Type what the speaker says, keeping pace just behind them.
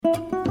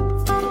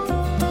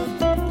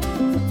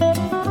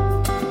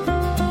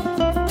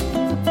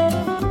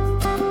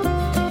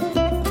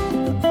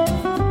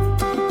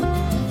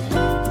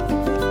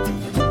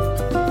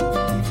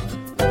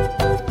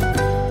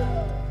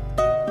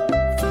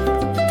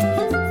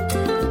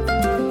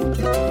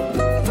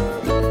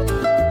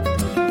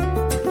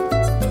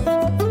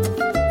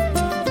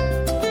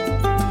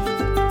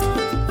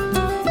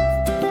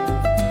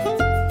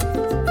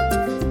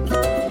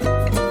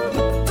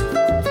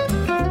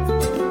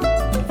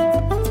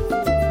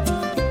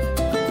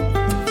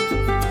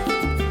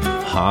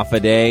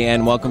Hafa-day,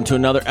 and welcome to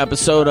another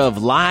episode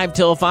of Live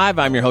Till 5.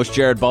 I'm your host,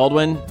 Jared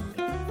Baldwin.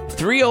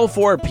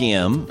 3:04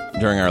 p.m.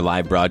 during our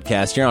live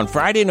broadcast here on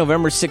Friday,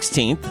 November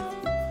 16th.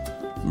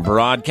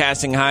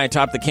 Broadcasting high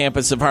atop the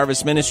campus of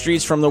Harvest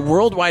Ministries from the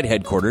worldwide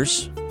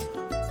headquarters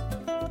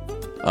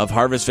of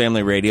Harvest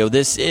Family Radio.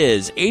 This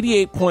is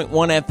 88.1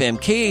 FM,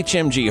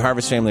 KHMG,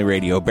 Harvest Family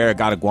Radio,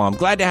 Barrigada, Guam.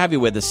 Glad to have you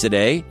with us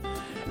today.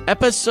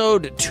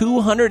 Episode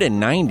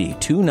 290,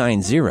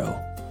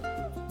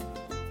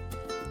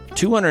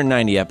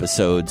 290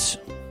 episodes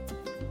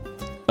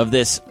of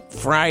this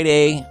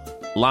Friday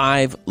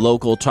live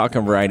local talk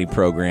and variety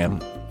program.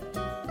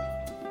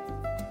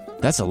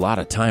 That's a lot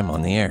of time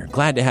on the air.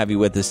 Glad to have you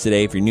with us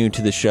today. If you're new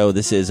to the show,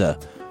 this is a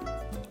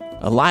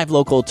live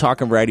local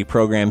talk and variety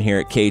program here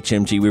at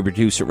KHMG. We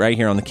produce it right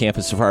here on the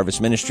campus of Harvest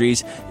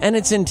Ministries, and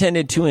it's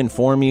intended to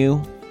inform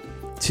you,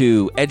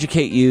 to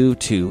educate you,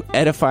 to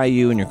edify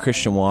you in your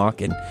Christian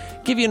walk, and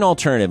give you an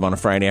alternative on a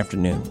Friday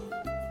afternoon.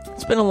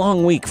 It's been a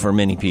long week for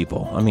many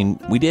people. I mean,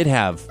 we did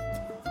have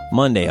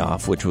Monday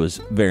off, which was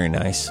very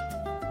nice,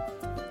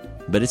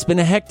 but it's been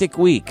a hectic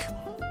week.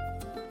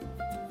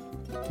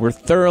 We're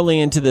thoroughly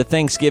into the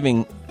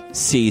Thanksgiving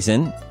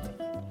season.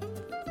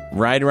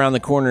 Right around the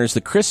corner is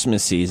the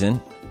Christmas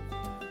season,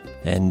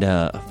 and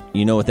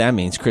you know what that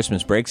means.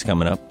 Christmas break's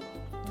coming up.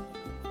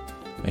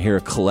 I hear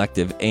a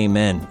collective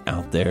amen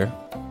out there.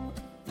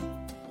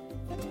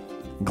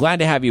 Glad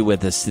to have you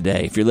with us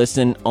today. If you're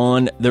listening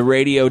on the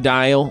radio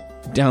dial,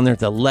 down there at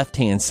the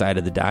left-hand side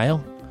of the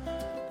dial,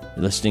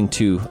 you're listening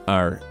to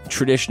our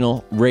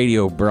traditional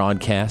radio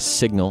broadcast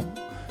signal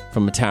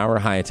from a tower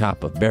high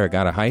atop of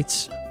Barrigada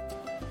Heights.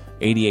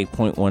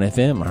 88.1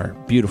 FM, our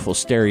beautiful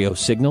stereo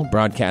signal,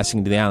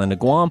 broadcasting to the island of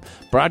Guam.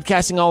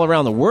 Broadcasting all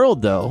around the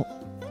world, though,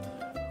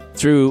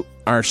 through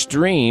our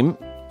stream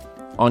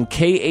on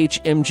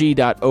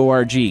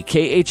khmg.org.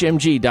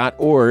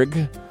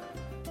 khmg.org.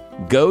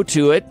 Go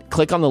to it,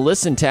 click on the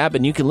Listen tab,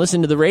 and you can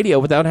listen to the radio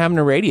without having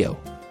a radio.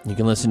 You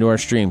can listen to our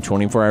stream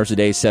 24 hours a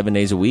day, 7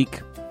 days a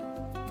week.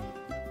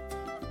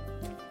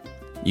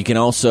 You can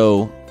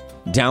also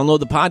download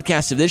the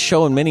podcast of this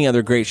show and many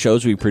other great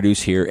shows we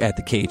produce here at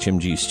the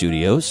KHMG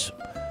studios.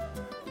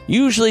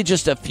 Usually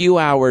just a few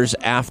hours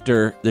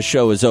after the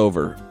show is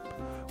over,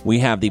 we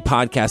have the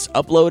podcast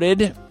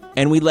uploaded,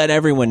 and we let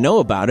everyone know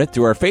about it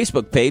through our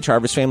Facebook page,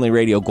 Harvest Family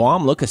Radio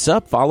Guam. Look us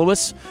up, follow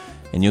us,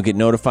 and you'll get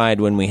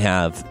notified when we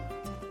have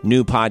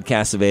new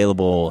podcasts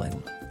available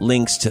and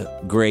links to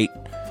great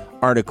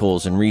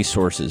articles and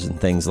resources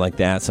and things like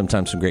that.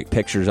 Sometimes some great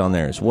pictures on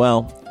there as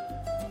well.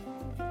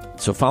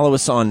 So follow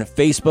us on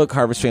Facebook,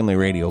 Harvest Family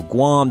Radio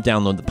Guam.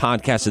 Download the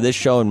podcast of this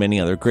show and many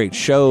other great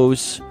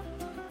shows.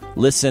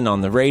 Listen on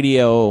the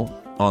radio,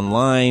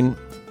 online.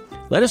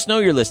 Let us know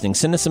you're listening.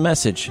 Send us a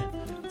message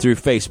through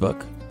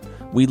Facebook.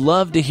 We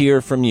love to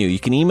hear from you. You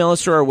can email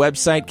us through our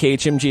website,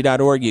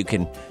 khmg.org. You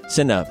can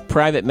send a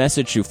private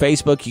message through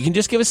Facebook. You can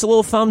just give us a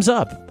little thumbs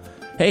up.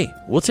 Hey,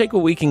 we'll take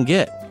what we can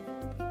get.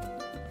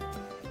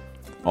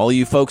 All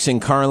you folks in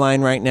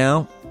Carline right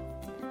now,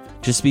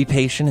 just be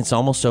patient. It's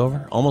almost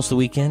over. Almost the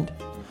weekend.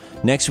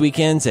 Next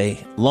weekend's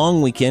a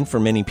long weekend for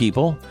many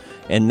people,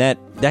 and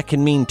that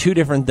can mean two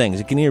different things.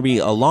 It can either be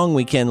a long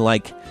weekend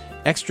like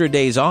extra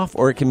days off,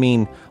 or it can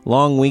mean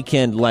long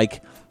weekend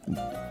like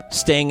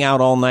staying out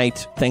all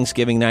night,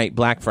 Thanksgiving night,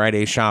 Black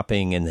Friday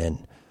shopping, and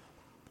then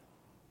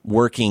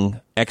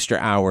working extra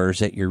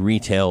hours at your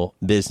retail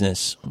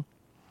business.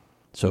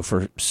 So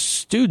for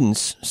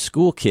students,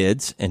 school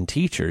kids, and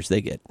teachers, they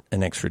get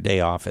an extra day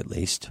off at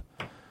least.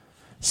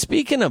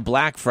 Speaking of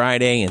Black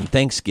Friday and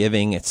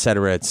Thanksgiving,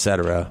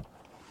 etc.,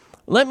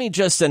 let me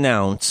just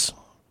announce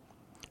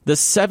the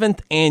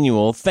 7th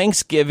annual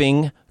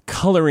Thanksgiving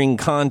Coloring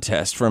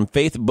Contest from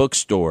Faith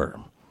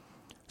Bookstore.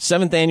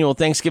 7th annual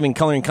Thanksgiving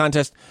Coloring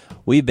Contest.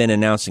 We've been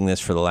announcing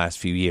this for the last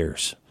few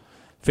years.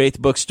 Faith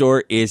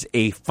Bookstore is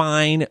a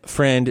fine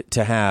friend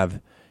to have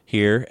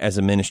here as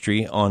a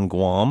ministry on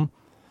Guam.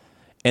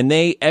 And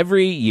they,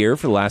 every year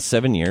for the last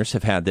 7 years,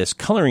 have had this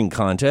coloring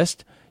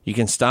contest. You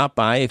can stop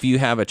by if you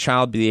have a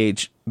child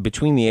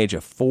between the age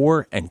of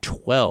 4 and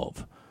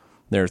 12.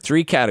 There are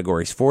 3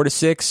 categories, 4 to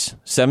 6,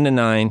 7 to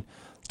 9,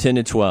 10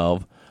 to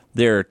 12.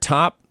 There are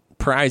top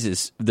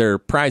prizes. There are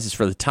prizes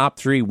for the top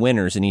 3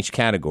 winners in each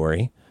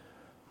category.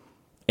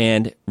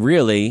 And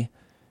really,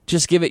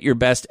 just give it your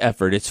best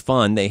effort. It's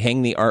fun. They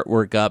hang the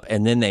artwork up,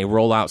 and then they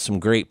roll out some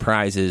great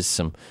prizes,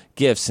 some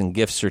gifts and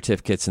gift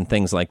certificates and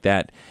things like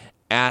that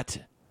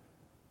at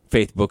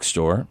Faith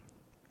Bookstore.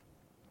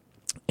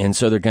 And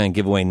so they're going to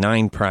give away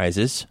 9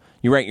 prizes.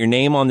 You write your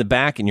name on the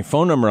back and your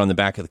phone number on the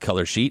back of the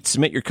color sheet.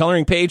 Submit your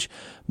coloring page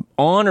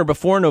on or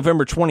before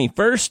November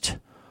 21st.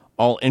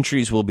 All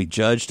entries will be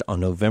judged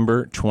on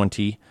November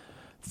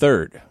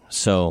 23rd.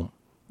 So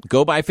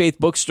go by Faith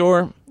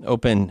Bookstore.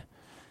 Open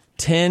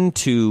 10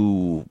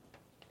 to,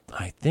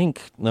 I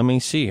think, let me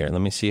see here.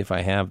 Let me see if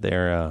I have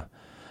their,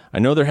 I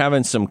know they're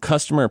having some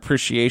Customer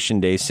Appreciation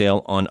Day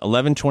sale on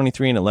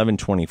 11/23 and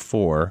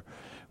 11/24,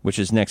 which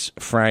is next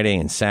Friday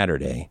and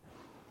Saturday.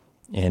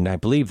 And I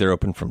believe they're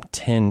open from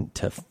 10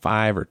 to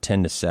 5 or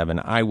 10 to 7.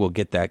 I will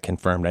get that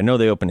confirmed. I know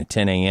they open at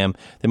 10 a.m.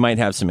 They might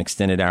have some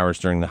extended hours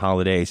during the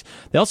holidays.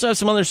 They also have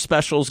some other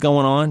specials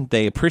going on.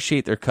 They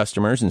appreciate their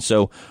customers. And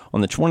so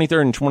on the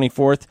 23rd and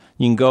 24th,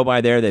 you can go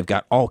by there. They've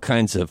got all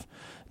kinds of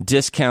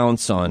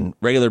discounts on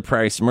regular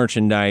price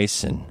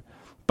merchandise and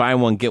buy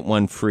one, get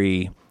one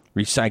free,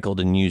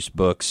 recycled and used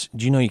books.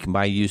 Do you know you can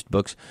buy used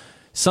books?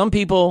 Some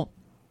people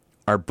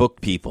are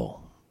book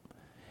people.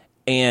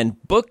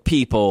 And book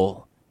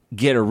people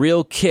get a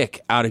real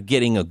kick out of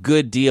getting a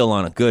good deal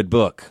on a good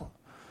book.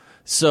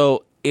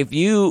 So if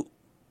you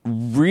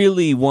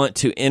really want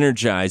to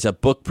energize a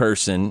book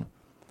person,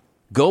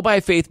 go by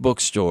Faith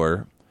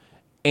Bookstore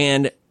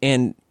and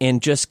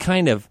just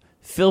kind of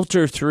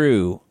filter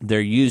through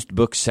their used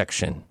book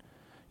section.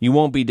 You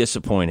won't be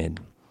disappointed.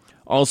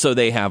 Also,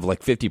 they have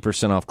like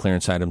 50% off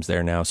clearance items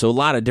there now. So a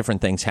lot of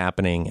different things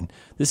happening. And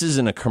this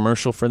isn't a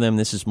commercial for them.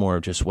 This is more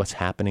of just what's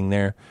happening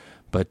there.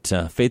 But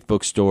Faith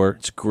Bookstore,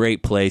 it's a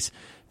great place.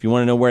 If you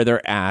want to know where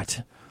they're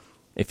at,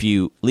 if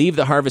you leave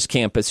the Harvest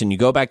campus and you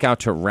go back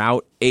out to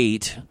Route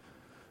 8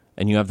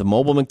 and you have the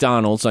mobile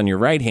McDonald's on your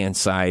right-hand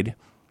side,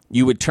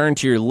 you would turn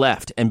to your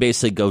left and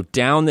basically go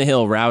down the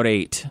hill, Route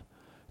 8,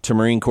 to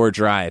Marine Corps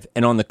Drive.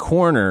 And on the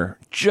corner,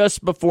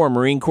 just before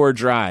Marine Corps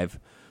Drive,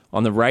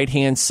 on the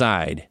right-hand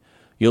side,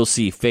 you'll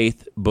see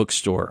Faith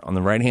Bookstore on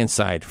the right-hand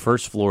side,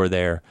 first floor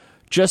there,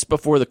 just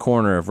before the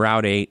corner of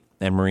Route 8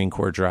 and Marine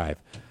Corps Drive.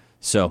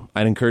 So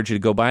I'd encourage you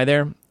to go by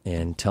there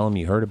and tell them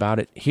you heard about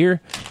it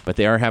here. But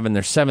they are having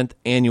their 7th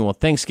annual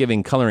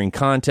Thanksgiving coloring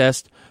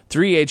contest.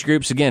 3 age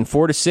groups, again,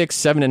 4 to 6,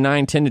 7 to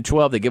 9, 10 to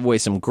 12. They give away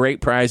some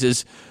great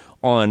prizes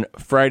on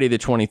Friday the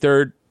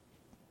 23rd.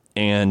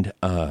 And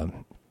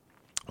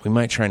we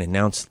might try and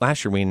announce,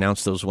 last year we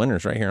announced those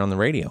winners right here on the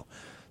radio.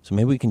 So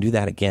maybe we can do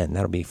that again.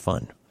 That'll be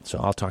fun. So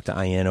I'll talk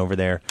to Ian over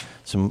there.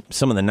 Some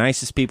of the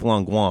nicest people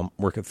on Guam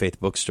work at Faith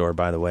Bookstore,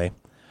 by the way.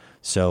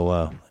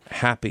 So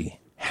happy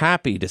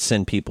to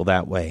send people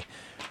that way.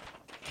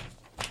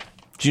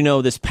 Do you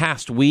know this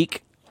past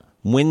week,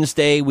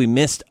 Wednesday, we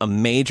missed a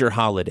major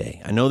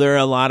holiday. I know there are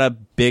a lot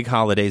of big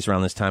holidays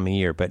around this time of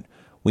year, but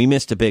we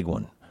missed a big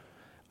one.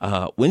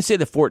 Wednesday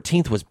the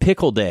 14th was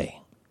Pickle Day.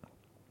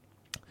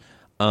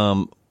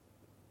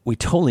 We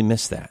totally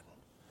missed that.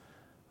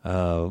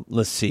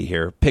 Let's see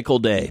here. Pickle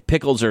Day.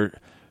 Pickles are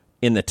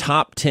in the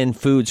top 10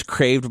 foods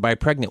craved by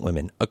pregnant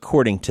women,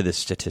 according to this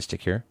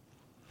statistic here.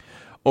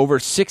 Over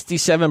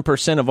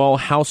 67% of all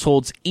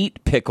households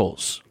eat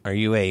pickles. Are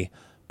you a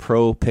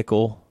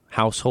pro-pickle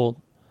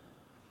household?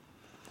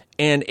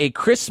 And a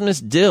Christmas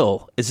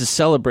dill is a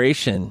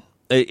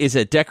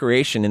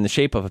decoration in the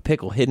shape of a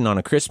pickle hidden on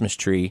a Christmas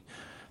tree.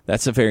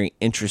 That's a very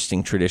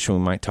interesting tradition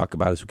we might talk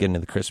about as we get into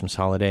the Christmas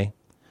holiday.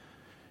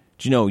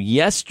 Do you know,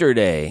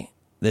 yesterday,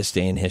 this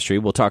day in history,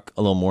 we'll talk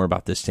a little more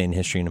about this day in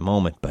history in a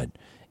moment, but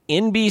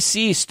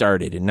NBC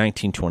started in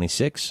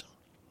 1926.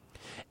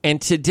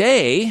 And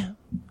today,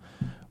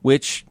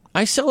 which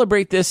I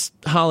celebrate this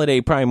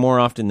holiday probably more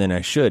often than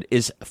I should,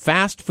 is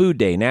Fast Food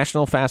Day,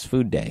 National Fast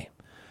Food Day.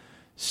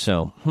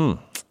 So,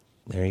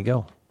 there you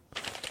go.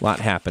 A lot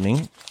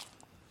happening.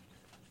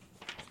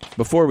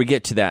 Before we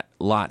get to that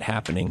lot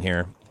happening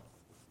here,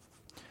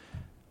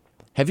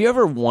 have you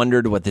ever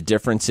wondered what the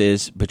difference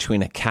is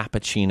between a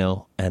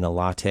cappuccino and a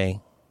latte?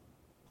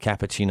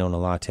 Cappuccino and a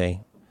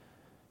latte.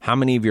 How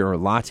many of you are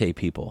latte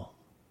people?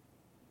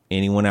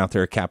 Anyone out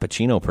there a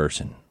cappuccino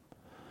person?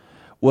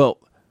 Well,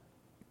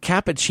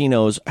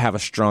 cappuccinos have a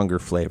stronger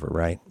flavor,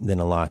 right, than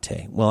a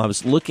latte. Well, I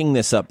was looking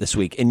this up this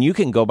week, and you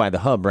can go by the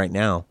hub right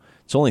now.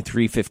 It's only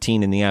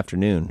 3:15 in the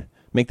afternoon.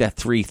 Make that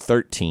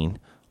 3:13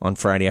 on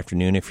Friday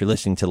afternoon if you're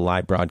listening to the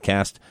live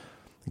broadcast.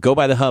 Go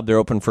by the hub. They're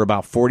open for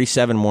about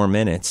 47 more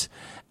minutes.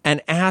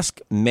 And ask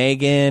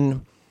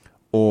Megan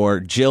or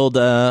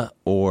Gilda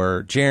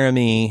or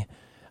Jeremy,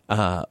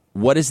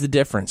 what is the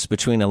difference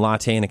between a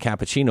latte and a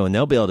cappuccino? And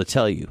they'll be able to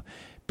tell you.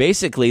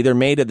 Basically, they're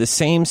made of the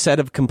same set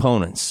of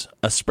components: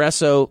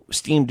 espresso,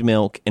 steamed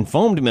milk, and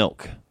foamed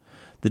milk.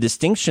 The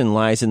distinction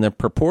lies in the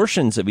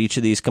proportions of each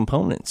of these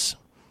components.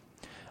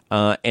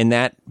 And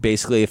that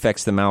basically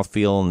affects the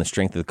mouthfeel and the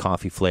strength of the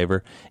coffee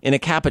flavor. In a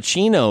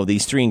cappuccino,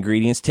 these 3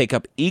 ingredients take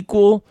up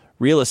equal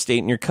real estate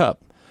in your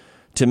cup.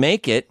 To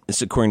make it, this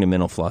is according to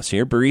Mental Floss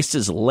here,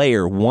 baristas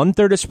layer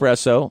 1/3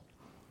 espresso,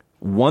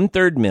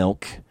 1/3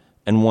 milk,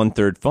 and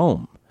 1/3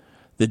 foam.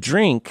 The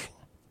drink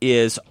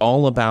is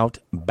all about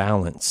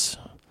balance.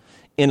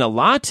 In a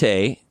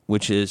latte,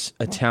 which is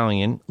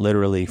Italian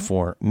literally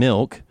for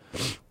milk,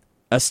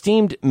 a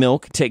steamed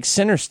milk takes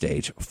center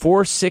stage.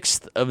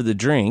 4/6 of the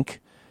drink,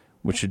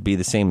 which would be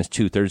the same as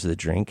 2/3 of the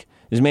drink,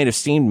 is made of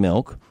steamed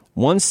milk.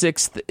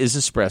 1/6 is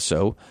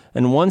espresso,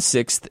 and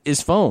 1/6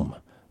 is foam,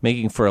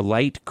 making for a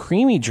light,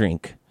 creamy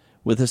drink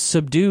with a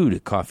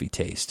subdued coffee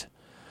taste.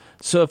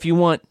 So if you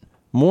want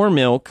more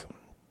milk,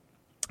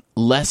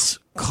 less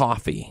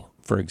coffee,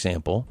 for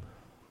example,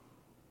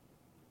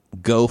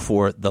 go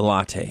for the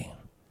latte.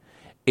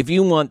 If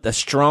you want the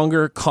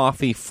stronger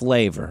coffee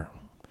flavor,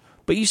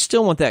 but you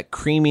still want that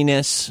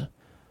creaminess,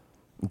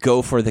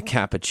 go for the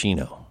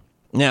cappuccino.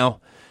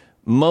 Now,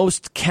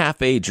 Most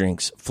cafe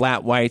drinks,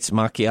 flat whites,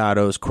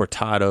 macchiatos,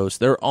 cortados,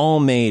 they're all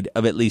made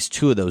of at least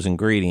 2 of those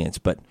ingredients.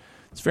 But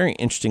it's a very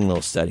interesting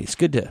little study. It's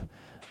good to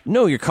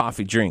know your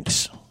coffee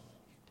drinks.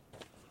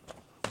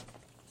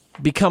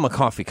 Become a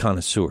coffee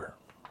connoisseur.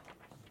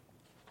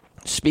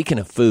 Speaking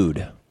of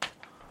food,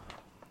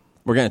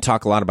 we're going to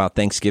talk a lot about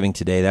Thanksgiving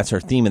today. That's our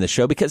theme of the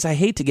show, because I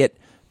hate to get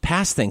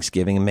past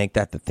Thanksgiving and make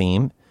that the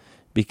theme,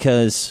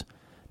 because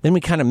then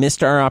we kind of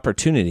missed our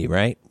opportunity,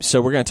 right?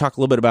 So we're going to talk a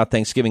little bit about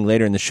Thanksgiving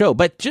later in the show.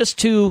 But just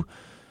to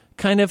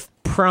kind of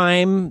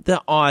prime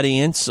the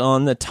audience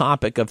on the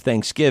topic of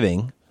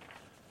Thanksgiving,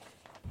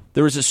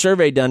 there was a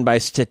survey done by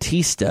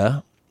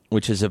Statista,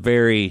 which is a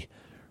very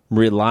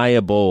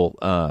reliable,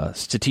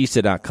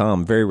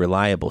 Statista.com, very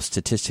reliable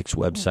statistics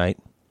website.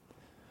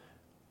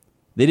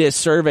 They did a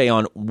survey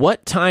on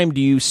what time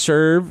do you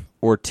serve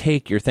or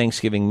take your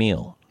Thanksgiving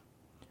meal.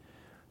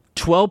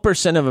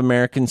 12% of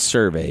Americans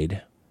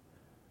surveyed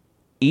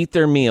eat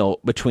their meal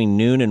between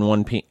noon and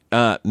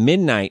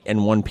midnight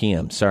and 1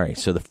 p.m. Sorry,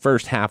 so the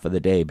first half of the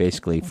day,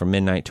 basically from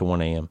midnight to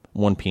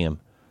 1 p.m.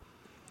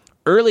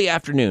 Early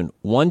afternoon,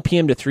 1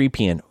 p.m. to 3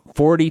 p.m.,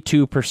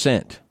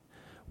 42%.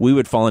 We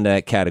would fall into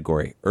that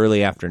category,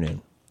 early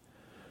afternoon.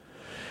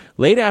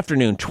 Late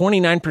afternoon,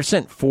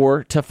 29%,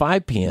 4 to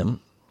 5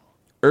 p.m.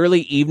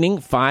 Early evening,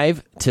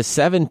 5 to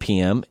 7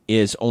 p.m.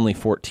 is only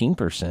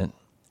 14%,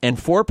 and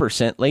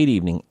 4% late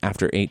evening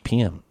after 8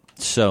 p.m.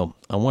 So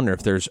I wonder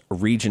if there's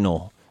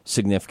regional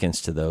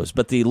significance to those.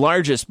 But the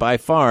largest by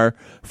far,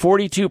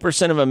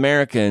 42% of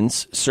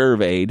Americans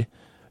surveyed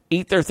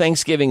eat their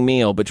Thanksgiving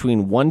meal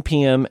between 1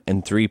 p.m.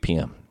 and 3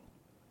 p.m.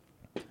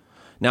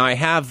 Now, I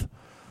have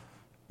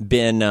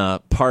been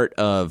part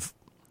of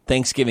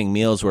Thanksgiving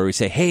meals where we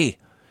say, hey,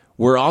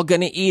 we're all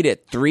going to eat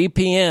at 3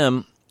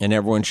 p.m., and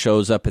everyone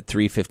shows up at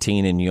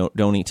 3:15, and you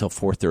don't eat till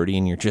 4:30,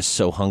 and you're just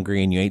so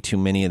hungry, and you ate too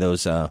many of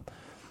those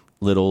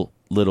little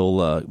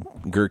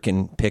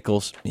gherkin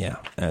pickles. Yeah,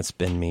 that's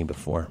been me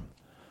before.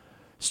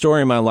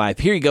 Story of my life.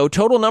 Here you go.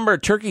 Total number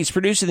of turkeys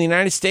produced in the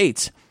United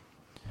States.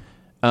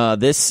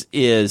 This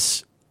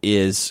is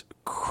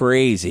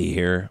crazy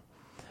here.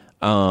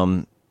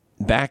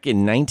 Back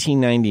in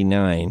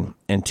 1999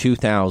 and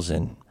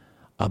 2000,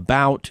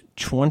 about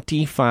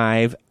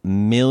 25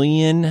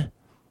 million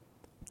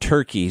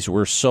turkeys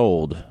were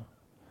sold,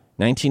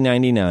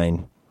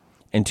 1999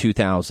 and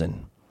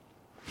 2000.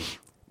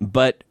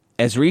 But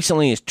as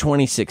recently as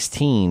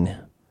 2016,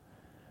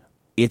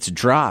 it's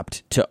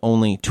dropped to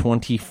only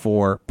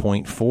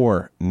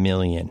 24.4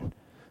 million.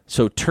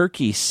 So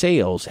turkey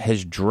sales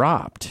has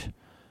dropped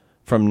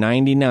from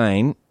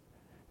 99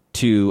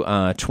 to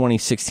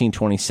 2016,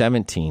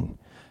 2017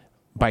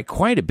 by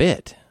quite a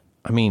bit.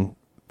 I mean,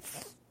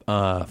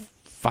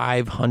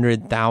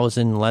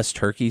 500,000 less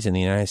turkeys in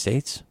the United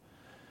States.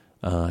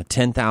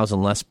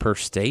 10,000 less per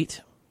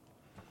state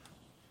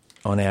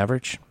on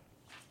average.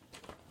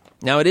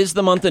 Now, it is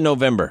the month of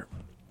November.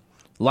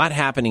 A lot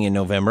happening in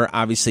November.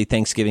 Obviously,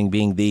 Thanksgiving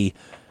being the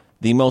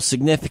most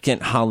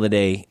significant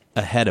holiday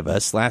ahead of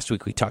us. Last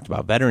week, we talked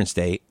about Veterans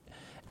Day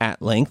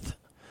at length.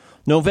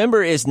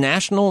 November is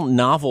National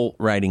Novel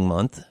Writing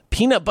Month,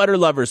 Peanut Butter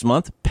Lovers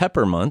Month,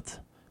 Pepper Month,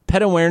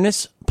 Pet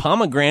Awareness,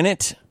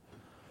 Pomegranate,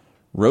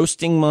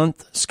 Roasting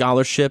Month,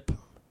 Scholarship,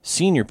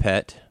 Senior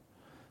Pet,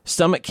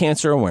 Stomach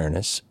Cancer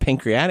Awareness,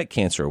 Pancreatic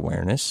Cancer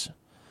Awareness,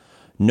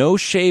 No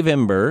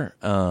Shavember,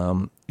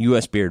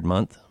 U.S. Beard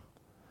Month,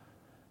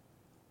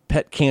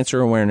 Pet Cancer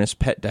Awareness,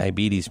 Pet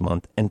Diabetes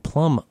Month, and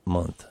Plum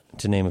Month,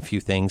 to name a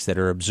few things that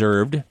are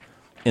observed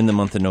in the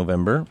month of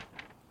November.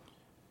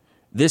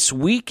 This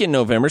week in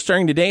November,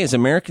 starting today, is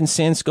American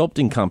Sand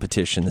Sculpting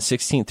Competition, the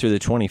 16th through the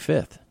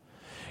 25th.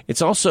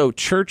 It's also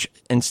Church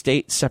and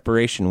State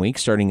Separation Week,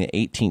 starting the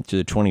 18th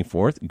through the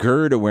 24th.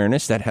 GERD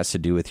Awareness, that has to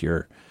do with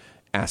your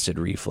acid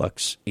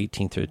reflux,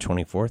 18th through the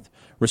 24th.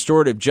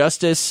 Restorative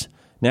Justice,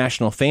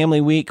 National Family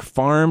Week,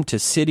 Farm to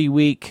City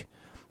Week,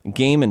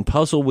 Game and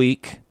Puzzle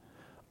Week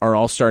are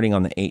all starting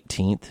on the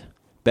 18th.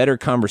 Better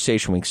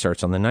Conversation Week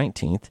starts on the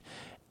 19th.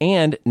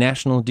 And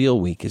National Deal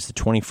Week is the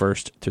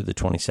 21st through the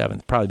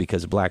 27th, probably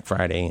because of Black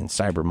Friday and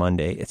Cyber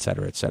Monday, et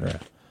cetera, et cetera.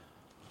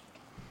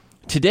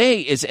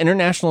 Today is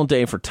International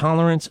Day for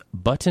Tolerance,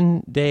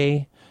 Button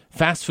Day,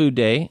 Fast Food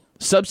Day,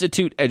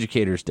 Substitute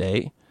Educators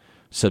Day,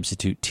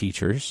 Substitute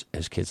Teachers,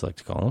 as kids like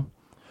to call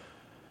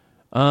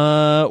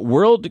them,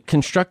 World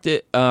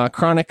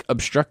Chronic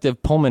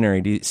Obstructive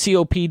Pulmonary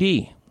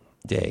COPD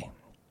Day,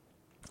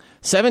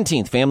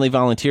 17th Family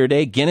Volunteer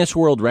Day, Guinness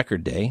World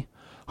Record Day,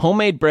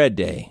 Homemade Bread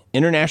Day,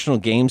 International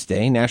Games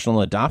Day,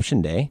 National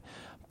Adoption Day,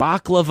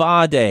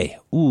 Baklava Day.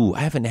 Ooh,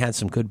 I haven't had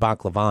some good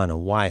baklava in a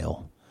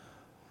while.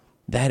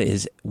 That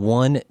is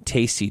one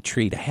tasty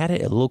treat. I had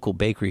it at a local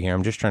bakery here.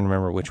 I'm just trying to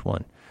remember which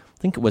one. I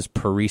think it was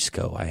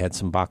Parisco. I had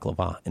some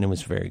baklava, and it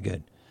was very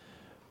good.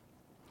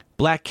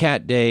 Black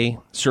Cat Day,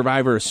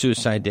 Survivor of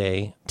Suicide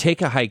Day,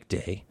 Take a Hike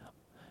Day,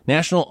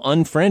 National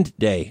Unfriend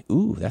Day.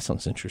 Ooh, that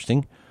sounds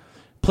interesting.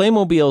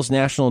 Playmobil's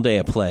National Day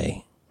of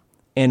Play,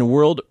 and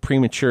World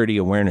Prematurity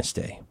Awareness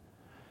Day.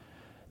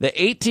 The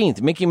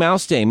 18th, Mickey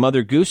Mouse Day,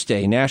 Mother Goose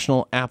Day,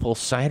 National Apple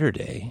Cider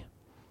Day,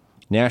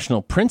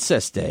 National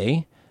Princess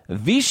Day,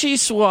 Vichy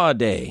Soir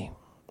Day.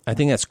 I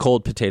think that's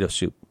cold potato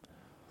soup.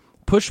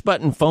 Push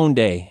Button Phone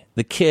Day.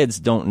 The kids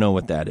don't know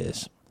what that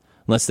is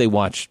unless they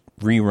watch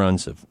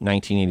reruns of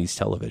 1980s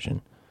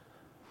television.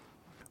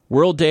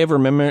 World Day of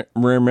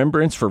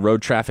Remembrance for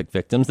Road Traffic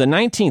Victims. The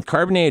 19th,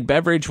 Carbonated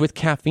Beverage with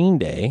Caffeine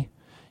Day,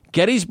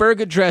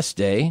 Gettysburg Address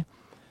Day,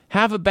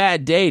 Have a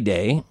Bad Day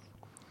Day,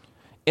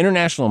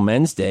 International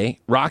Men's Day,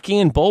 Rocky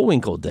and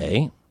Bullwinkle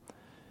Day,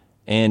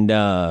 and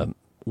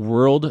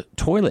World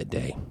Toilet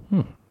Day.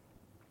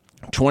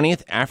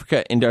 20th,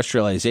 Africa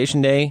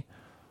Industrialization Day,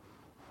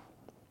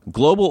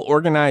 Global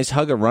Organized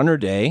Hug a Runner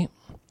Day,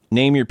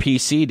 Name Your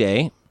PC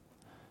Day,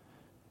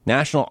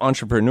 National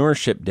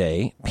Entrepreneurship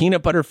Day,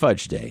 Peanut Butter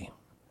Fudge Day,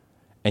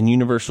 and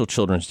Universal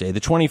Children's Day. The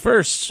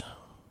 21st,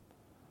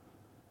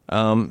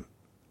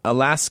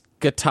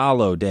 Alaska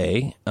Talo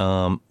Day.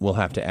 We'll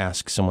have to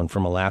ask someone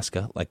from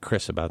Alaska, like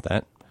Chris, about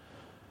that.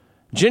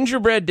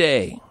 Gingerbread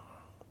Day,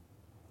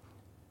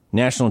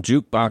 National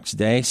Jukebox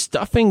Day,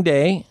 Stuffing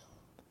Day,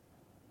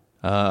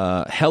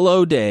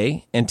 Hello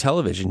Day, and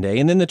Television Day.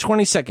 And then the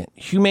 22nd,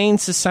 Humane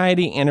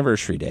Society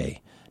Anniversary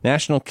Day,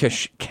 National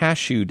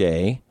Cashew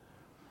Day.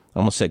 I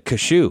almost said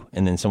cashew,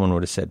 and then someone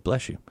would have said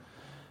bless you.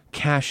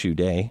 Cashew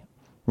Day,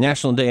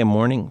 National Day of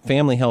Mourning,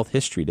 Family Health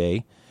History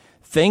Day,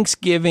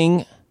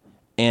 Thanksgiving,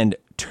 and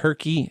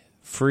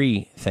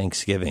Turkey-Free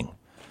Thanksgiving.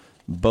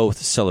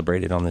 Both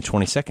celebrated on the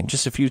 22nd.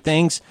 Just a few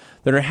things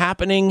that are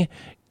happening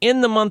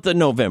in the month of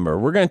November.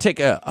 We're going to take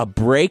a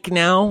break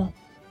now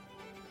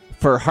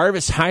for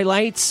Harvest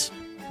Highlights.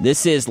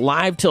 This is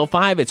Live Till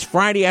 5. It's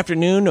Friday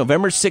afternoon,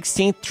 November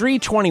 16th,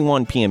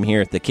 3:21 p.m.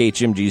 here at the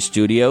KHMG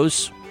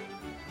studios.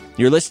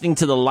 You're listening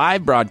to the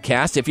live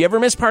broadcast. If you ever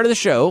miss part of the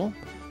show,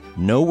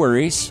 no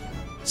worries.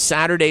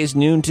 Saturdays,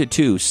 noon to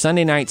 2.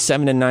 Sunday night,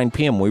 7 to 9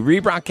 p.m. We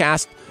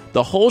rebroadcast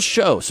the whole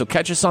show, so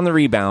catch us on the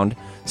rebound.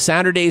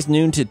 Saturdays,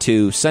 noon to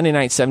 2. Sunday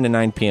night, 7 to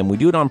 9 p.m. We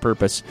do it on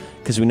purpose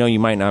because we know you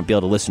might not be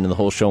able to listen to the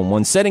whole show in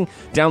one setting.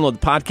 Download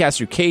the podcast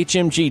through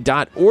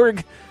khmg.org.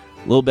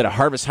 A little bit of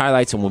Harvest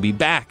Highlights, and we'll be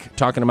back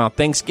talking about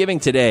Thanksgiving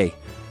today.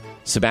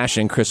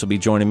 Sebastian and Chris will be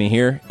joining me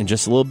here in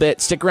just a little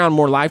bit. Stick around,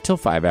 more Live Till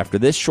 5 after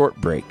this short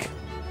break.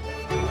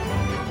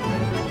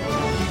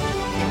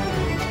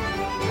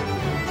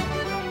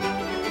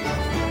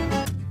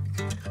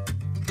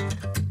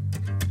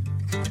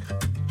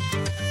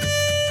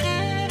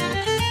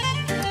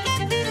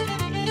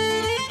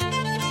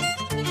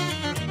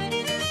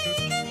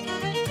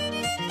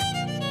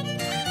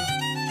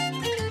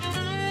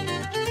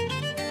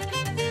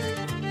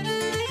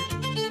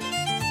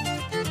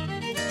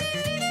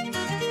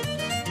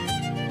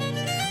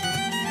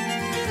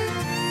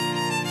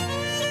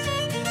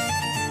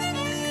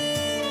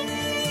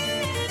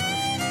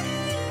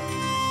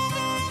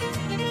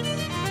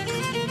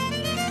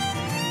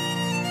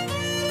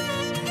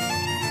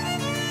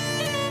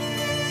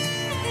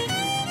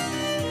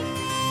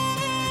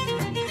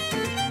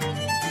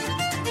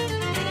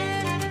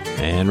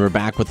 And we're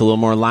back with a little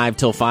more Live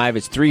Till 5.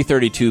 It's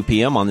 3:32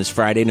 p.m. on this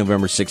Friday,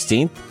 November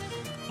 16th.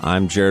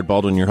 I'm Jared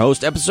Baldwin, your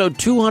host. Episode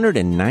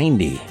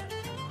 290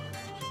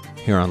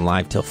 here on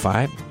Live Till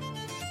 5.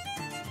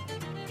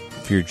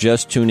 If you're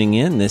just tuning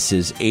in, this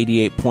is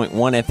 88.1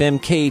 FM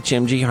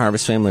KHMG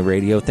Harvest Family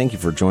Radio. Thank you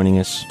for joining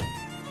us.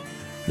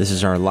 This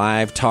is our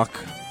live talk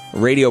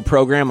radio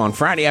program on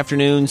Friday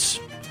afternoons.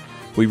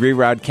 We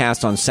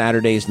rebroadcast on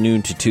Saturdays,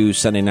 noon to 2,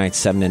 Sunday nights,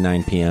 7 to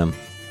 9 p.m.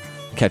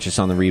 Catch us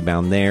on the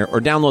rebound there, or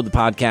download the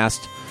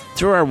podcast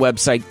through our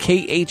website,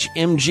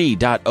 khmg.org.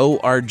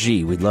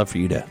 We'd love for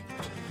you to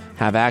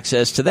have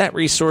access to that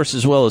resource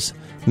as well as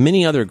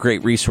many other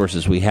great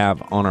resources we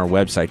have on our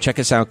website. Check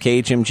us out,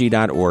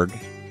 khmg.org.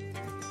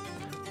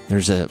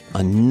 There's a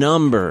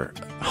number,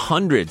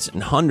 hundreds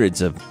and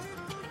hundreds of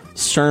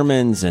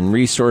sermons and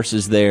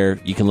resources there.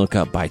 You can look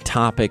up by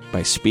topic,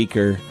 by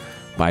speaker,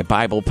 by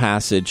Bible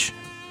passage,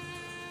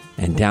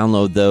 and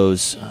download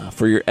those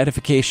for your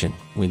edification.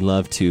 We'd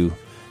love to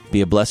be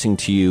a blessing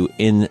to you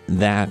in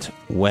that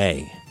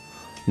way.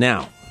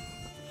 Now,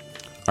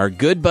 our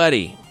good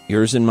buddy,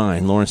 yours and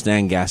mine, Lawrence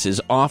Nagengas,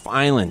 is off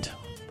island,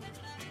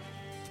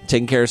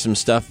 taking care of some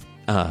stuff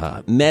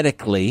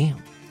medically,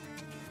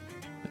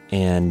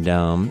 and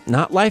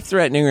not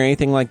life-threatening or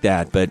anything like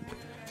that, but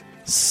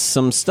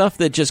some stuff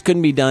that just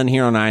couldn't be done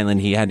here on island.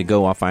 He had to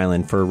go off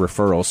island for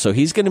referrals, so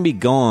he's going to be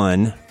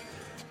gone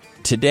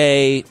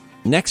today,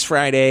 next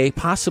Friday,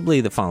 possibly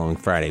the following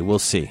Friday. We'll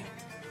see.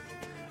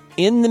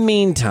 In the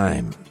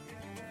meantime,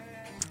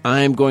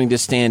 I'm going to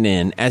stand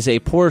in as a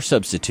poor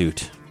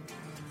substitute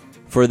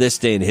for this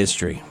day in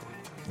history.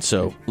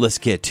 So let's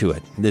get to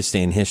it. This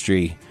day in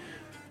history,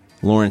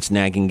 Lawrence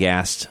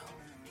Nagengas,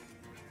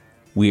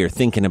 we are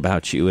thinking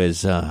about you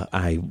as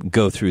I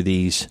go through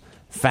these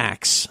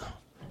facts.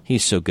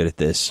 He's so good at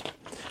this.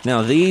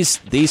 Now, these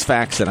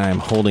facts that I'm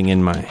holding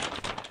in my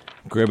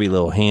grubby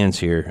little hands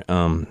here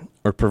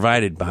are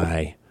provided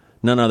by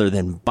none other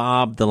than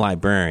Bob the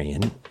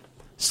librarian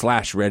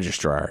 /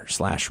 registrar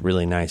 /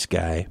 really nice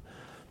guy,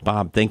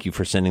 Bob, thank you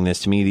for sending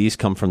this to me. These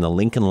come from the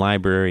Lincoln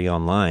Library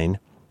Online.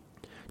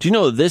 Do you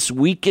know this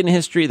week in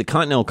history, the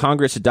Continental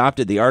Congress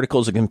adopted the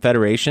Articles of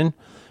Confederation?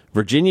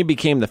 Virginia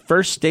became the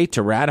first state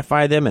to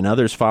ratify them, and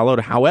others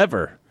followed.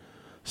 However,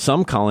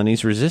 some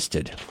colonies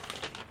resisted.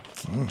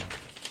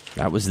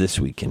 That was this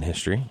week in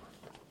history.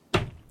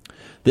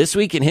 This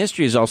week in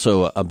history is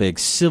also a big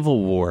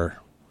Civil War.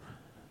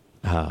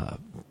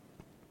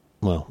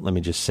 Well, let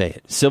me just say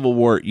it. Civil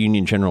War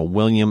Union General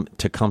William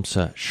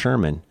Tecumseh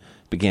Sherman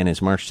began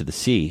his march to the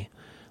sea.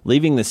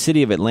 Leaving the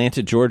city of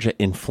Atlanta, Georgia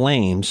in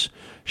flames,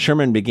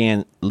 Sherman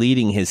began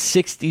leading his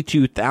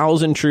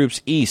 62,000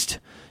 troops east,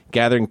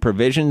 gathering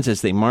provisions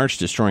as they marched,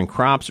 destroying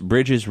crops,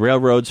 bridges,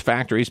 railroads,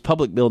 factories,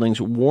 public buildings,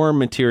 war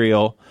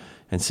material,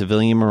 and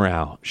civilian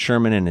morale.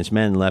 Sherman and his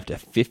men left a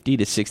 50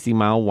 to 60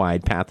 mile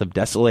wide path of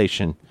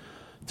desolation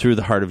through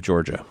the heart of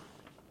Georgia.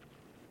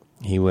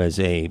 He was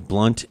a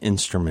blunt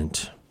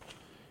instrument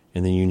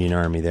in the Union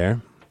Army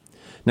there.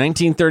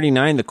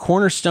 1939, the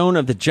cornerstone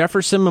of the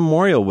Jefferson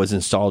Memorial was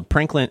installed.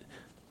 President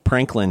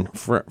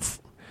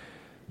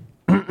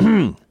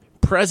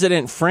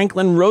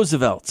Franklin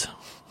Roosevelt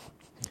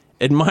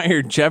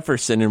admired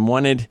Jefferson and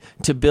wanted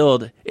to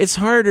build. It's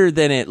harder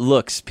than it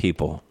looks,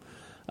 people.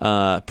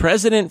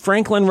 President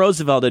Franklin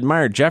Roosevelt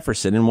admired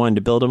Jefferson and wanted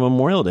to build a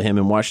memorial to him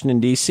in Washington,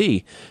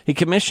 D.C. He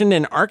commissioned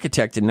an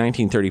architect in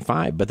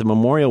 1935, but the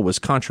memorial was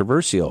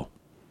controversial.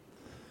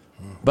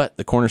 But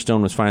the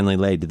cornerstone was finally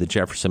laid to the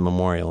Jefferson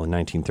Memorial in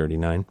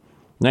 1939.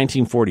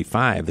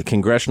 1945, the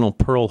Congressional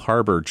Pearl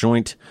Harbor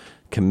Joint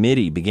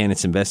Committee began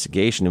its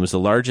investigation. It was the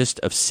largest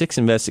of 6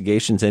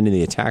 investigations into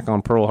the attack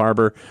on Pearl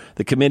Harbor.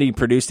 The committee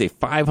produced a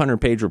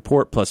 500-page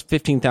report plus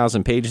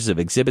 15,000 pages of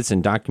exhibits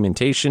and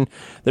documentation.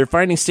 Their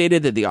findings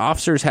stated that the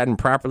officers hadn't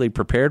properly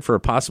prepared for a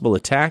possible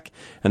attack,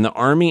 and the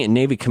Army and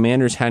Navy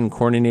commanders hadn't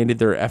coordinated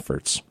their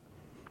efforts.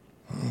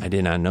 I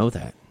did not know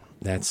that.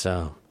 That's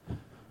not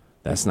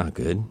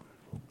good.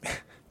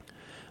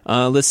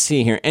 Let's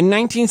see here. In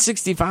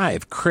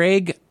 1965,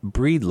 Craig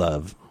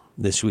Breedlove,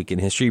 this week in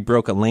history,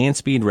 broke a land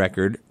speed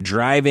record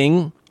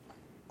driving.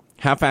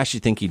 How fast do you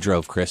think he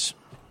drove, Chris?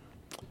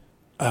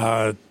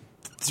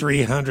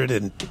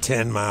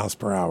 310 miles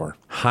per hour.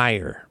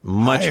 Higher.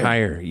 Much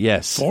higher.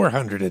 Yes.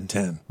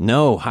 410.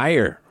 No,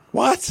 higher.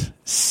 What?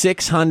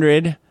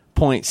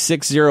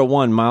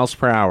 600.601 miles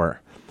per hour.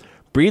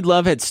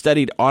 Breedlove had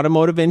studied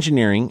automotive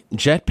engineering,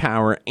 jet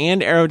power,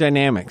 and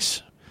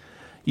aerodynamics.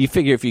 You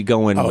figure if you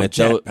go in with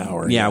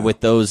with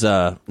those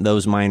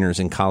minors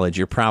in college,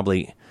 you're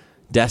probably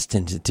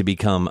destined to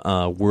become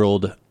a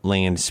world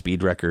land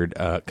speed record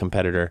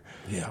competitor.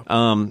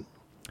 Yeah.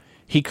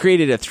 He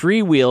created a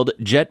 3-wheeled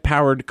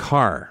jet-powered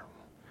car,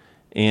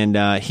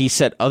 and he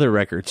set other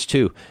records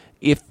too.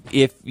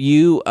 If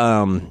you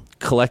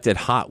collected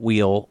Hot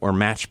Wheel or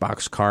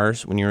Matchbox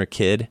cars when you were a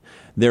kid,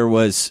 there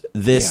was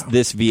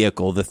this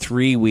vehicle, the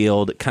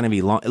 3-wheeled, kind of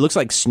it looks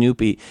like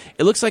Snoopy.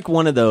 It looks like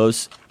one of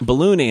those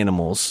balloon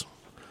animals.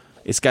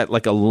 It's got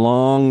like a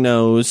long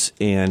nose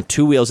and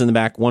 2 wheels in the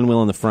back, 1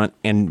 wheel in the front,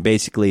 and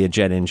basically a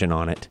jet engine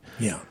on it.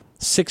 Yeah.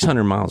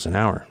 600 miles an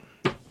hour.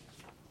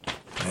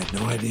 I had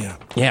no idea.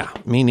 Yeah,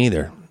 me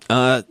neither.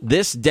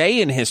 This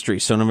day in history,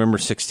 so November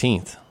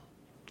 16th.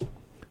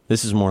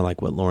 This is more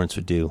like what Lawrence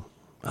would do.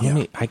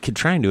 I could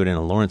try and do it in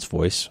a Lawrence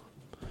voice.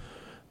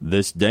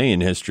 This day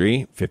in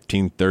history,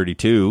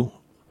 1532,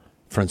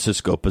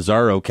 Francisco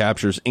Pizarro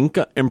captures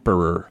Inca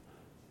Emperor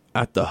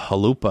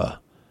Atahualpa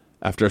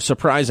after a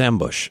surprise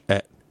ambush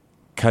at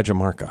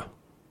Cajamarca.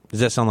 Does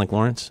that sound like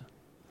Lawrence?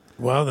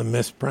 Well, the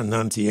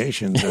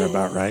mispronunciations are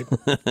about right.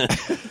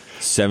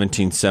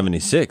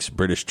 1776,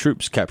 British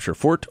troops capture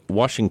Fort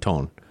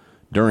Washington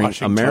during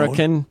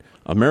American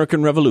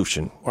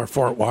Revolution. Or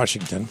Fort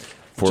Washington.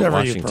 Fort Whichever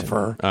Washington. you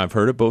prefer. I've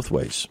heard it both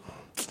ways.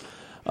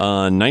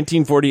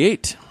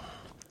 1948,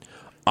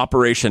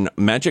 Operation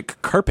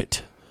Magic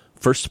Carpet,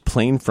 first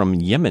plane from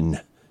Yemen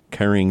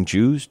carrying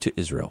Jews to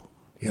Israel.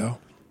 Yeah.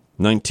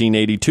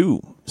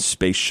 1982,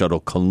 Space Shuttle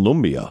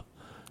Columbia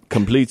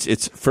completes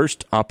its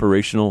first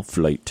operational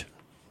flight.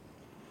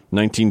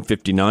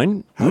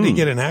 1959. How do you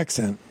get an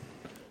accent?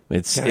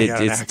 It's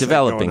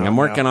developing. I'm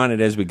working on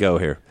it as we go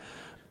here.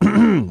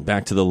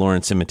 Back to the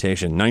Lawrence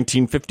imitation.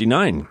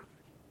 1959.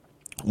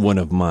 One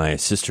of my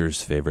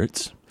sister's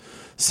favorites.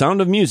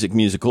 Sound of Music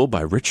musical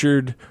by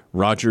Richard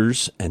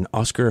Rodgers and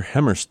Oscar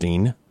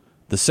Hammerstein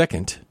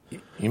II.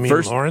 You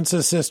mean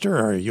Lawrence's sister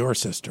or your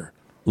sister?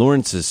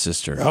 Lawrence's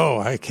sister.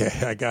 Oh, okay.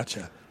 I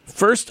gotcha.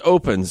 First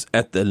opens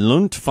at the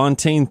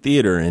Lunt-Fontanne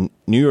Theater in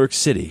New York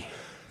City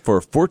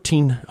for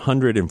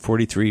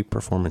 1,443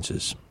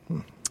 performances.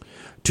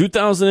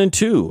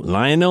 2002,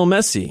 Lionel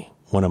Messi,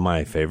 one of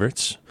my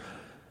favorites,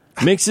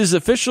 makes his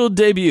official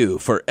debut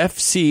for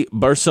FC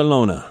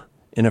Barcelona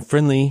in a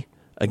friendly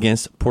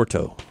against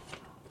Porto.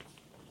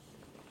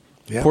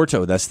 Yep.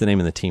 Porto, that's the name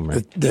of the team,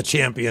 right? The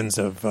champions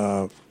of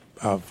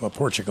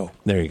Portugal.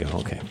 There you go.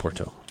 Okay,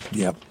 Porto.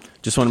 Yep.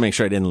 Just want to make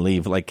sure I didn't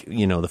leave, the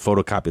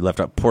photocopy left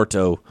out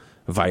Porto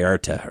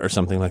Vallarta or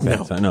something like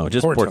that. No,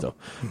 just Porto.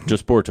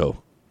 Just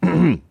Porto.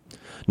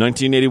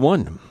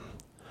 1981.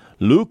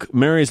 Luke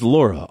marries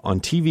Laura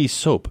on TV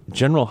soap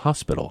General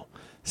Hospital.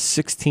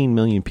 16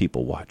 million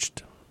people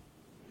watched.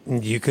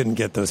 You couldn't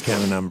get those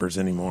kind of numbers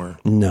anymore.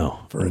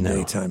 No. For a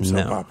daytime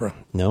soap opera.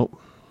 Nope.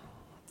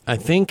 I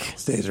think...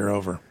 Those days are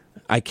over.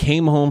 I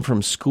came home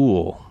from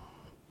school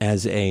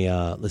as a,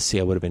 I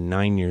would have been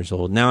 9 years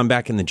old. Now I'm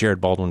back in the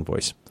Jared Baldwin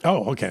voice.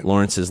 Oh, okay.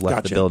 Lawrence has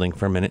left the building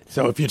for a minute.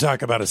 So if you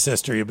talk about a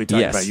sister, you'll be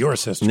talking about your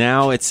sister.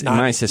 Now it's not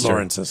my sister.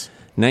 Lawrence's.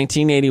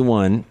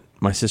 1981,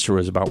 my sister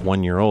was about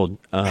 1 year old.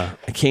 I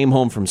came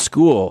home from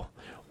school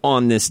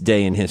on this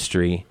day in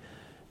history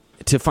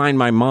to find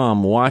my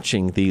mom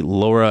watching the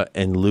Laura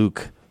and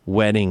Luke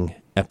wedding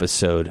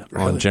episode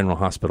on General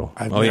Hospital.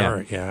 I've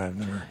never.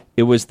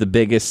 It was the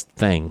biggest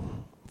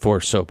thing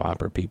for soap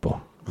opera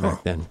people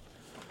back then.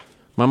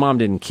 My mom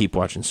didn't keep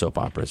watching soap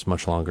operas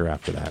much longer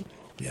after that.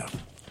 Yeah.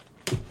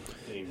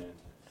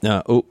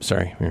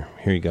 Sorry.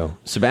 Here you go.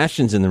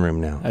 Sebastian's in the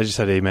room now. I just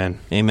said amen.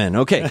 Amen.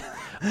 Okay.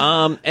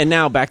 And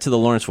now back to the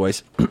Lawrence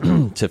voice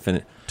to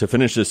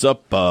finish this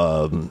up.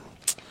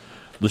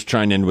 Let's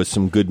try and end with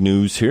some good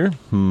news here.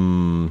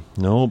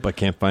 Nope, I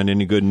can't find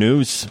any good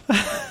news.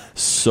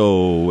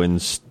 So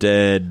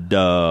instead,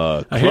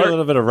 I hear a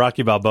little bit of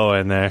Rocky Balboa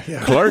in there.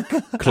 Yeah. Clark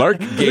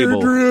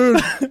Gable.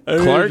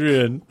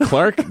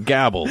 Clark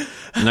Gable,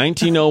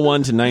 1901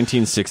 to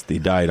 1960,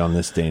 died on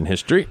this day in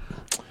history.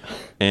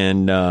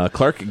 And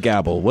Clark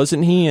Gable,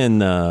 wasn't he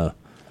in... or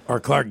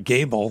Clark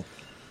Gable.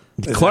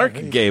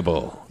 Clark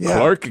Gable. Yeah.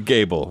 Clark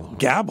Gable.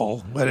 Gable?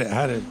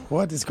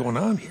 What is going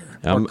on here?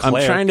 I'm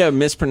trying to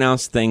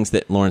mispronounce things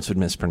that Lawrence would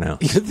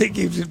mispronounce. You think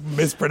you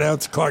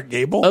mispronounced Clark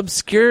Gable?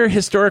 Obscure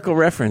historical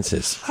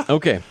references.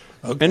 Okay.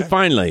 And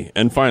finally,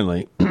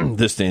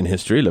 this day in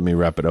history, let me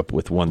wrap it up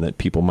with one that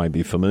people might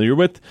be familiar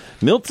with.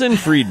 Milton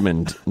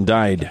Friedman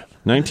died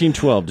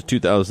 1912 to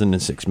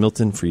 2006.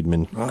 Milton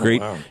Friedman,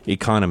 great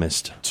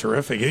economist.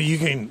 Terrific. You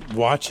can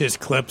watch his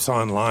clips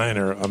online,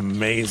 are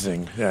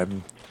amazing.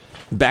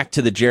 Back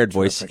to the Jared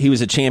voice. Terrific. He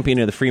was a champion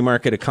of the free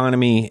market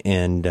economy,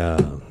 and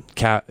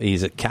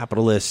he's a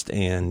capitalist,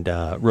 and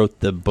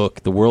wrote the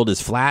book The World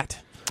is Flat.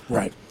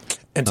 Right.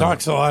 And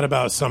talks a lot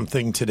about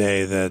something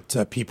today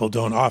that people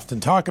don't often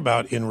talk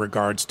about in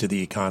regards to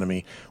the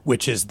economy,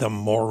 which is the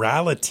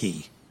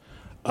morality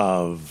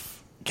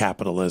of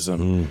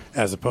capitalism,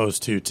 as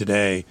opposed to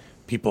today,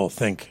 people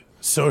think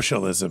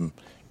socialism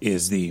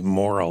is the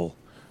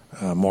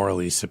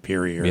morally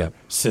superior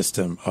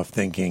system of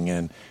thinking.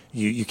 And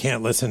you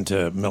can't listen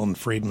to Milton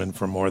Friedman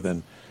for more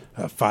than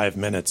 5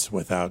 minutes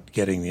without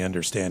getting the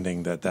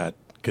understanding that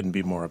couldn't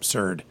be more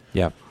absurd.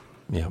 Yeah.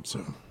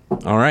 So,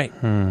 all right.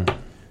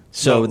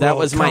 So that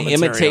was my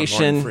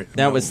imitation.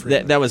 That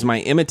was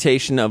my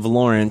imitation of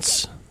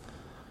Lawrence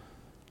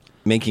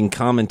making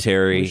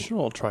commentary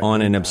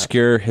on an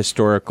obscure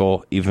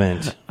historical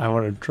event. I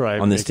want to try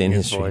on this day in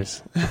history.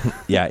 Voice.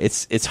 Yeah,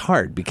 it's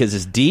hard because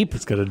it's deep.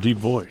 It's got a deep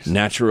voice.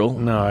 Natural.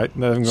 No, I'm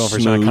going for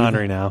Sean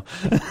Connery now.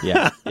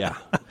 Yeah.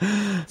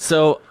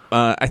 So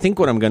I think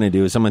what I'm going to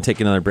do is I'm going to take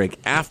another break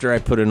after I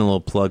put in a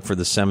little plug for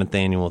the 7th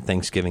annual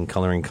Thanksgiving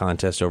coloring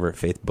contest over at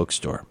Faith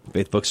Bookstore.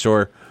 Faith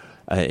Bookstore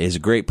is a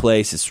great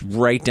place. It's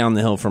right down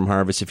the hill from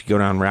Harvest. If you go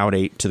down Route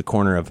 8 to the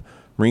corner of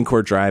Marine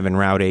Corps Drive and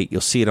Route 8,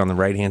 you'll see it on the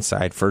right-hand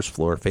side, first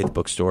floor, Faith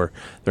Bookstore.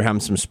 They're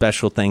having some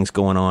special things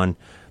going on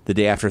the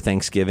day after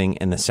Thanksgiving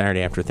and the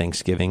Saturday after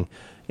Thanksgiving.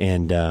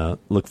 And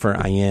look for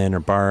Ian or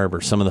Barb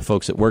or some of the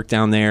folks that work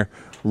down there.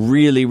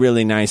 Really,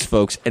 really nice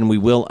folks. And we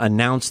will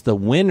announce the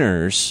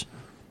winners.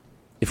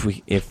 If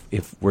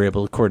we're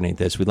able to coordinate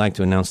this, we'd like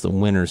to announce the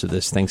winners of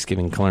this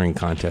Thanksgiving coloring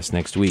contest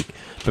next week.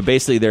 But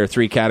basically, there are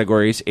 3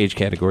 categories, age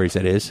categories,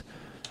 that is.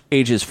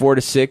 Ages 4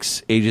 to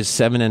 6, ages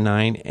 7 to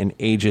 9, and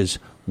ages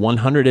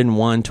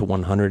 101 to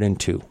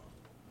 102.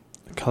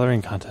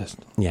 Coloring contest.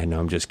 Yeah,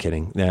 no, I'm just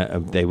kidding.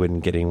 They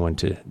wouldn't get anyone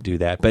to do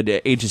that. But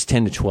ages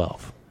 10 to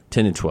 12.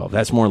 10 to 12.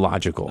 That's more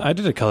logical. I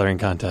did a coloring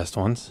contest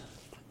once.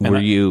 Were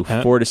you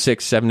 4 to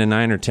 6, 7 to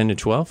 9, or 10 to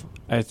 12?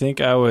 I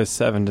think I was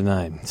 7 to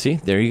 9. See,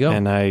 there you go.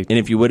 And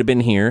if you would have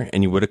been here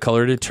and you would have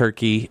colored a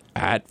turkey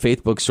at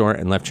Faith Bookstore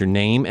and left your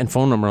name and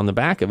phone number on the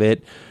back of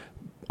it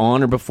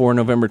on or before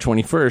November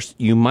 21st,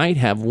 you might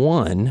have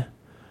won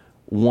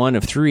one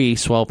of 3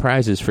 swell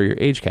prizes for your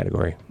age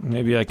category.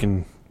 Maybe I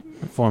can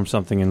form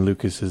something in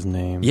Lucas's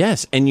name.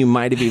 Yes, and you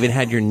might have even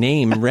had your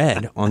name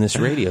read on this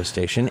radio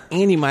station,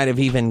 and you might have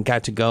even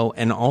got to go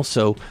and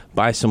also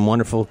buy some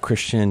wonderful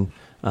Christian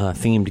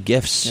themed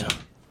gifts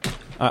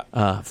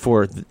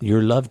for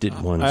your loved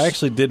ones. I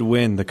actually did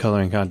win the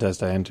coloring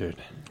contest I entered.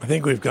 I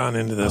think we've gone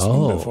into this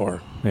one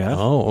before. Yeah.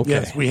 Oh, okay.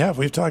 Yes, we have.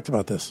 We've talked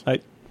about this.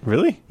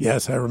 Really?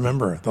 Yes, I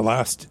remember. The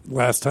last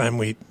time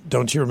we...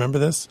 Don't you remember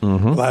this?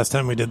 Mm-hmm. The last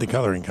time we did the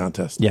coloring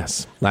contest.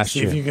 Yes, last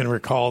year. See if you can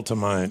recall to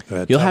mind.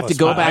 You'll have to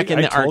go back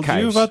in the archives. I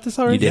told you about this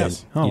already? You did.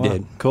 Yes. Oh, you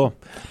did. Cool.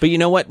 But you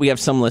know what? We have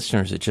some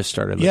listeners that just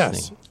started listening.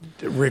 Yes.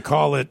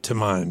 Recall it to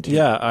mind.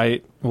 Yeah,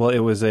 it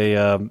was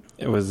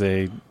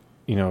a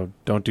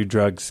don't do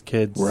drugs,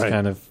 kids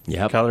kind of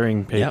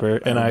coloring paper.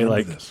 Yep. And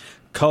I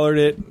colored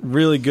it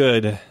really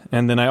good.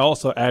 And then I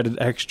also added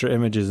extra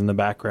images in the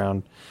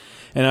background.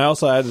 And I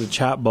also added a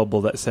chat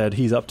bubble that said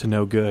he's up to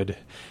no good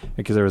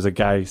because there was a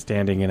guy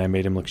standing and I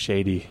made him look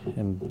shady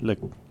and look,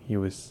 he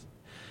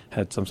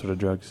had some sort of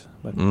drugs.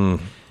 But, and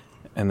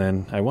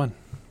then I won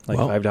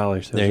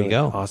 $5. There you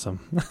go. Awesome.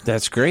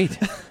 That's great.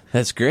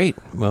 That's great.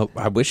 Well,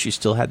 I wish you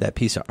still had that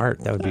piece of art.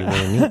 That would be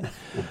really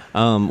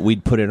neat.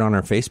 We'd put it on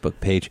our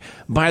Facebook page.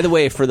 By the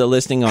way, for the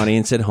listening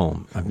audience at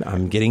home,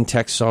 I'm getting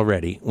texts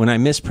already. When I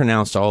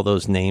mispronounced all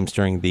those names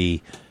during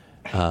the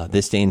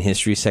This Day in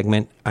History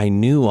segment, I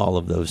knew all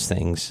of those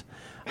things.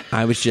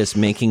 I was just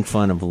making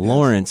fun of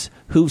Lawrence,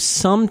 who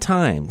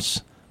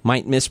sometimes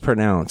might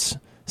mispronounce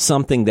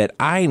something that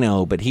I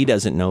know, but he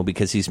doesn't know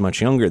because he's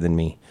much younger than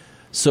me.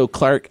 So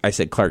I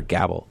said Clark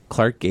Gable.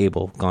 Clark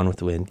Gable, Gone with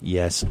the Wind.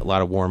 Yes, a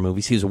lot of war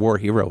movies. He's a war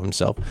hero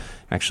himself.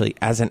 Actually,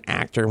 as an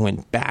actor,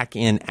 went back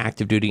in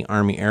active duty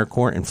Army Air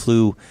Corps and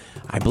flew,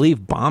 I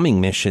believe, bombing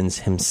missions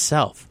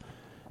himself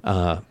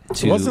to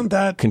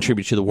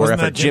contribute to the war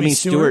effort. Jimmy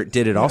Stewart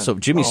did it also.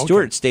 Jimmy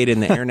Stewart stayed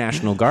in the Air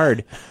National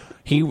Guard.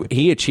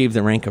 He achieved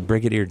the rank of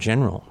Brigadier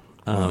General.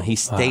 He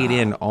stayed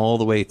in all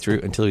the way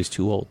through until he was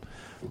too old.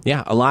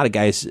 Yeah, a lot of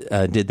guys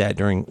did that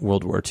during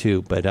World War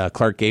II, but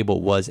Clark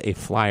Gable was a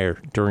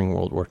flyer during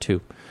World War II.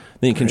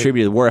 Then he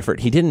contributed to the war effort.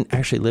 He didn't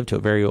actually live to a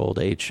very old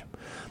age.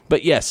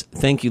 But yes,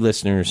 thank you,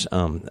 listeners.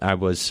 It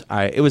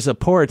was a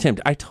poor attempt.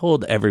 I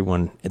told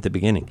everyone at the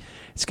beginning,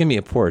 it's going to be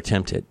a poor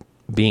attempt at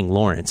being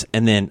Lawrence,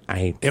 and then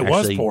I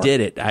actually did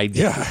it. I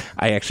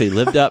actually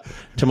lived up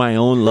to my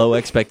own low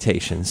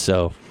expectations.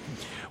 So,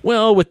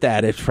 well, with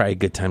that, it's probably a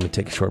good time to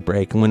take a short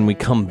break. And when we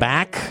come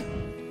back,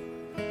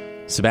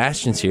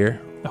 Sebastian's here.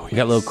 We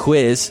got a little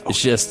quiz.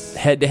 It's just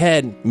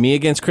head-to-head, me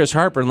against Chris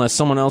Harper, unless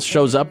someone else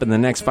shows up in the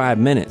next 5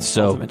 minutes.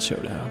 So, Ultimate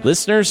Showdown.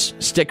 Listeners,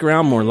 stick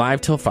around. More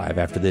Live Till 5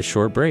 after this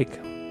short break.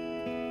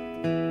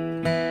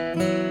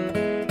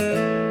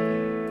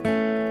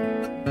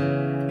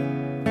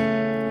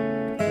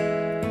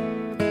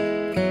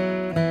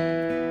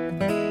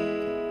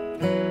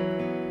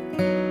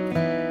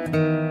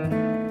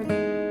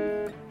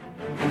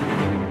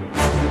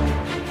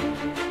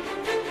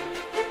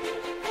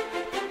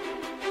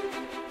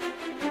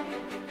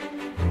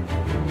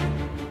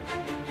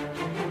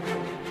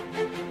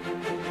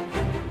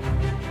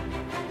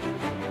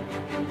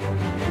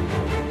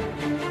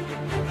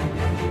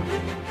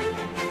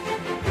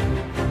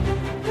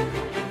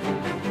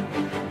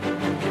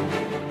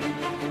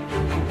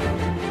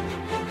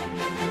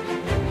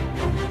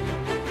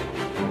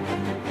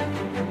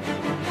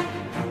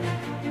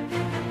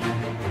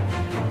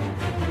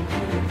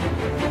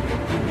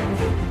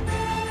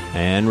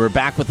 And we're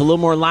back with a little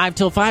more Live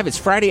Till 5. It's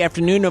Friday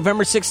afternoon,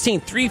 November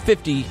 16th,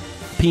 3:50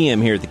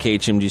 p.m. here at the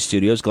KHMG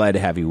Studios. Glad to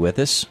have you with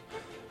us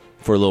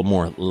for a little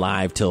more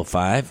Live Till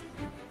 5.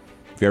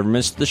 If you ever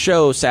missed the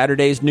show,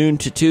 Saturdays noon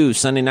to 2,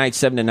 Sunday nights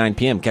 7 to 9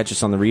 p.m. Catch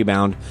us on the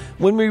rebound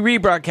when we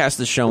rebroadcast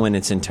the show in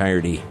its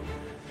entirety.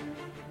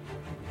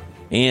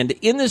 And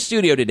in the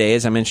studio today,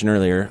 as I mentioned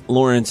earlier,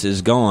 Lawrence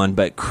is gone,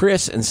 but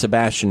Chris and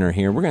Sebastian are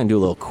here. We're going to do a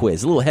little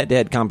quiz, a little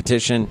head-to-head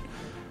competition,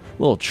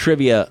 a little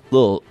trivia,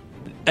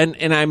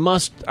 And I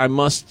must,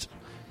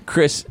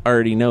 Chris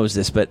already knows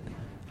this, but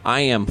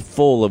I am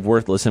full of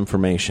worthless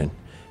information.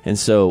 And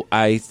so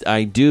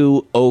I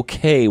do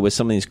okay with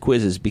some of these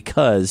quizzes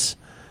because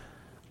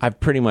I've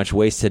pretty much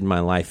wasted my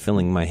life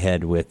filling my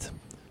head with,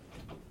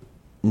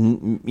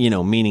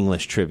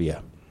 meaningless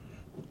trivia.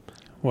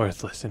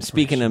 Worthless information.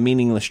 Speaking of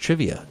meaningless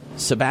trivia,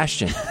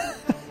 Sebastian,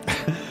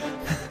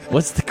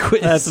 what's the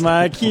quiz? That's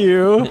my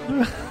cue.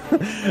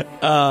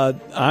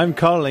 I'm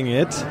calling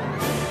it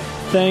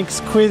Thanks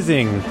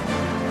Quizzing.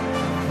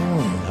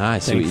 I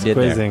see what you did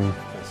quizzing.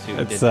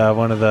 There. It's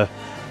one of the...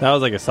 That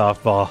was like a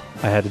softball.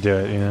 I had to do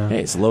it,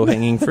 Hey, it's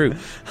low-hanging fruit.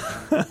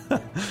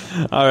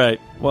 All right.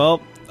 Well,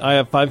 I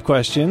have 5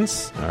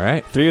 questions. All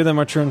right. 3 of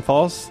them are true and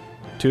false.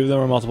 2 of them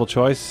are multiple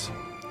choice.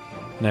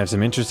 And I have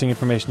some interesting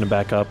information to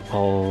back up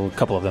a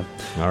couple of them.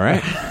 All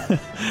right.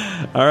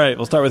 All right.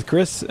 We'll start with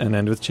Chris and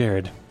end with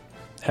Jared.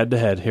 Head to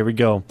head. Here we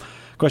go.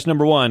 Question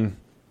number 1.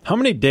 How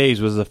many days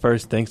was the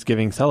first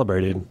Thanksgiving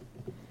celebrated?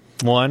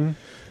 1,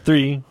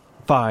 3,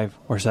 5,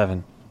 or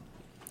 7?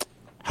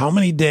 How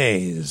many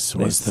days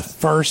was the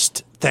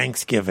first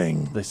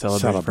Thanksgiving they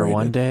celebrated? For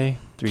 1 day,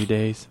 3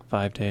 days,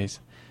 5 days,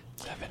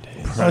 7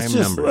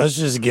 days. Let's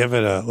just give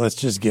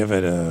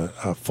it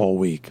a full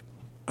week.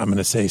 I'm going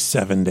to say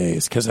 7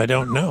 days because I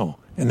don't know,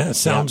 and that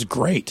sounds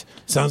great.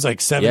 Sounds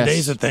like 7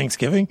 days of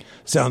Thanksgiving.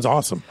 Sounds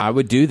awesome. I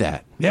would do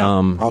that. Yeah,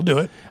 I'll do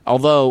it.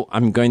 Although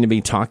I'm going to be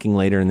talking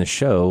later in the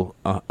show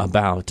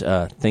about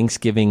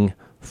Thanksgiving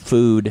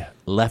food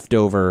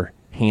leftover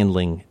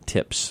handling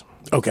tips.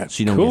 Okay,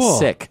 so you don't get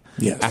sick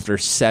after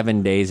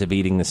 7 days of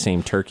eating the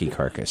same turkey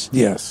carcass.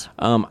 Yes,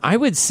 I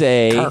would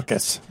say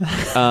carcass.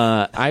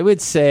 I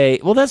would say,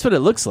 well, that's what it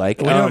looks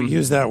like. We don't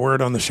use that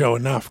word on the show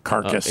enough.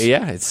 Carcass.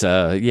 It's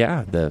after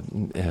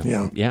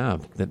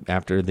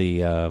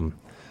the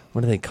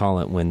what do they call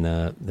it when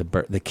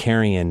the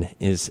carrion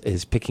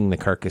is picking the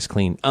carcass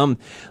clean?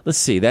 Let's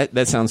see.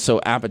 That sounds so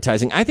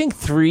appetizing. I think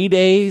 3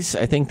 days.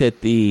 I think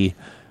that the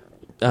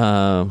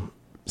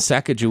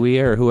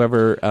Sacagawea or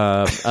whoever,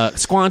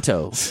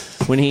 Squanto,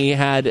 when he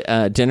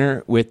had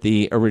dinner with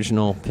the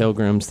original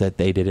Pilgrims, that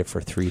they did it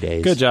for 3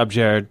 days. Good job,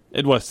 Jared.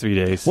 It was 3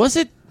 days. Was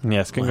it?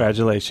 Yes,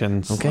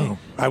 congratulations. Okay. Oh,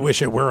 I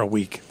wish it were a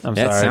week. I'm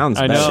That sorry. sounds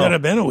I bad. know. Should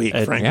have been a week,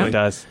 It frankly.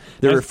 does.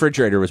 The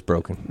refrigerator was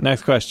broken.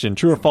 Next question.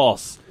 True or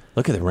false?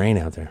 Look at the rain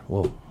out there.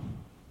 Whoa.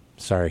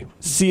 Sorry.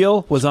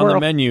 Seal was on the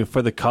Squirrel. menu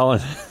for the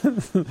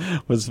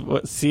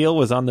Seal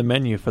was on the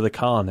menu for the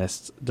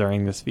colonists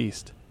during this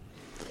feast.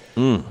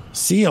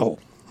 Seal.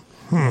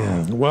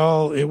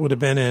 Well, it would have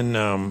been in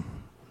It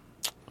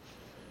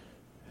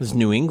was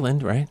New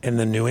England, right?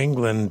 the New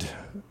England,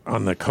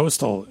 on the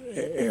coastal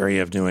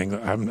area of New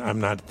England. I'm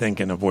not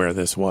thinking of where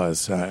this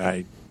was.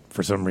 I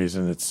for some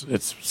reason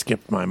it's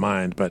skipped my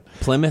mind, but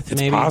Plymouth, it's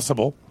maybe?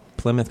 possible.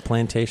 Plymouth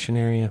Plantation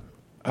area.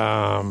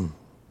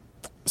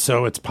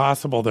 So it's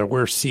possible there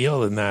were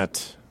seal in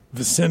that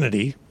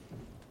vicinity.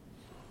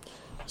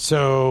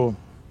 So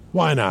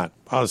why not?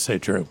 I'll say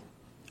true.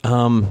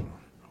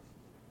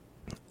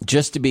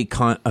 Just to be a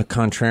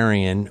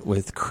contrarian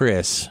with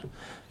Chris,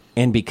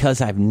 and because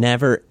I've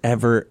never,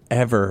 ever,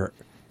 ever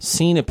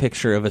seen a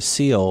picture of a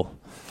seal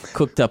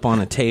cooked up on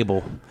a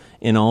table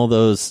in all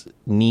those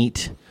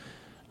neat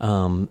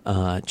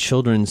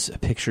children's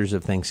pictures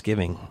of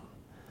Thanksgiving.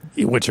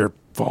 Which are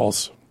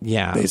false,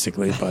 Yeah.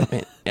 basically.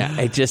 But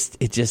It just,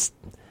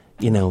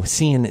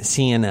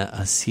 seeing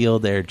a seal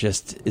there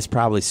just is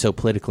probably so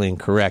politically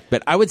incorrect.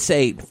 But I would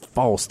say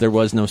false. There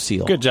was no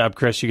seal. Good job,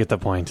 Chris. You get the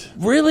point.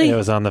 Really? It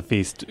was on the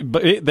feast,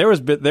 but there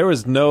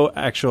was no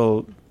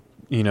actual,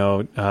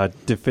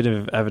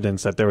 definitive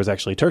evidence that there was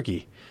actually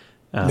turkey.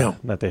 No.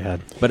 That they had.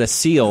 But a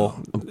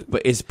seal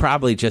is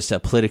probably just a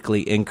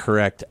politically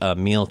incorrect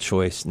meal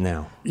choice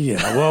now.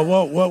 yeah,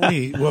 well,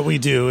 what we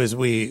do is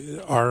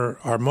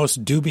our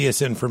most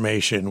dubious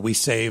information we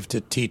save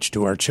to teach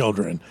to our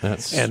children,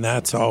 and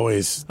that's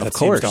always seems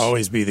course. to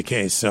always be the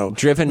case. So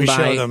Driven we by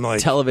show them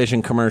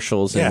television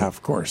commercials and Yeah,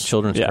 of course.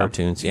 children's Yeah.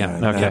 cartoons. Yeah.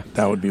 and Okay.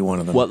 that would be one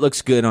of them. What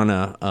looks good on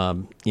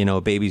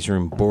a baby's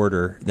room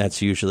border,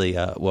 that's usually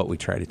what we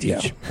try to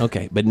teach. Yeah.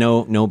 Okay, but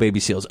no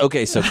baby seals.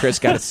 Okay, so Chris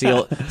got a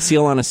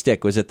seal on a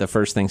stick. Was it the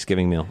first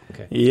Thanksgiving meal?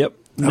 Okay. Yep.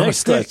 On a Next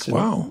stick. question.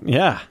 Wow.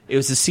 Yeah, It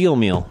was a seal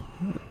meal.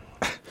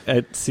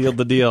 it sealed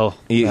the deal.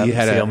 You That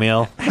had seal a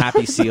meal.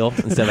 happy seal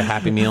instead of a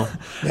happy meal.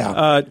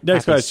 Yeah.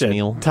 Next Happy question.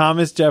 meal.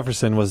 Thomas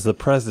Jefferson was the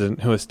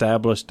president who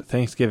established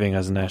Thanksgiving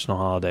as a national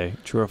holiday.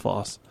 True or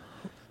false?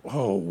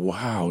 Oh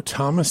wow,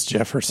 Thomas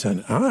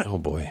Jefferson. Oh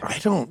boy. I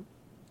don't.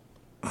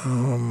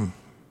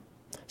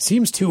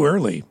 Seems too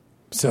early,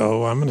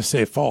 so I'm going to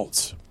say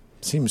false.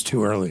 Seems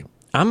too early.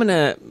 I'm going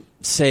to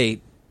say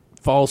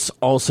false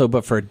also,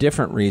 but for a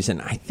different reason.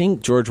 I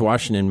think George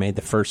Washington made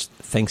the first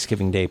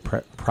Thanksgiving Day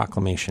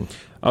proclamation.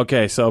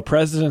 Okay, so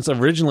presidents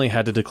originally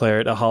had to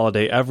declare it a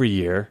holiday every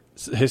year.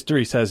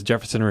 History says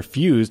Jefferson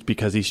refused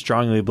because he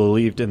strongly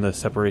believed in the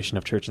separation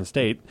of church and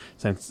state.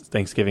 Since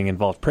Thanksgiving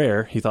involved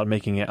prayer, he thought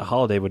making it a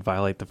holiday would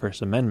violate the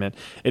First Amendment.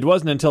 It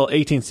wasn't until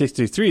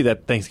 1863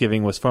 that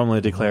Thanksgiving was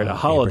formally declared a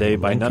holiday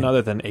Abraham by none Lincoln.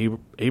 other than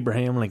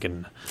Abraham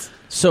Lincoln.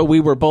 So we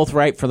were both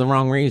right for the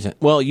wrong reason.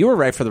 Well, you were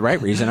right for the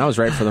right reason. I was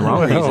right for the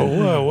wrong reason.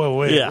 Whoa,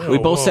 wait. Yeah, we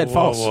both said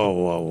false.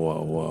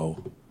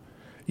 Whoa.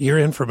 Your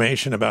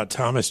information about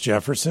Thomas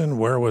Jefferson,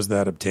 where was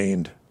that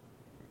obtained?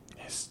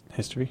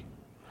 History?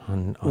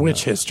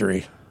 Which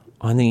history?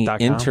 On the .com?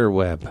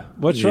 interweb.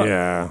 What's wrong?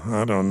 Yeah,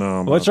 I don't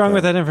know. What's about wrong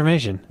with that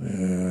information?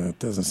 It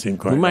doesn't seem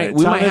quite We might right.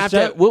 we might Thomas have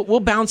Jeff- to we'll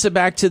bounce it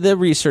back to the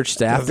research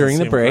staff Doesn't during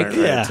the seem break. quite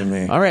right Yeah. to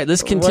me. All right,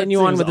 let's continue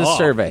What on with seems the off?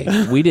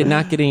 survey. We did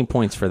not get any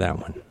points for that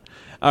one.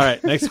 All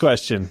right, next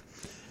question.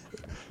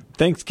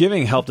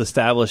 Thanksgiving helped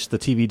establish the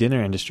TV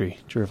dinner industry.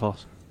 True or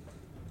false?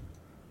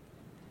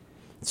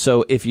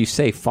 So if you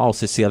say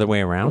false, it's the other way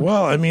around.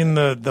 Well, I mean,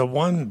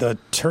 the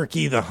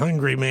turkey, the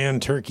Hungry Man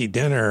turkey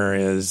dinner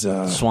is.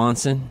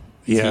 Swanson,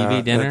 Yeah,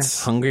 TV dinner,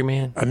 that's- Hungry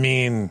Man, I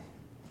mean,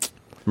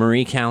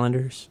 Marie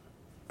Callender's.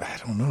 I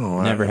don't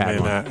know. Never I had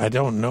mean, one. I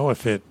don't know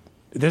if it.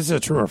 This is a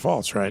true or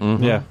false, right?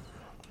 Yeah.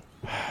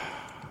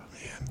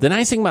 The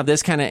nice thing about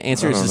this kind of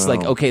answer is don't just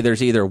like, know. okay,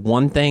 there's either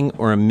one thing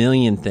or a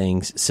million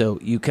things. So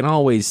you can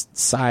always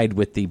side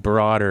with the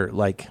broader,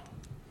 like,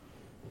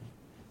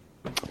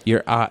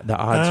 the odds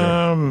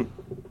are.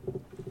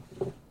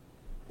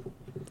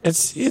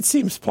 It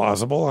seems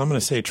plausible. I'm going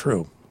to say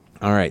true.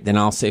 All right, then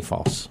I'll say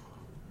false.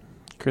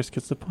 Chris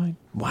gets the point.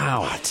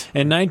 Wow.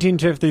 In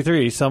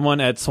 1953, someone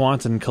at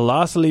Swanson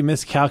colossally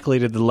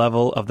miscalculated the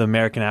level of the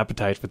American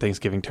appetite for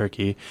Thanksgiving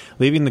turkey,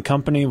 leaving the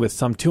company with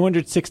some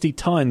 260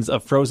 tons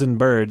of frozen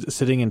birds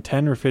sitting in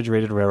 10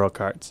 refrigerated railroad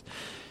carts.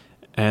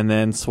 And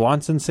then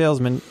Swanson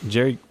salesman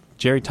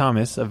Jerry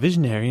Thomas, a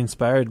visionary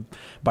inspired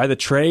by the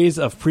trays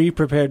of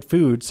pre-prepared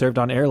food served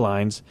on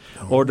airlines,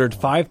 ordered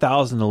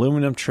 5,000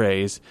 aluminum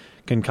trays,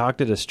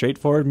 concocted a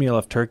straightforward meal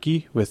of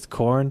turkey with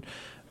cornbread,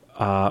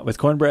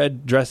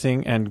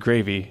 dressing, and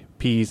gravy,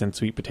 peas, and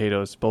sweet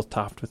potatoes, both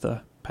topped with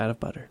a pat of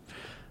butter.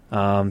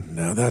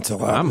 No, that's a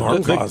lot more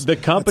the plausible.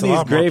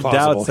 company's grave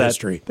doubts that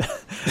history.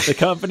 the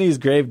company's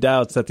grave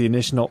doubts that the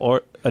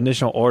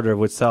initial order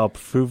would sell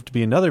proved to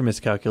be another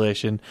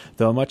miscalculation,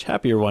 though a much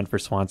happier one for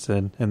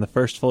Swanson. In the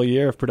first full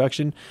year of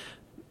production,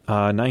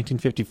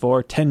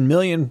 1954, 10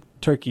 million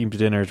turkey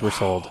dinners were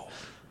sold.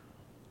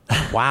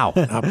 Wow.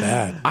 Not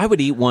bad. I would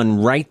eat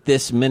one right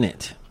this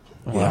minute.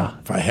 Yeah.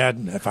 If I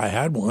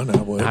had one,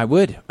 I would.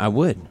 I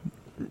would.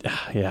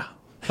 Yeah.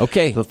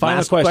 Okay. The final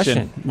last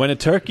question. When a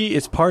turkey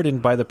is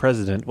pardoned by the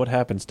president, what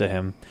happens to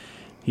him?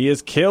 He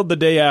is killed the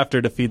day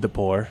after to feed the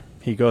poor.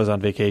 He goes on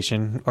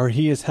vacation, or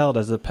he is held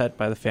as a pet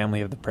by the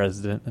family of the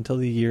president until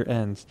the year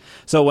ends.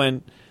 So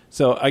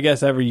I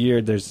guess every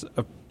year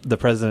the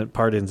president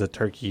pardons a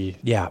turkey.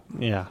 Yeah.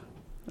 Yeah.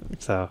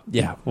 So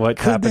yeah. What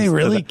could happens they to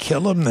really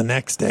kill him the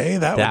next day?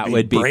 That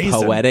would be brazen.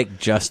 poetic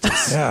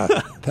justice. Yeah,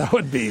 that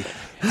would be.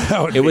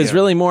 It was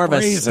really more of a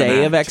brazen stay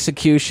act. of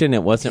execution.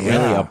 It wasn't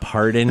really a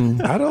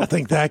pardon. I don't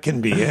think that can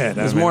be it.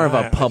 It was more of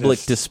a public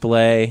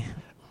display.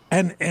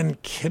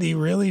 And could he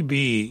really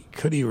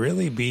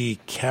be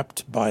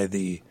kept by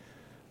the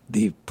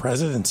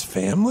president's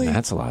family?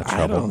 That's a lot of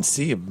trouble. I don't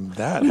see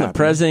that. I'm the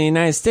president of the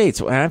United States.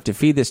 I have to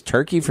feed this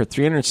turkey for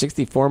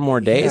 364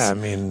 more days. Yeah, I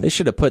mean, they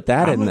should have put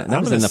that in.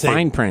 That was in the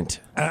fine print.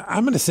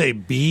 I'm going to say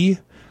B,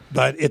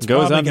 but it's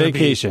goes probably on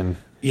vacation.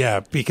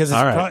 Yeah, because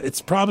it's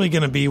probably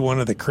going to be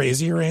one of the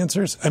crazier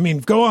answers. I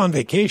mean, go on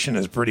vacation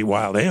is a pretty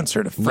wild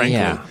answer,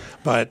 frankly,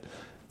 but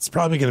it's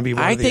probably going to be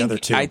one of the other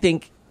two. I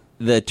think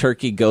the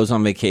turkey goes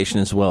on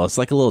vacation as well. It's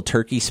like a little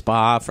turkey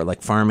spa for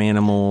like farm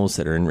animals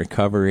that are in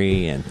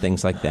recovery and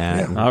things like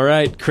that. Yeah. All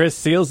right, Chris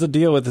seals the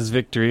deal with his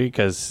victory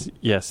because,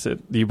 yes,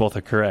 you both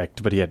are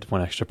correct, but he had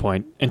one extra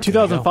point. In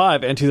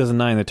 2005 and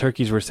 2009, the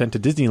turkeys were sent to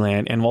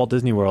Disneyland and Walt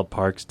Disney World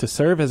parks to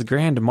serve as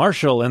grand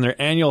marshal in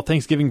their annual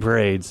Thanksgiving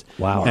parades.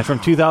 Wow. And from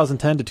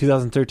 2010 to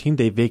 2013,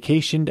 they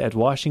vacationed at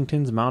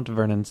Washington's Mount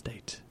Vernon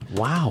State.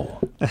 Wow.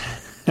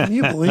 Can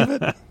you believe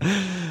it?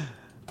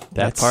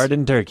 That's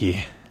pardoned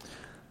turkey.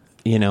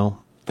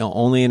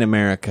 Only in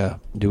America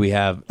do we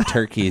have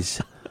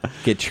turkeys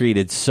get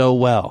treated so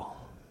well,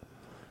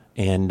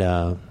 and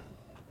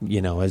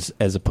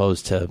as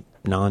opposed to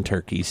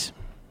non-turkeys,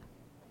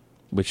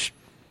 which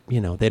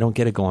they don't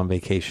get to go on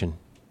vacation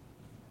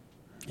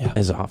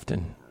as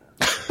often.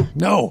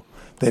 No,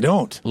 they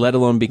don't. Let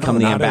alone become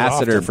the not as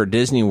ambassador often. for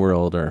Disney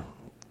World or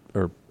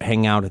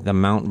hang out at the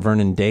Mount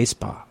Vernon Day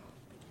Spa.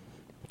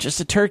 Just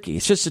a turkey.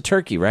 It's just a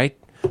turkey, right?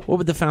 What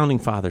would the founding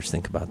fathers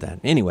think about that?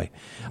 Anyway,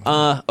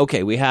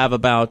 okay, we have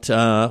about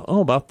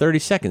 30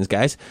 seconds,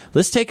 guys.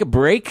 Let's take a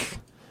break.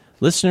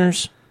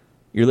 Listeners,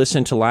 you're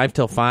listening to Live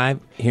Till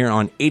 5 here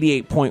on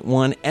 88.1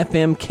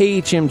 FM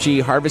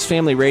KHMG Harvest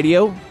Family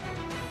Radio. We're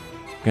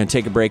going to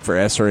take a break for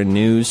SRN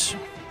News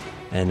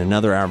and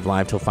another hour of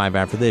Live Till 5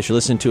 after this. You're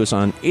listening to us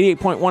on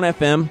 88.1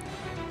 FM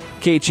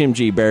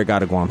KHMG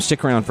Barrigada, Guam.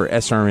 Stick around for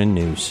SRN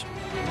News.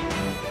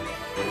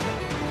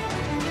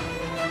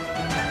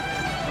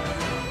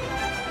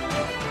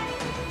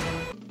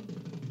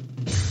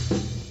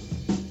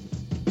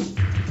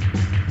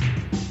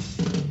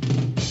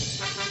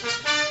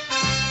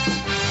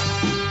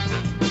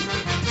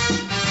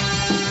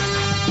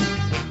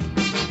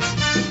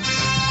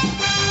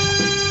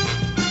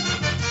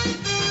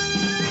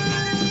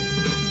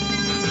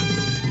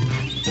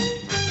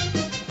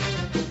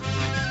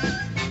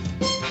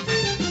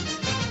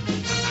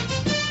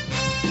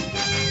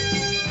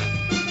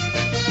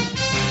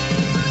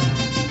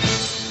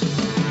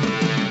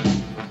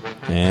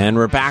 And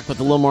we're back with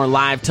a little more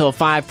Live Till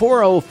 5,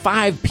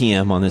 4:05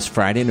 p.m. on this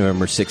Friday,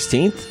 November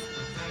 16th.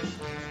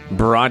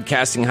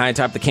 Broadcasting high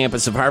atop the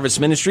campus of Harvest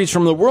Ministries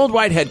from the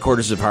worldwide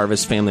headquarters of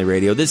Harvest Family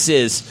Radio. This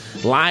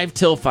is Live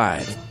Till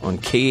 5 on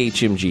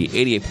KHMG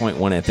 88.1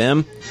 FM.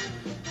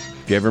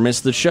 If you ever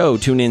missed the show,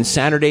 tune in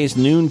Saturdays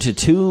noon to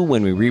 2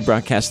 when we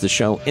rebroadcast the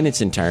show in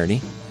its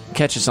entirety.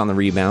 Catch us on the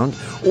rebound.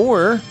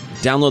 Or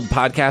download the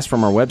podcast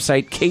from our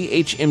website,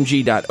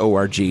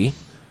 khmg.org.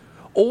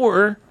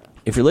 Or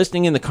if you're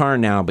listening in the car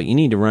now, but you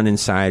need to run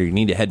inside or you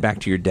need to head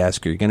back to your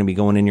desk or you're going to be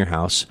going in your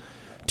house,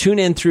 tune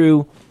in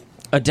through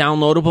a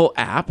downloadable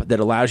app that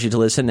allows you to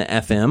listen to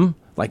FM,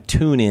 like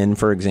TuneIn,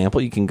 for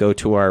example. You can go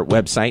to our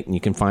website and you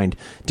can find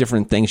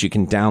different things you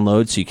can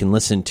download so you can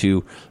listen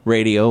to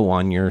radio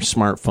on your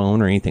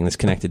smartphone or anything that's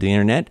connected to the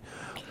internet.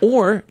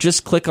 Or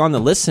just click on the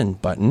listen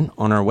button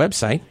on our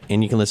website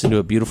and you can listen to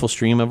a beautiful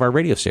stream of our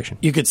radio station.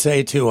 You could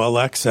say to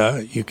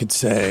Alexa,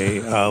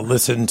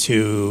 listen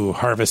to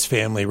Harvest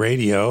Family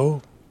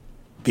Radio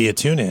via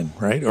TuneIn,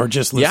 right? Or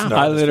just listen to I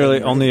Harvest literally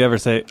Family only ever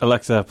say,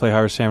 Alexa, play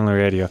Harvest Family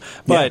Radio.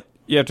 But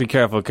you have to be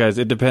careful because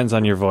it depends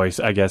on your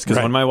voice, I guess. Because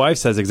when my wife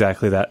says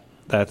exactly that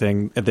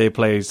thing, they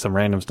play some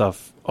random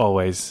stuff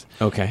always.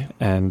 Okay.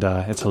 And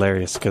it's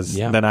hilarious because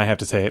then I have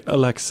to say,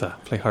 Alexa,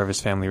 play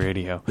Harvest Family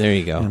Radio. There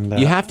you go. And,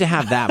 you have to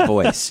have that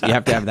voice. You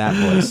have to have that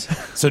voice.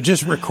 So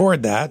just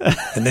record that,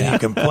 and then you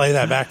can play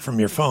that back from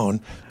your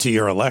phone to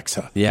your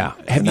Alexa. Yeah.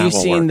 Have you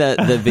seen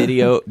the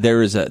video?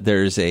 There's a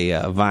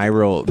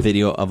viral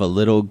video of a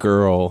little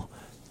girl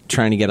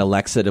trying to get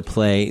Alexa to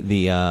play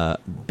the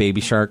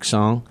Baby Shark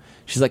song.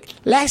 she's like,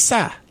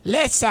 Lexa,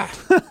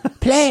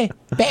 play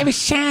Baby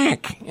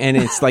Shark. And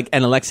it's like,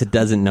 and Alexa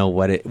doesn't know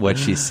what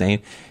she's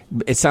saying.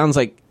 It sounds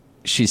like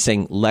she's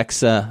saying,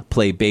 Lexa,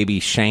 play Baby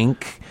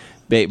Shank,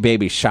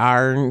 Baby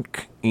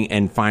Shark.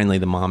 And finally,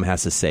 the mom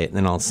has to say it, and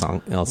then all of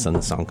a sudden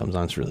the song comes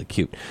on. It's really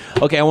cute.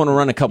 Okay, I want to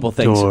run a couple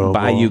things Adorable.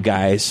 by you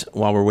guys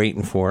while we're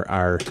waiting for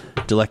our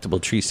delectable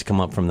treats to come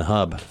up from the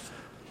hub.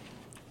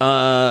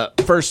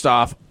 First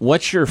off,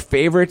 what's your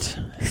favorite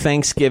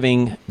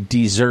Thanksgiving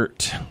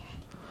dessert?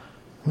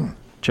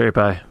 Cherry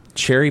pie,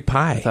 Cherry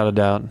pie. without a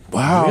doubt.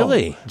 Wow.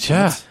 Really?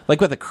 Yeah. Like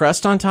with a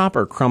crust on top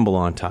or crumble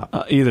on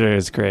top? Either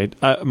is great.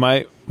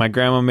 My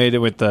grandma made it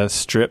with the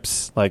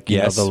strips, like you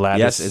know, the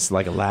lattice. Yes, it's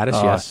like a lattice,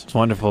 Oh, yes. it's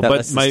wonderful. That But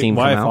lets the my steam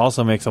come wife out.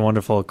 also makes a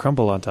wonderful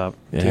crumble on top.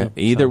 Yeah. Too,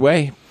 Either so.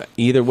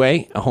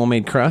 way, a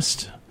homemade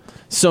crust.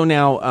 So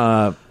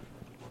now,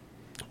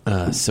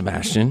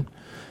 Sebastian,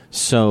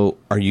 so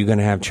are you going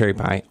to have cherry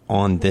pie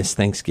on this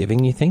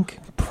Thanksgiving, you think?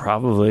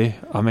 Probably.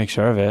 I'll make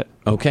sure of it.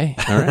 Okay,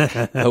 all right.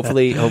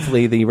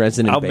 hopefully the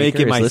resident I'll make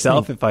baker it is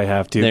myself listening. if I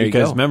have to. There you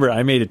because go. remember,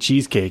 I made a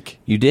cheesecake.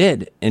 You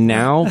did, and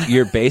now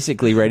you're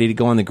basically ready to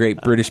go on the Great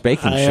British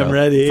Baking I Show. am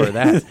ready. For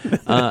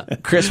that.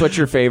 Chris, what's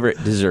your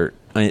favorite dessert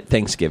at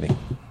Thanksgiving?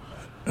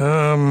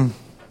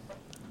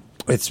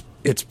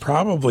 It's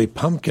probably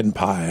pumpkin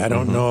pie. I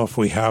don't know if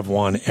we have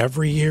one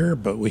every year,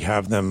 but we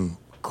have them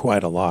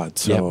quite a lot.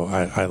 So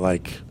I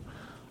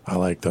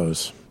like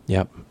those.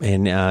 Yep,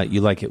 and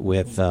you like it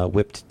with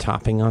whipped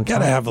topping on top? Got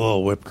to have a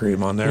little whipped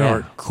cream on there,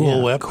 or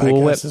Cool Whip.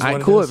 Cool I Whip. guess is what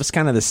it Cool is. Whip is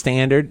kind of the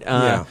standard.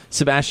 Yeah.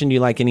 Sebastian, do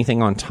you like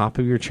anything on top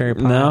of your cherry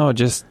pie? No,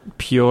 just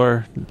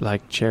pure,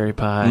 like cherry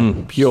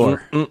pie.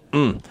 Pure.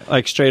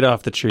 Like straight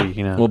off the tree,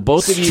 you know. Well,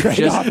 both of you Straight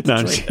just off the No,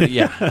 I'm tree. just kidding.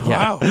 yeah,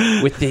 Wow.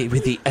 with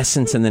the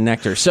essence and the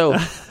nectar. So,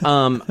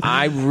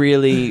 I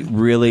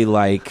really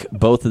like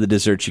both of the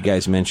desserts you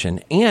guys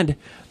mentioned. And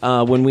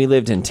when we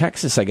lived in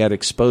Texas, I got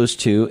exposed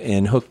to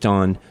and hooked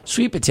on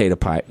sweet potato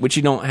pie, which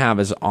you don't have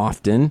as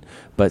often.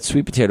 But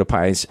sweet potato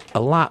pie is a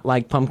lot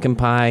like pumpkin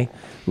pie,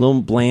 a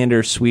little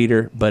blander,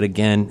 sweeter. But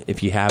again,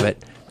 if you have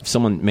it, if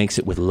someone makes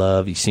it with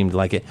love, you seem to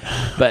like it.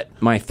 But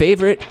my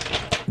favorite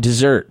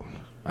dessert,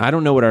 I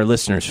don't know what our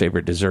listeners'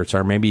 favorite desserts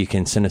are. Maybe you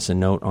can send us a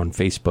note on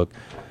Facebook.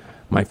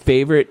 My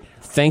favorite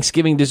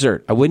Thanksgiving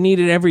dessert, I wouldn't eat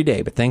it every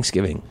day, but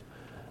Thanksgiving,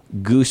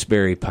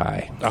 gooseberry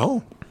pie.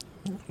 Oh,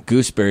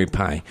 Gooseberry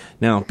pie.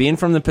 Now, being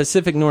from the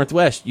Pacific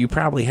Northwest, you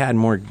probably had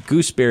more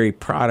gooseberry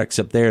products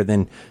up there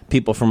than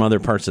people from other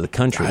parts of the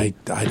country.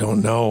 I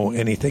don't know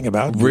anything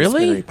about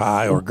Really? gooseberry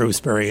pie or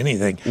gooseberry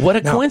anything. What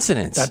a Now,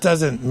 coincidence. That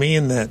doesn't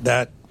mean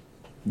that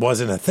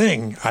wasn't a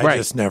thing. I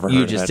just never heard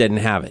You of just it. didn't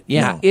have it.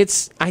 Yeah, No.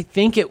 I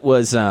think it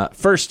was,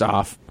 first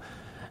off,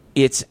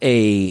 it's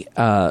a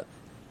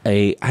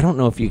I don't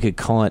know if you could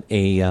call it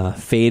a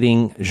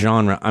fading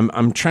genre.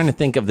 I'm trying to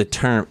think of the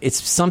term.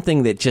 It's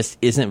something that just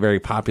isn't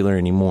very popular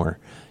anymore.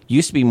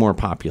 Used to be more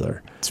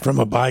popular. It's from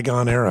a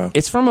bygone era.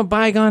 It's from a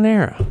bygone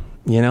era,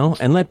 you know,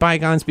 and let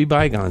bygones be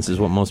bygones is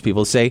what most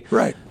people say.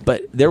 Right.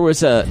 But there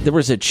was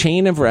a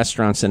chain of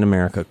restaurants in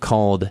America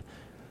called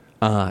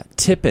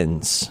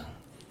Tippins.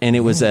 And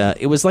it was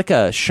like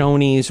a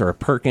Shoney's or a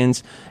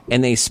Perkins,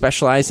 and they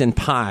specialized in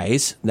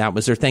pies. That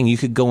was their thing. You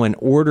could go and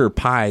order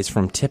pies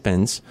from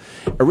Tippins.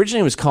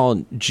 Originally, it was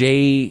called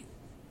J.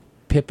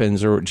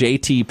 Pippins or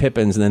J.T.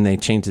 Pippins, and then they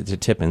changed it to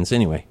Tippins.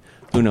 Anyway,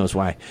 who knows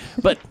why?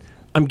 But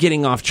I'm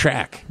getting off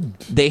track.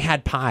 They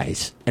had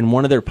pies, and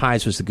one of their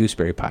pies was the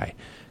gooseberry pie.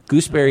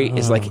 Gooseberry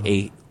is like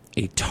a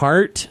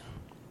tart,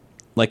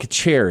 like a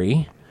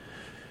cherry,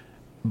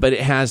 but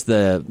it has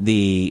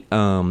the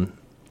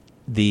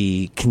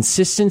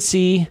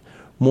consistency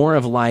more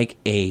of like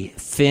a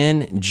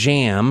thin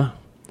jam,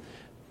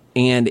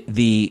 and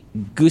the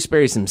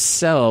gooseberries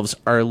themselves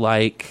are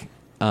like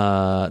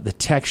the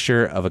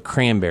texture of a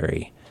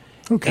cranberry.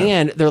 Okay.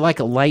 And they're like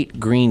a light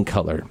green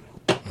color.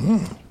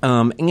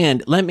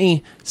 And let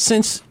me,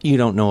 since you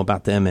don't know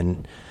about them,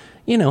 and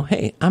you know,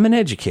 hey, I'm an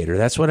educator.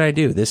 That's what I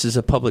do. This is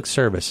a public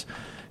service.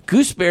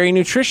 Gooseberry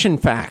nutrition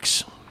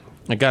facts.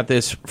 I got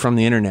this from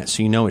the internet,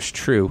 so you know it's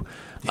true.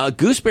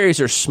 Gooseberries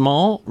are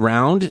small,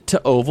 round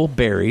to oval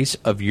berries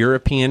of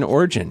European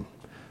origin.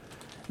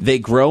 They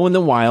grow in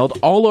the wild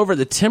all over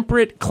the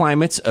temperate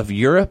climates of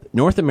Europe,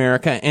 North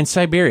America, and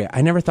Siberia.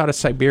 I never thought of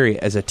Siberia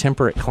as a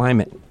temperate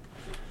climate.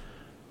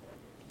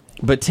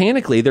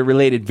 Botanically, they're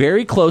related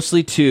very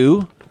closely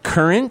to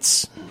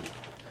currants,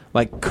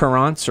 like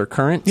currants or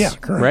currants. Yeah,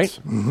 currants. Right?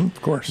 Mm-hmm,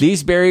 of course.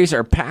 These berries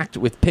are packed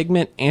with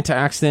pigment,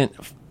 antioxidant,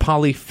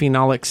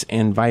 polyphenolics,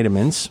 and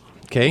vitamins.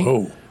 Okay.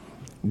 Oh.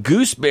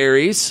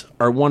 Gooseberries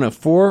are one of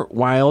 4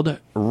 wild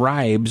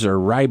ribes or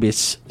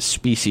ribis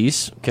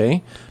species,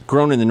 okay,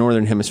 grown in the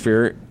northern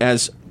hemisphere.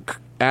 As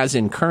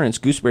in currants,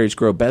 gooseberries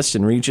grow best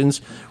in regions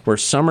where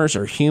summers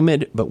are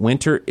humid but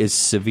winter is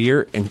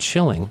severe and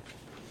chilling.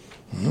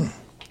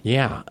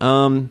 Yeah.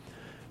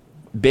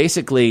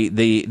 Basically,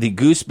 the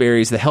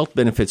gooseberries, the health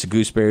benefits of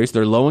gooseberries,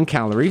 they're low in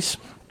calories.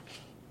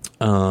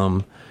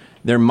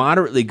 They're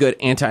moderately good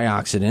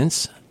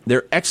antioxidants.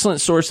 They're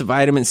excellent source of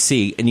vitamin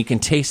C, and you can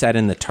taste that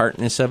in the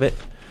tartness of it.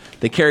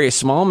 They carry a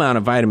small amount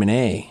of vitamin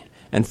A.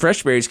 And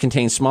fresh berries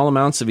contain small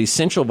amounts of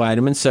essential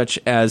vitamins such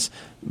as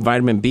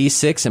vitamin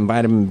B6 and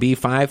vitamin B5,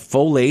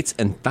 folates,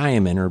 and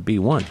thiamine, or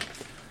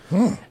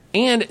B1.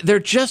 And they're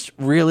just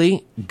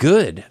really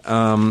good.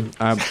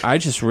 I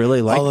just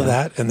really like all of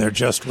them. that, and they're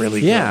just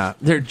really Yeah,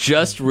 they're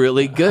just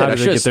really good. How I did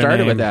they should have get their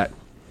started with name?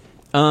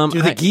 that. good.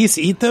 Do the geese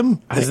eat them?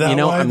 Is that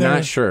why I'm they're-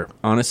 not sure.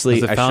 Honestly,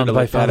 Was it I should found have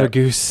by looked that Father up.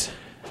 Goose?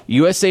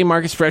 USA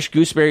markets fresh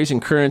gooseberries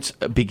and currants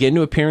begin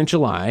to appear in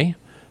July.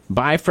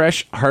 Buy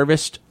fresh,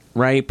 harvest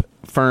ripe,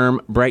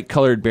 firm,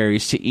 bright-colored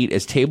berries to eat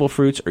as table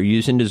fruits or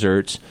use in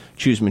desserts.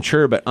 Choose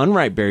mature but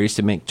unripe berries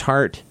to make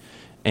tart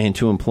and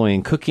to employ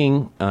in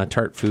cooking.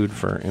 Tart food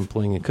for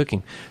employing in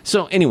cooking.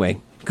 So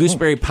anyway,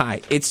 gooseberry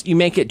pie. You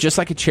make it just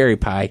like a cherry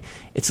pie.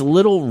 It's a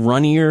little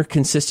runnier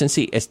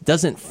consistency. It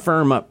doesn't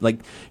firm up like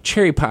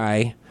cherry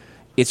pie.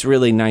 It's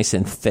really nice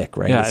and thick,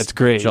 right? Yeah, it's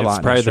great. It's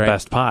gelatinous, probably the right?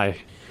 best pie.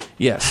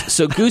 Yes.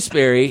 So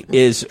gooseberry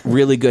is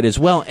really good as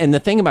well. And the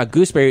thing about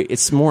gooseberry,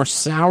 it's more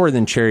sour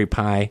than cherry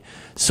pie.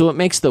 So it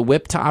makes the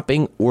whipped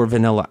topping or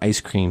vanilla ice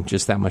cream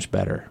just that much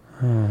better.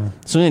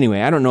 So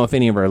anyway, I don't know if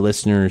any of our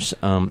listeners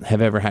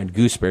have ever had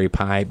gooseberry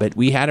pie, but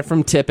we had it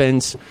from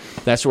Tippins.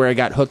 That's where I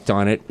got hooked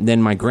on it.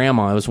 Then my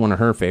grandma, it was one of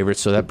her favorites,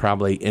 so that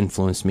probably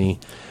influenced me.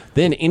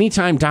 Then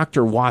anytime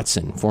Dr.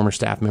 Watson, former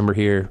staff member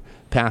here,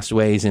 passed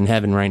away, he's in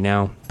heaven right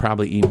now,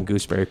 probably eating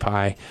gooseberry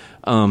pie.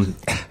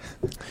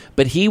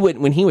 But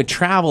when he would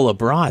travel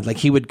abroad, like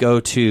he would go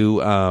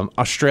to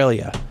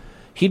Australia,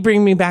 he'd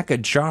bring me back a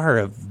jar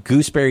of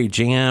gooseberry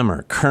jam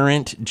or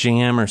currant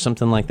jam or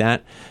something like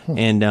that,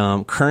 and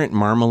currant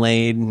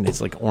marmalade. And it's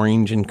like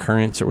orange and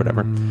currants or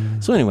whatever.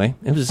 So anyway,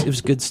 it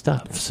was good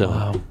stuff.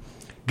 So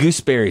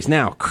gooseberries.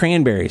 Now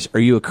cranberries. Are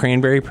you a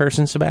cranberry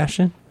person,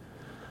 Sebastian?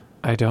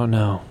 I don't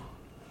know.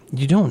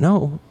 You don't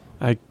know.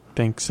 I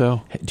think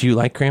so. Do you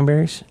like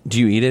cranberries? Do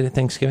you eat it at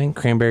Thanksgiving?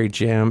 Cranberry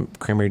jam,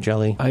 cranberry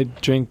jelly? I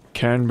drink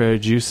cranberry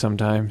juice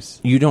sometimes.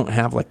 You don't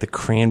have like the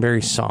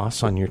cranberry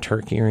sauce on your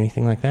turkey or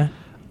anything like that?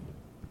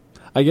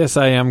 I guess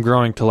I am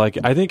growing to like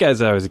it. I think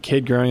as I was a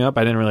kid growing up,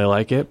 I didn't really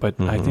like it, but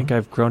I think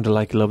I've grown to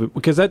like it a little bit.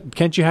 Because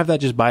can't you have that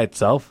just by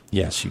itself?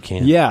 Yes, you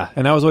can. Yeah,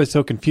 and I was always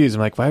so confused.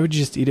 I'm like, why would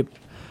you just eat it?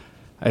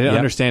 I didn't Yep.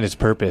 understand its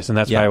purpose, and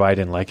that's Yep. probably why I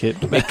didn't like it.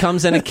 It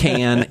comes in a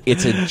can.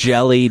 It's a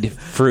jellied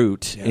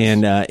fruit,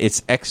 and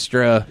it's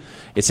extra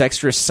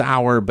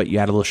sour, but you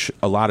add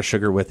a lot of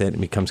sugar with it, and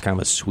it becomes kind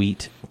of a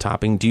sweet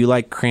topping. Do you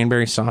like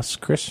cranberry sauce,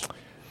 Chris?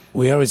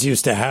 We always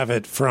used to have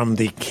it from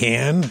the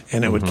can,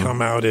 and it would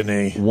come out in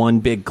a One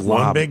big glob.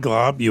 one big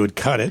glob. You would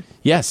cut it.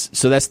 Yes,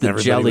 so that's the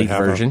Everybody jellied would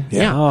have a- version.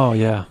 yeah. Oh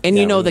yeah, And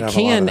Yeah, you know we the would have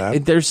a lot of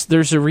can, that.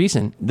 there's a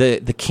reason. The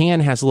can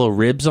has little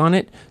ribs on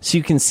it, so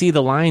you can see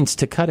the lines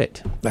to cut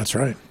it. That's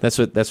right. That's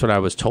what I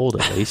was told,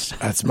 at least.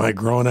 That's my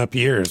growing up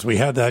years. We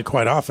had that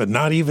quite often,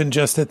 not even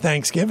just at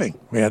Thanksgiving.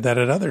 We had that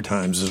at other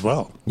times as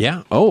well.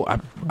 Yeah. Oh,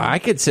 I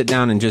could sit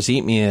down and just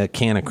eat me a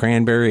can of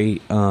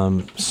cranberry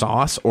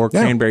sauce or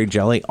cranberry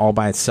jelly all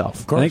by itself.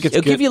 Of course. I think it's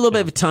It'll give good- you a little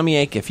bit of a tummy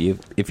ache if you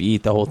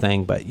eat the whole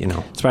thing, but you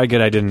know. it's probably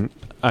good I didn't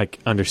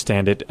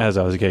understand it as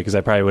I was a kid because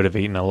I probably would have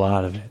eaten a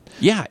lot of it.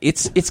 Yeah,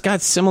 it's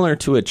got similar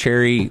to a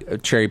cherry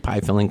pie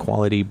filling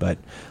quality, but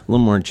a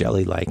little more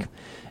jelly like.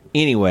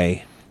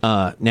 Anyway,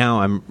 now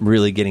I'm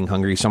really getting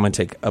hungry, so I'm going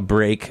to take a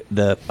break.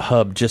 The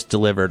hub just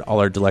delivered all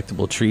our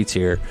delectable treats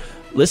here.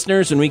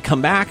 Listeners, when we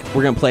come back,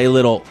 we're going to play a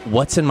little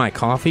What's in My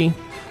Coffee?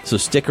 So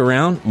stick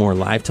around. More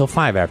Live Till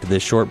 5 after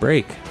this short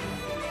break.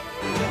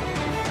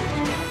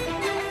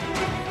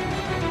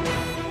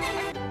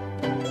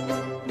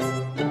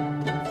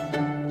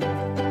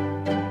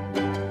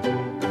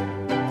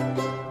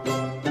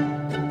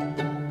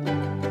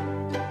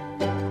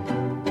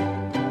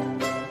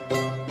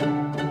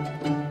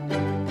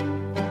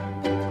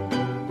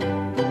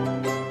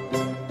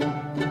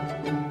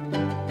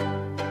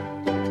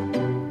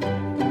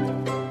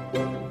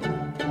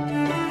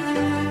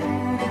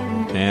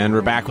 And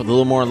we're back with a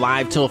little more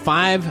Live Till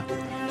 5.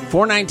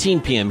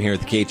 4:19 p.m. here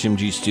at the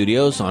KHMG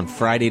studios on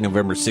Friday,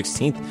 November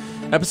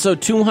 16th,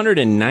 episode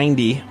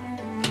 290.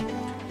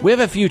 We have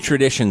a few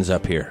traditions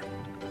up here.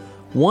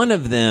 One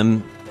of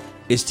them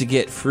is to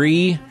get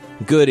free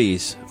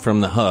goodies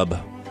from the hub,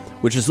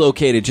 which is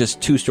located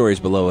just 2 stories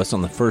below us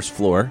on the first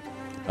floor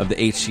of the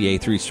HCA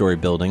 3-story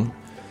building.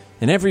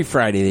 And every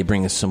Friday they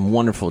bring us some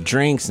wonderful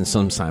drinks and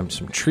sometimes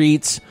some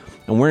treats,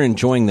 and we're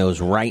enjoying those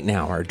right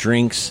now. Our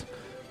drinks,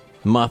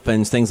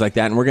 muffins, things like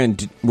that. And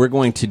we're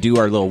going to do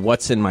our little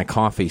What's in My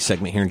Coffee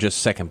segment here in just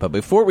a second. But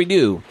before we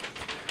do,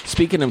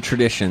 speaking of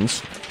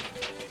traditions,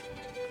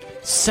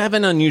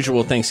 7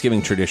 unusual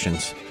Thanksgiving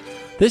traditions.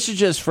 This is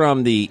just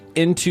from the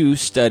Into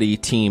Study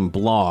Team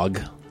blog,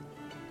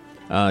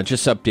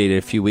 just updated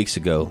a few weeks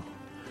ago.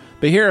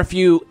 But here are a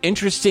few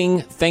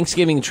interesting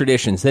Thanksgiving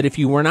traditions that if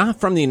you were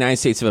not from the United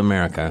States of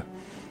America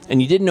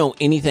and you didn't know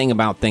anything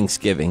about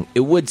Thanksgiving,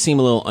 it would seem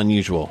a little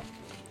unusual.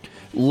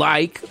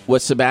 Like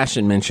what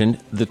Sebastian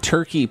mentioned, the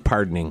turkey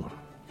pardoning.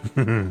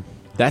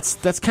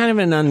 That's kind of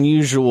an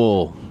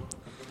unusual,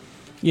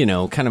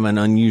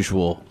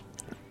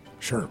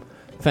 Sure.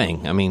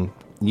 thing. I mean,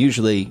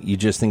 usually you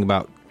just think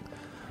about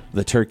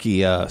the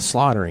turkey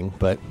slaughtering,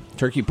 but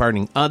turkey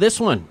pardoning. This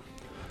one,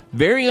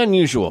 very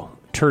unusual.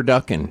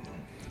 Turducken.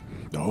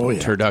 Oh, yeah.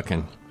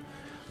 Turducken.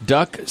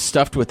 Duck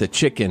stuffed with a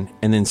chicken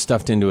and then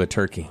stuffed into a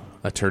turkey.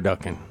 A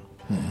turducken.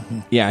 Mm-hmm.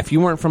 Yeah, if you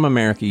weren't from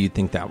America, you'd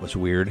think that was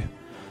weird.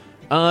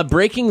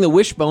 Breaking the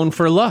wishbone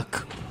for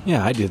luck.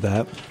 Yeah, I did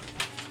that.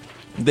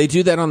 They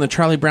do that on the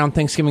Charlie Brown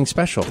Thanksgiving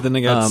special. But then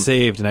I got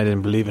saved, and I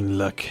didn't believe in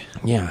luck.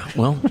 Yeah,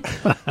 well,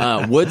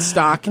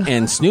 Woodstock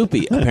and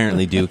Snoopy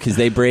apparently do, because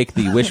they break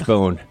the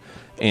wishbone,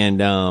 and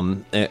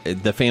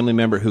the family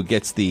member who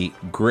gets the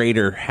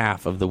greater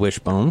half of the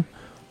wishbone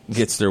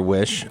gets their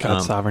wish.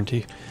 God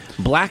sovereignty.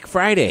 Black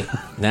Friday.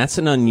 That's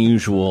an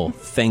unusual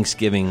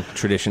Thanksgiving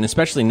tradition,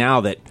 especially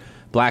now that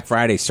Black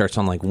Friday starts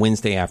on like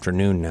Wednesday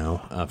afternoon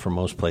now for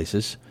most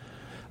places.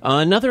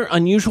 Another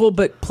unusual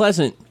but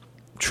pleasant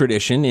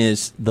tradition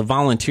is the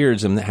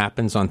volunteerism that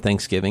happens on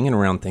Thanksgiving and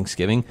around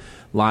Thanksgiving.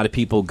 A lot of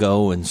people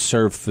go and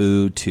serve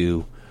food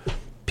to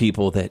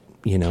people that,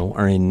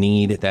 are in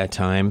need at that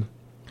time.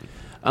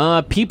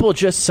 People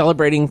just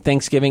celebrating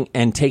Thanksgiving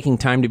and taking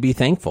time to be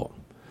thankful.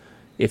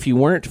 If you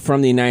weren't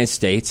from the United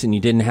States and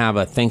you didn't have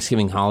a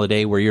Thanksgiving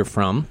holiday where you're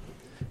from,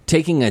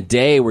 taking a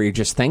day where you're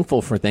just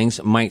thankful for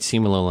things might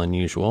seem a little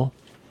unusual.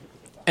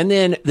 And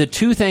then the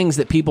two things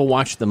that people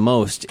watch the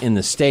most in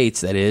the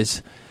States, that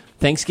is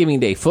Thanksgiving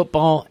Day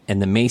football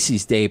and the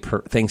Macy's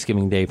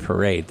Thanksgiving Day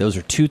parade. Those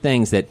are two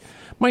things that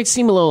might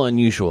seem a little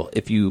unusual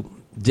if you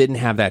didn't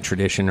have that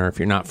tradition or if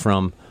you're not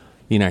from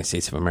the United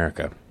States of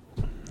America.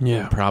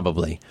 Yeah.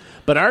 Probably.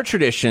 But our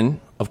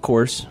tradition, of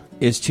course,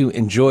 is to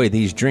enjoy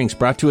these drinks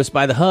brought to us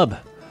by The Hub,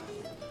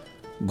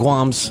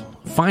 Guam's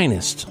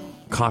finest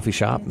coffee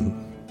shop,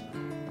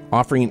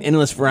 offering an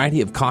endless variety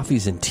of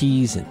coffees and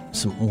teas and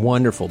some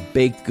wonderful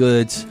baked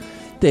goods.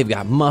 They've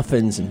got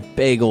muffins and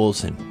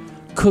bagels and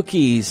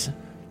cookies.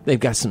 They've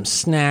got some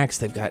snacks.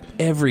 They've got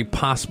every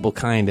possible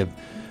kind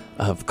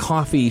of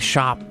coffee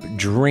shop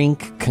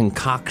drink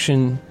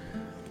concoction.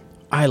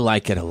 I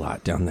like it a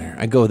lot down there.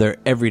 I go there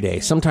every day,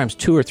 sometimes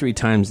 2 or 3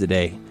 times a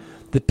day.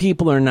 The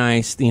people are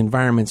nice. The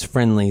environment's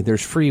friendly.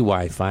 There's free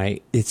Wi-Fi.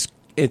 It's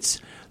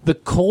the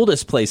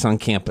coldest place on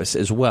campus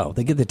as well.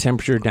 They get the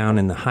temperature down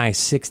in the high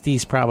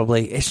 60s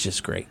probably. It's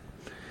just great.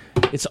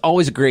 It's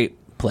always a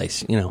great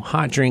place.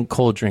 Hot drink,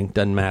 cold drink,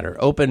 doesn't matter.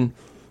 Open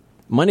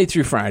Monday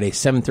through Friday,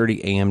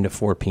 7:30 a.m. to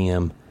 4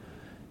 p.m.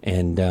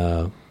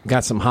 And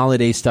got some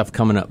holiday stuff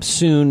coming up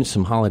soon.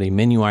 Some holiday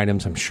menu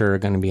items, I'm sure, are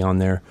going to be on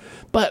there.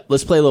 But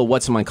let's play a little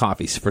What's in My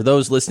Coffees. For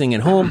those listening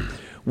at home,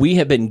 we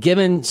have been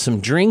given some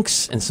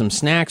drinks and some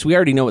snacks. We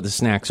already know what the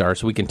snacks are,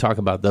 so we can talk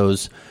about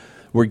those.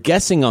 We're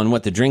guessing on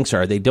what the drinks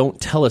are. They don't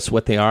tell us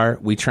what they are.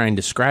 We try and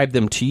describe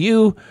them to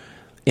you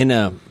in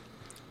a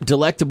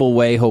delectable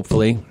way,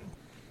 hopefully,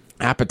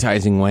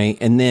 appetizing way,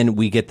 and then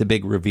we get the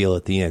big reveal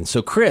at the end.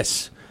 So,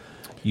 Chris,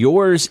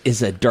 yours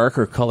is a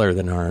darker color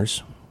than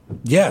ours.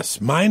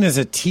 Yes, mine is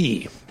a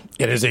tea.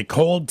 It is a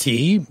cold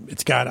tea.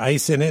 It's got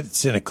ice in it.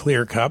 It's in a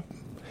clear cup.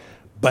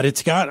 But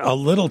it's got a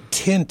little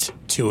tint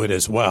to it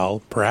as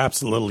well,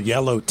 perhaps a little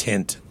yellow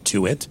tint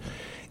to it.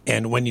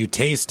 And when you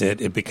taste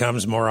it, it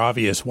becomes more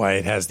obvious why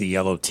it has the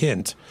yellow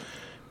tint,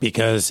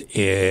 because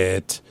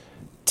it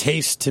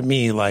tastes to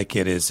me like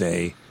it is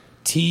a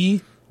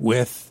tea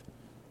with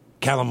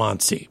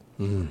calamansi.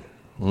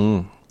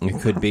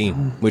 It could be,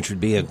 which would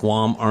be a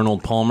Guam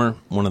Arnold Palmer,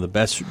 one of the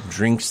best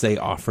drinks they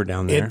offer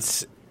down there.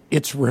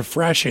 It's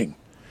refreshing.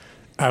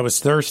 I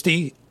was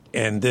thirsty,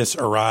 and this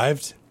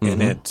arrived,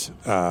 and it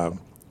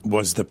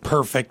was the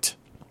perfect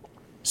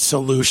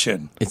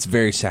solution. It's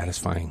very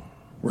satisfying.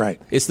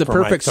 Right. It's the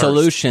perfect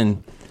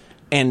solution,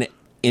 and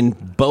in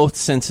both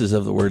senses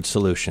of the word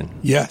solution.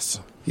 Yes,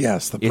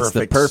 the perfect it's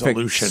the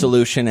perfect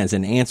solution as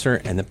an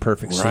answer and the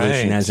perfect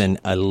solution as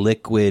a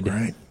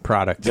liquid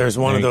product. There's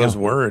one of those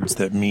words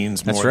that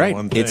means more than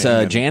one thing. It's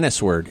a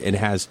Janus word. It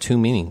has 2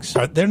 meanings.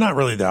 They're not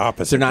really the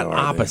opposite. They're not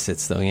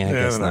opposites, though. Yeah, I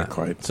guess not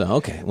quite. So,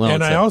 okay. Well,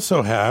 and I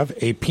also have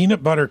a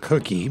peanut butter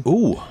cookie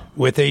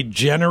with a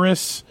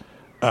generous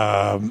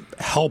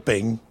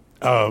helping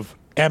of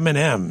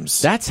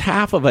M&Ms. That's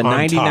half of a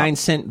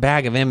 99-cent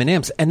bag of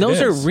M&Ms. And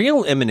those are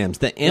real M&Ms.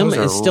 The M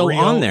is still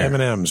on there.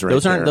 M&Ms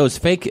those aren't those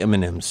fake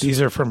M&Ms.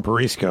 These are from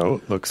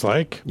Perisco, looks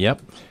like.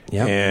 Yep.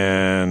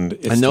 And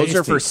those tasty.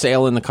 are for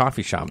sale in the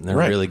coffee shop. They're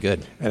really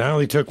good. And I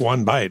only took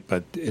one bite,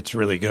 but it's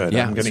really good.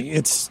 Yeah.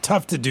 It's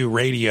tough to do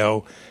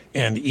radio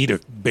and eat a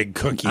big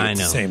cookie at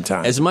the same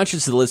time. As much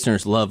as the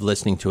listeners love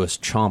listening to us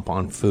chomp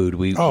on food,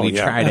 we try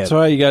to. That's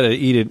why you got to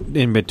eat it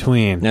in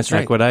between. That's right.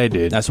 Like what I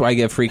did. That's why I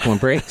get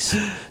frequent breaks.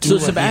 So,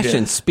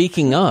 Sebastian,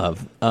 speaking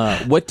of,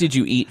 what did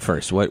you eat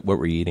first? What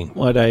were you eating?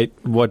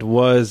 What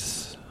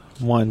was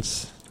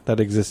once that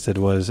existed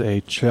was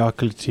a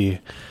chocolatey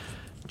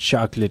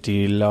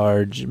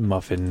large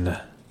muffin.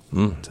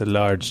 It's a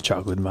large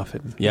chocolate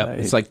muffin. Yeah,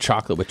 it's like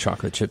chocolate with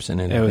chocolate chips in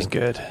it. It was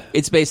good.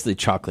 It's basically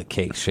chocolate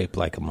cake shaped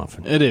like a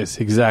muffin. It is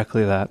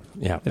exactly that.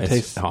 Yeah, it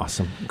tastes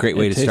awesome. Great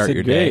way to start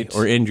your day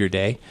or end your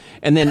day.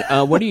 And then,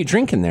 what are you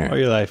drinking there? Or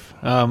your life.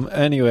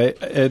 Anyway,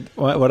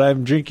 what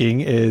I'm drinking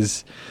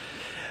is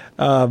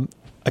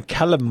a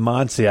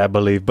calamansi, I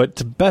believe. But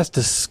to best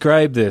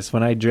describe this,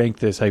 when I drank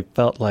this, I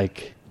felt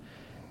like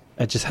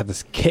I just had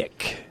this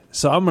kick.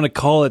 So I'm going to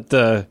call it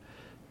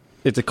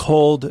it's a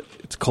cold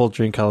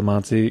drink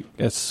calamansi.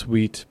 It's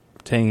sweet,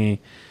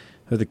 tangy,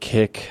 with a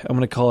kick. I'm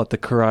going to call it the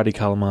karate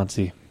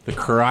calamansi. The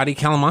karate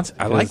calamansi?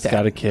 I like It's that.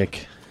 got a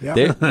kick.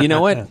 Yeah. You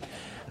know what?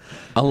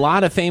 A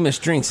lot of famous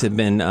drinks have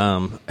been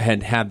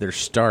had their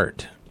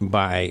start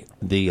by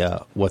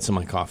the What's in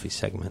My Coffee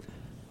segment.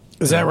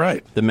 Is that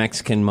right? The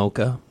Mexican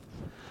mocha.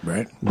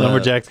 Right.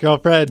 Lumberjack's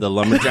girlfriend. The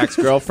lumberjack's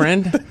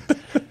girlfriend.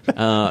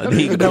 I don't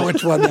even know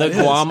which one the that is.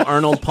 Guam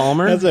Arnold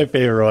Palmer. That's my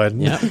favorite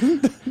one. Yeah.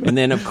 And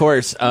then, of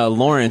course,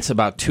 Lawrence,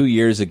 about 2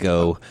 years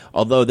ago,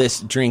 although this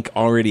drink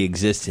already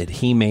existed,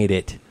 he made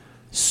it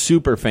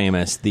super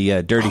famous,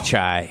 the Dirty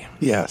Chai.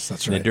 Yes,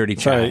 that's right. The Dirty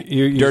Chai. Sorry,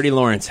 you- Dirty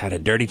Lawrence had a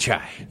Dirty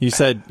Chai. You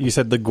said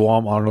the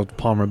Guam Arnold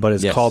Palmer, but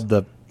it's Yes. called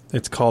the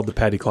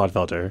Patty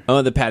Clodfelter.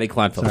 Oh, the Patty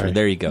Clodfelter. Sorry.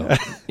 There you go.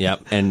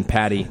 Yep. And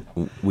Patty,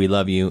 we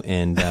love you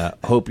and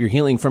hope you're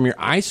healing from your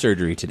eye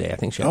surgery today. I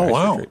think she had Oh, eye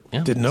wow. surgery.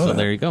 Yeah. Didn't know so that.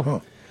 there you go. Huh.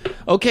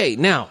 Okay,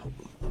 now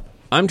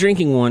I'm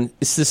drinking one.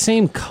 It's the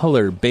same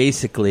color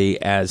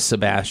basically as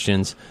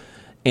Sebastian's,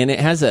 and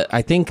it has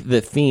I think the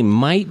theme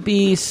might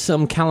be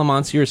some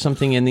calamansi or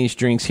something in these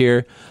drinks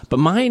here, but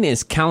mine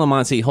is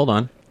calamansi. Hold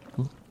on.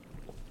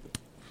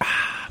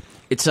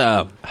 It's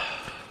a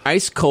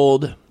ice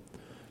cold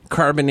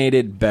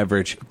carbonated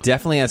beverage.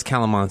 Definitely has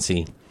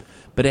calamansi,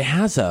 but it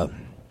has a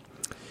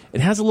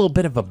little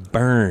bit of a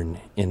burn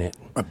in it.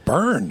 A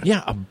burn.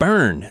 Yeah, a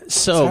burn.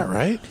 So Is that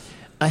right?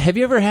 have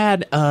you ever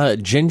had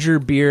ginger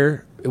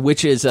beer,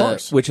 which is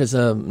course.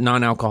 a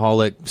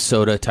non-alcoholic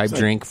soda type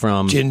drink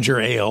from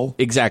Ginger ale.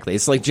 Exactly,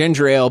 it's like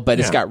ginger ale, but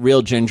it's Yeah. got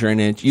real ginger in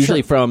it.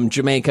 Usually from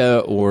Jamaica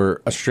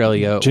or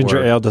Australia. Ginger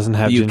or ale doesn't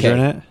have the UK. ginger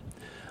in it.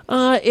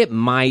 It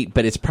might,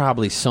 but it's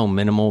probably so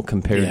minimal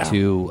compared Yeah.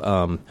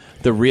 to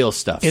the real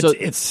stuff. So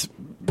It's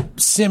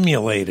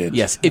simulated.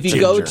 yes, if you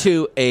go ginger.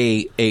 to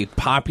a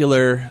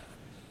popular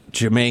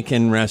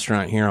Jamaican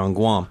restaurant here on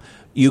Guam,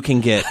 you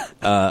can get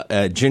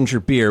a ginger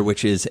beer,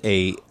 which is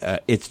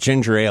it's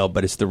ginger ale,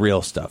 but it's the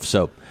real stuff.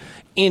 So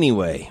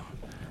anyway,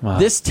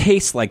 this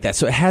tastes like that.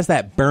 So it has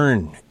that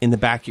burn in the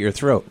back of your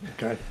throat.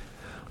 Okay.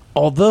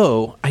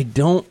 Although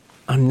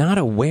I'm not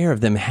aware of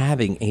them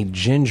having a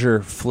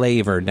ginger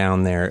flavor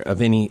down there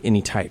of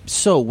any type.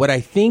 So what I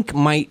think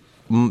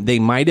they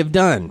might have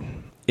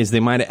done is they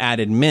might have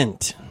added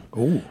mint.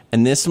 Ooh.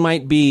 And this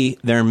might be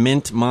their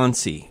mint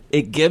Monsi.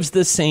 It gives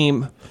the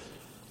same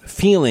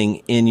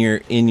feeling in your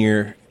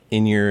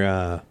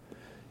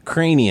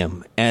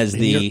cranium as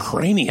your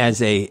cranium.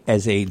 as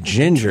a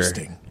ginger.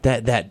 Interesting.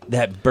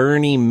 That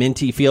burny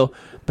minty feel.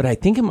 But I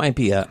think it might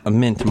be a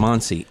mint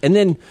Monsi. And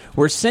then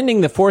we're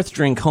sending the fourth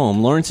drink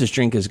home. Lawrence's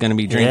drink is going to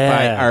be drank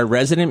by Yeah. our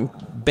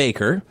resident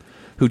baker,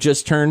 who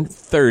just turned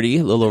 30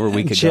 a little over a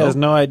week ago. She has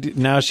no idea.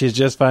 Now she's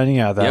just finding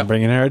out that Yep. I'm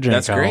bringing her a drink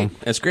That's great. home.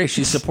 That's great.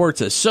 She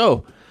supports us.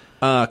 So,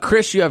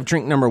 Chris, you have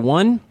drink number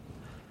 1,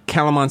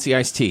 calamansi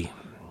iced tea.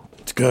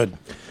 It's good.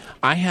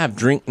 I have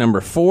drink number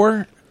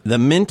 4, the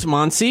mint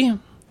Monsi.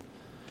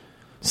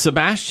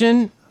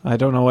 Sebastian, I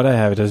don't know what I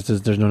have.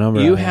 There's no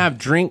number. you on it. have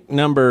drink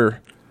number.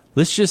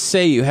 Let's just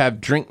say you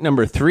have drink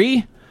number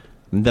 3,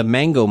 the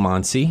mango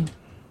Monsi,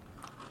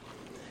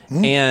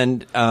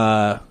 and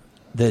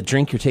the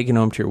drink you're taking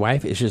home to your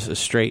wife is just a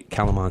straight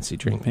calamansi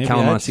drink, Maybe I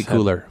calamansi just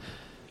cooler.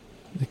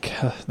 the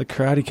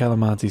karate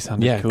calamansi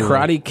sounded Yeah, cool.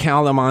 karate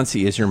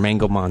calamansi is your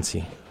mango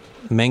Monsi.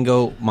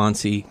 Mango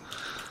Monsi,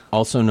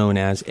 also known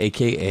as,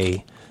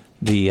 AKA,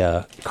 the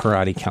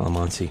karate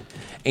calamansi.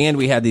 And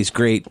we had these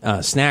great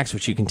snacks,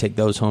 which you can take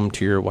those home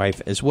to your wife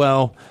as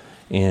well.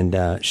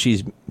 And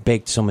she's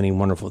baked so many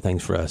wonderful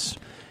things for us.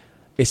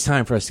 It's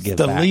time for us to give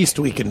The back. least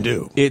we can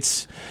do.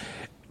 It's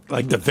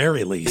Like the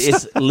very least.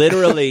 it's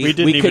literally We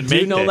didn't we even could do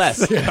make no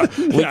this. less.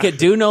 We could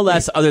do no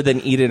less other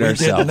than eat it We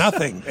ourselves. did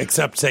nothing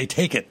except say,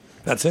 take it.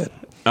 That's it.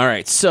 All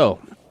right, so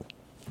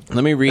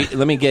let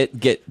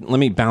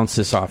me bounce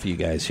this off you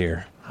guys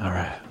here. All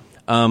right.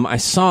 I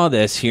saw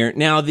this here.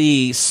 Now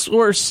the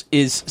source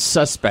is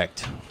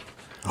suspect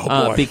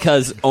Oh, boy.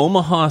 because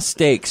Omaha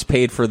Steaks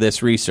paid for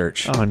this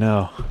research. Oh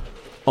no.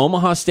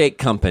 Omaha Steak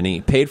Company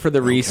paid for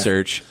the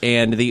research,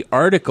 and the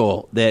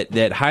article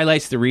that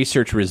highlights the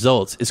research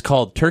results is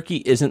called "Turkey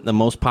Isn't the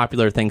Most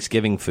Popular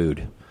Thanksgiving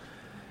Food."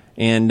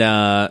 And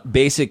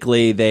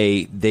basically,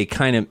 they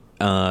kind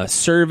of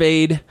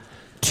surveyed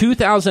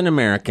 2,000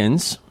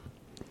 Americans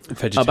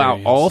about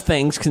all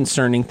things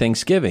concerning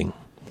Thanksgiving.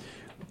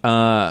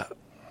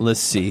 Let's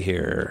see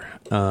here.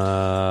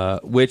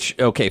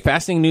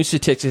 Fascinating new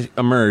statistics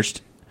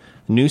emerged.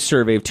 New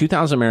survey of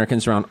 2,000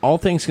 Americans around all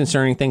things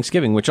concerning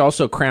Thanksgiving, which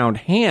also crowned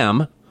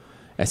ham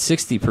at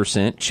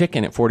 60%,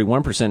 chicken at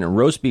 41%, and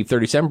roast beef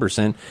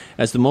 37%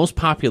 as the most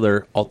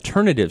popular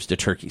alternatives to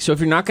turkey. So if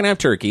you're not going to have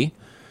turkey,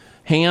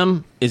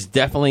 ham is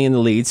definitely in the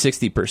lead,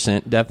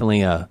 60%.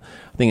 Definitely, I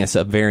think that's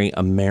a very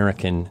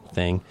American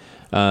thing.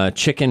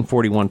 Chicken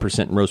 41%,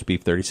 and roast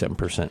beef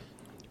 37%.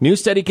 New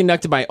study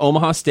conducted by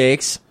Omaha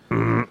Steaks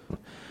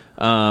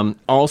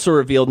Also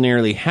revealed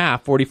nearly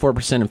half,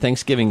 44% of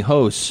Thanksgiving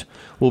hosts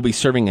will be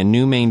serving a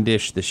new main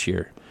dish this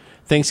year.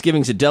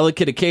 Thanksgiving's a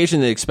delicate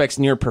occasion that expects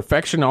near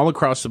perfection all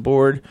across the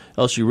board,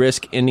 else you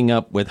risk ending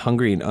up with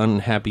hungry and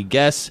unhappy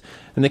guests.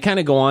 And they kind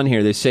of go on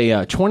here. They say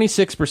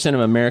 26% of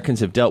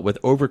Americans have dealt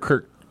with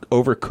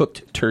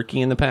overcooked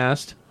turkey in the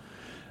past.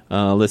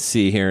 Let's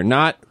see here.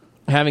 Not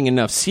having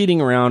enough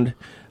seating around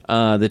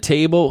the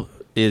table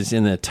is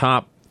in the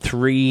top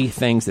 3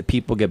 things that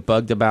people get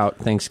bugged about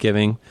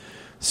Thanksgiving.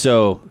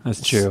 So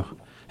That's true.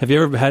 Have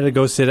you ever had to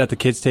go sit at the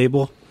kids'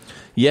 table?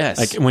 yes.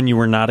 Like when you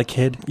were not a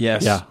kid?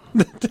 Yes. Yeah.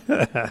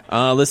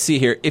 Let's see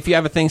here. If you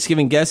have a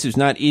Thanksgiving guest who's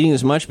not eating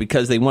as much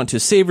because they want to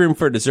save room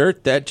for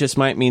dessert, that just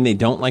might mean they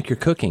don't like your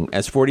cooking,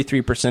 as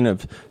 43%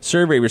 of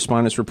survey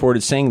respondents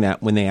reported saying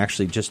that when they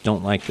actually just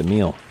don't like the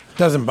meal.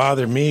 Doesn't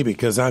bother me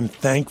because I'm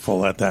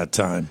thankful at that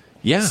time.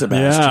 Yeah.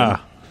 Sebastian. Yeah.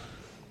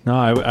 No,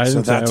 I So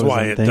didn't say I that's wasn't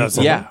why it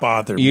thankful. doesn't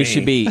bother me.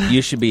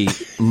 You should be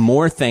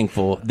more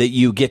thankful that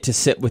you get to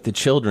sit with the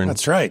children.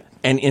 That's right.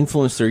 And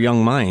influence their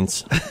young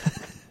minds.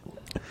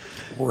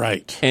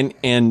 Right.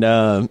 And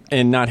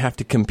not have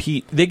to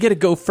compete. They get to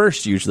go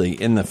first usually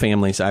in the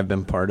families I've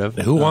been part of.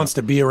 Who wants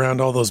to be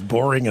around all those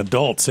boring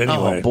adults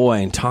anyway? Oh boy,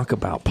 and talk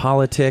about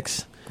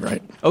politics.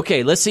 Right.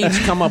 Okay, let's each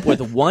come up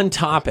with one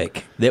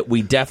topic that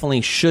we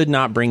definitely should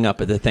not bring up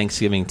at the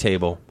Thanksgiving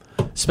table,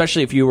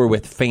 especially if you were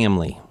with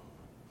family.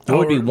 What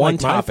would be one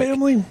like my topic?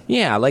 family?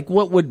 Yeah, like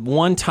what would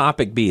one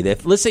topic be?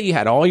 If let's say you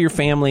had all your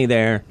family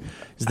there,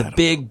 it's the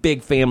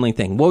big family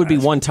thing. What would be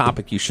one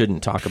topic you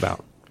shouldn't talk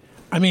about?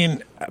 I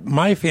mean,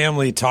 my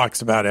family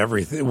talks about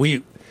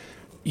everything.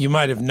 You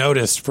might have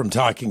noticed from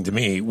talking to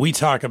me, we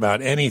talk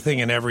about anything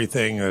and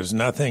everything. There's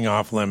nothing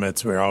off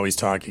limits. We're always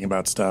talking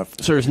about stuff.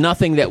 So there's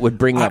nothing that would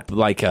bring up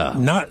like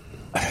Not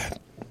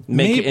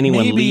make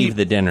anyone leave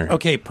the dinner.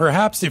 Okay,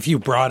 perhaps if you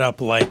brought up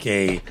like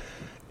a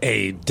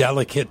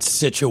delicate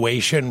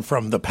situation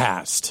from the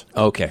past.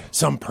 Okay.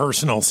 Some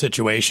personal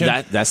situation.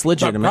 That's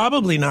legitimate. But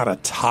probably not a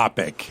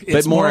topic.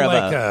 It's more more of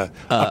like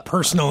a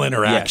personal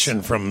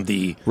interaction from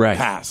the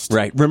past.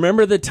 Right.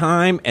 Remember the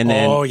time, and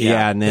then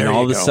and then There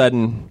all you of a go.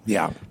 sudden,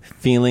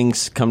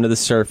 feelings come to the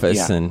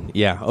surface, Yeah. and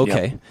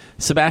okay. Yep.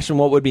 Sebastian,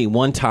 what would be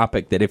one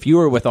topic that if you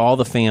were with all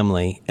the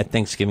family at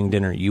Thanksgiving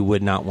dinner, you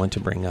would not want to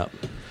bring up?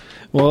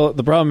 Well,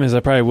 the problem is I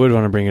probably would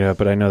want to bring it up,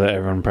 but I know that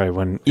everyone probably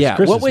wouldn't. It's Yeah.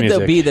 Christmas What would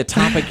music. be the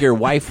topic your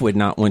wife would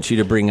not want you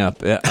to bring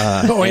up?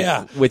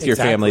 With your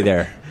family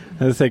there.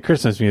 Let's say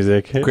Christmas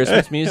music.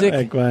 Christmas music?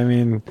 Like, well, I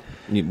mean,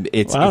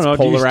 It's I don't know.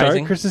 Do you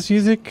polarizing. start Christmas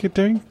music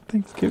during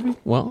Thanksgiving?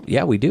 Well,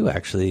 yeah, we do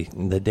actually.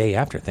 The day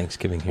after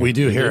Thanksgiving here. We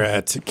do here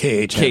at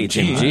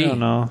KHMG. I don't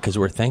know. Because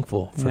we're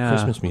thankful for Yeah.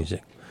 Christmas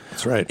music.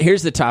 That's right.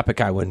 Here's the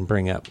topic I wouldn't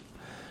bring up.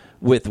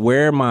 With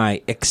where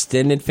my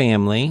extended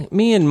family,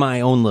 me and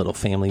my own little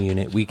family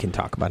unit, we can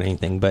talk about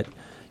anything, but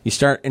you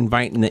start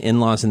inviting the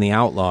in-laws and the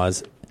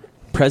outlaws,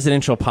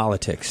 presidential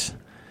politics.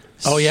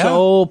 Oh, yeah?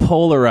 So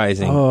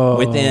polarizing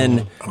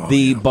within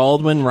the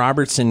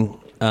Baldwin-Robertson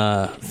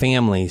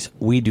families.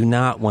 We do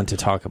not want to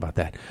talk about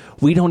that.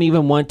 We don't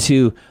even want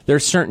to.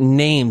 There's certain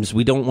names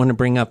we don't want to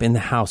bring up in the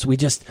house. We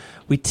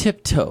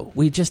tiptoe.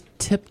 We just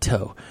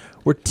tiptoe.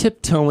 We're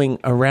tiptoeing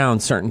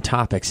around certain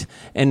topics,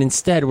 and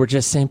instead we're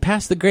just saying,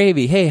 pass the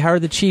gravy. Hey, how are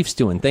the Chiefs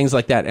doing? Things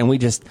like that. And we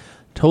just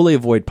totally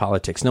avoid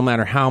politics, no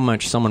matter how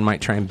much someone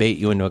might try and bait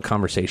you into a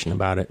conversation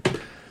about it.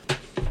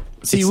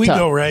 See, It's we tough.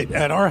 go right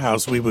at our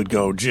house. We would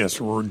go just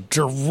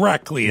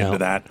directly into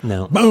that.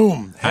 No.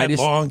 Boom. I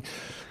just- Headlong.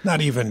 Not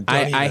even.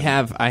 I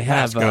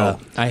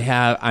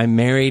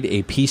married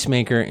a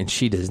peacemaker, and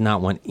she does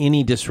not want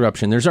any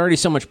disruption. There's already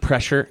so much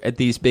pressure at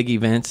these big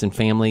events and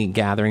family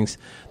gatherings.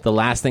 The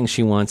last thing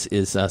she wants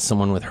is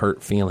someone with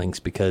hurt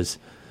feelings, because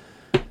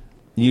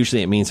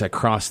usually it means I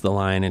crossed the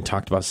line and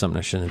talked about something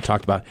I shouldn't have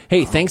talked about.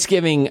 Hey,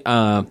 Thanksgiving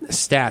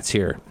stats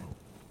here.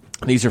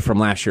 These are from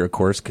last year, of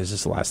course, because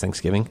this is the last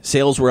Thanksgiving.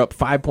 Sales were up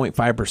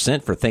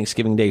 5.5% for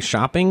Thanksgiving Day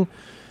shopping.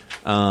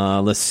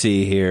 Let's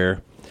see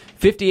here.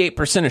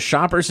 58% of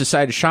shoppers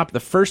decided to shop the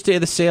first day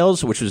of the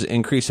sales, which was an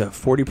increase of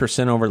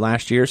 40% over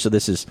last year. So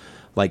this is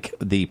like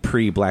the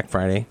pre-Black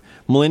Friday.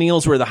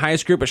 Millennials were the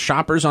highest group of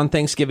shoppers on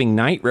Thanksgiving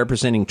night,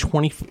 representing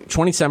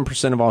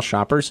 27% of all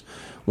shoppers.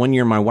 One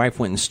year, my wife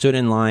went and stood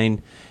in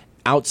line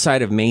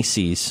outside of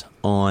Macy's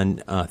on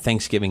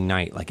Thanksgiving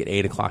night, like at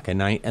 8 o'clock at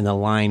night, and the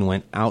line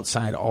went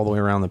outside all the way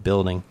around the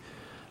building.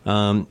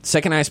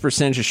 Second highest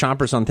percentage of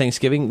shoppers on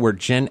Thanksgiving were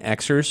Gen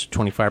Xers,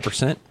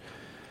 25%.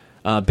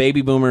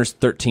 Baby boomers,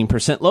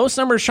 13%. Lowest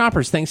number of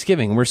shoppers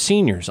Thanksgiving were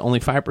seniors, only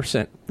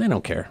 5%. They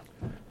don't care.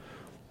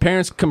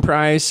 Parents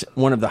comprise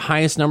one of the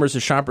highest numbers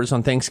of shoppers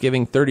on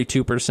Thanksgiving,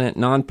 32%.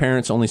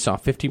 Non-parents only saw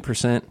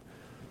 50%.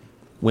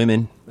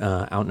 Women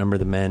outnumber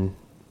the men.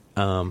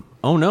 Oh,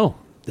 no.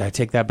 I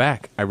take that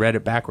back. I read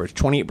it backwards.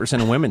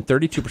 28% of women,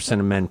 32%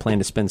 of men plan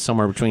to spend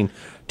somewhere between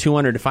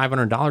 $200 to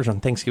 $500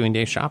 on Thanksgiving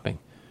Day shopping.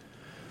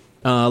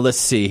 Let's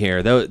see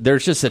here.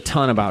 There's just a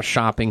ton about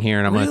shopping here,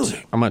 and I'm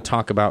going to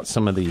talk about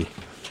some of the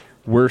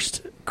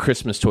worst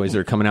Christmas toys that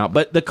are coming out.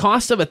 But the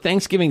cost of a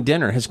Thanksgiving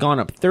dinner has gone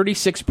up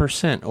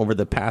 36% over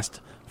the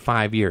past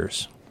 5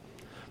 years.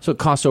 So it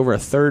costs over a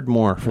third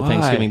more for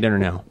Thanksgiving dinner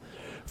now.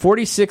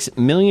 46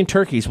 million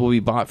turkeys will be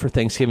bought for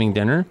Thanksgiving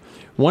dinner.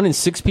 1 in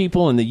 6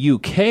 people in the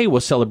UK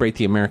will celebrate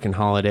the American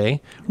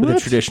holiday with a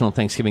traditional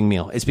Thanksgiving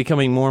meal. It's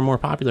becoming more and more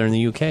popular in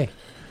the UK.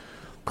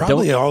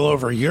 Probably all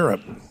over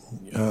Europe.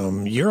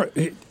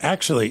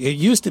 It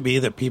used to be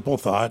that people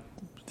thought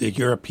the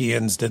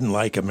Europeans didn't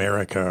like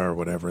America or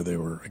whatever, they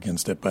were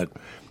against it. But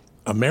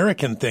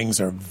American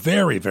things are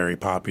very, very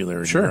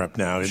popular in Europe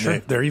now. Sure.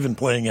 They're even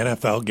playing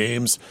NFL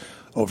games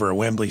over at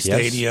Wembley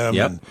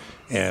Stadium,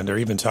 and they're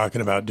even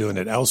talking about doing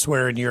it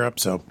elsewhere in Europe.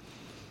 So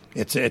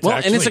it's and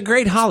it's a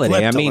great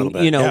holiday. I mean,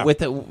 with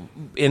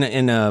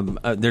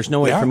there's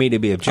no way for me to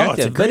be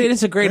objective, but it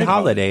is a great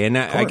holiday, and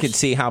I could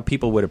see how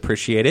people would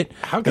appreciate it,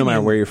 no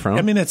matter where you're from.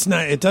 I mean, it's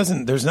not. It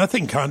doesn't. There's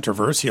nothing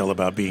controversial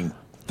about being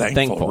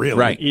thankful, really.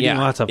 Right? Eating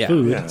lots of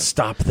food. Yeah.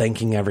 Stop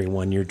thanking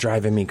everyone. You're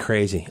driving me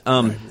crazy.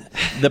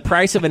 The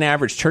price of an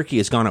average turkey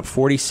has gone up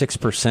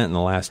 46% in the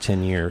last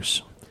 10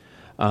 years.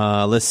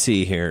 Let's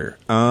see here.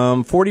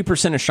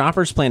 40% of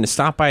shoppers plan to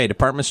stop by a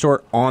department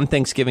store on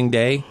Thanksgiving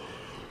Day.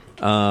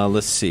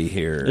 Let's see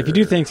here. If you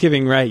do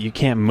Thanksgiving right, you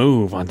can't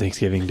move on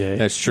Thanksgiving Day.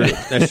 That's true.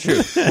 That's true.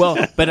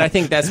 Well, but I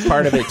think that's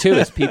part of it, too,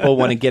 is people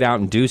want to get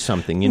out and do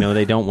something. You know,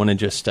 they don't want to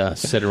just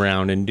sit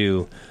around and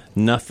do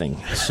nothing.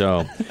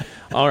 So,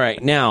 all right.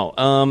 Now,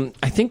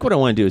 I think what I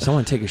want to do is I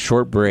want to take a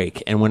short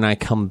break. And when I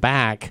come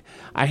back,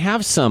 I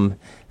have some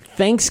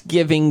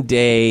Thanksgiving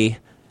Day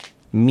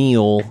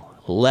meal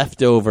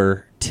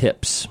leftover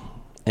tips.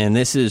 And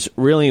this is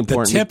really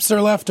important. The tips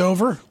are left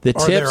over? The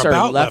tips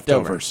are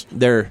leftovers.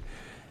 They're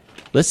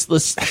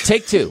let's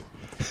take two.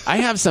 I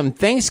have some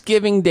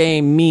Thanksgiving Day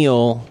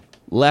meal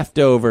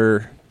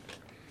leftover.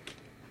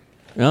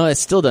 No, it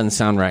still doesn't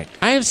sound right.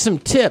 I have some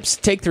tips.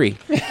 Take three.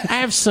 I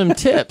have some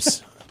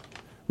tips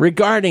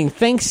regarding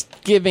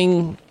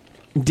Thanksgiving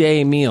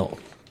Day meal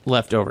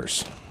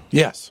leftovers.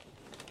 Yes.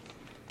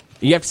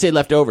 You have to say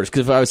leftovers,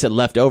 because if I would have said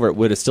leftover, it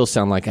would have still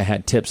sound like I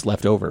had tips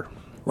left over.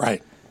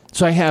 Right.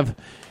 So I have,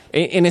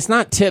 and it's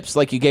not tips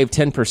like you gave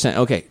 10%.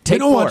 Okay, take 4. We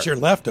don't want your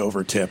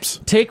leftover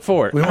tips. Take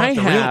 4. We want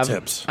the real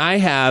tips. I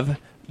have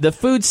the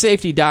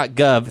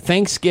foodsafety.gov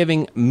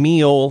Thanksgiving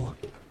meal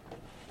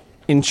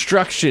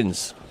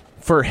instructions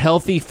for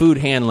healthy food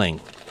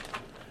handling.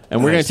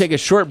 And we're going to take a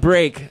short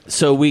break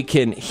so we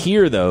can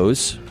hear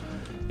those.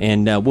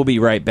 And we'll be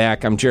right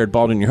back. I'm Jared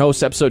Baldwin, your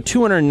host, episode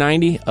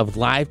 290 of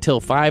Live Till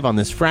 5 on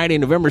this Friday,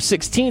 November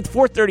 16th,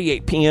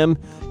 4:38 p.m.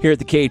 here at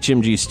the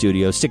KHMG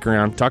studio. Stick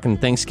around, talking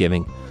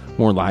Thanksgiving.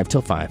 More Live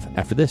Till 5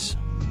 after this.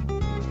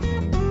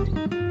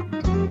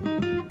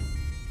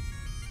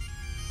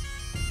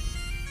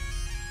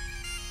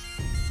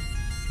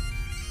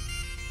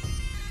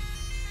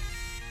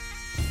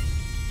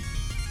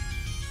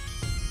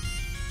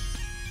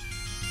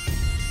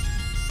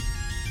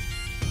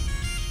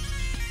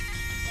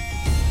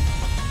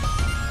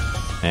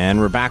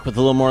 And we're back with a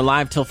little more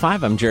Live Till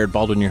 5. I'm Jared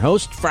Baldwin, your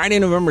host. Friday,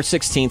 November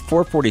 16th,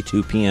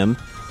 4:42 p.m.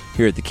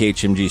 here at the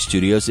KHMG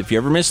studios. If you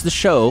ever miss the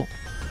show,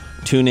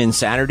 tune in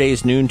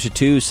Saturdays, noon to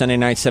 2, Sunday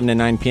night, 7 to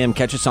 9 p.m.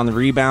 Catch us on the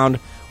rebound.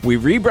 We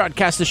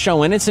rebroadcast the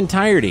show in its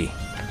entirety,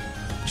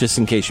 just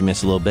in case you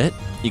miss a little bit.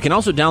 You can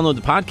also download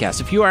the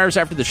podcast. A few hours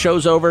after the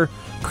show's over,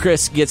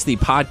 Chris gets the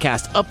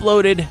podcast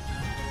uploaded,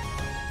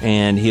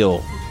 and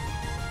he'll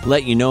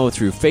let you know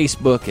through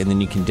Facebook, and then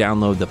you can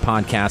download the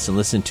podcast and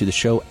listen to the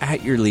show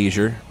at your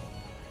leisure.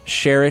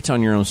 Share it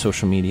on your own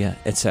social media,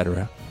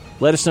 etc.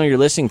 Let us know you're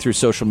listening through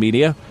social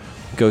media.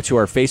 Go to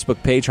our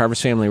Facebook page,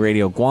 Harvest Family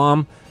Radio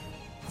Guam.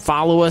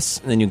 Follow us,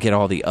 and then you'll get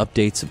all the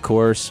updates, of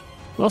course.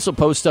 We also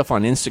post stuff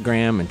on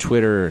Instagram and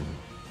Twitter. And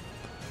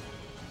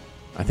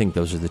I think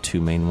those are the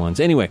two main ones.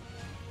 Anyway,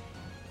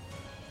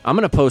 I'm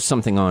going to post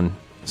something on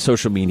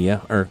social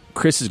media, or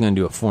Chris is going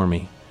to do it for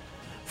me.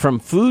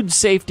 From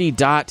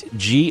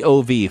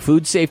foodsafety.gov,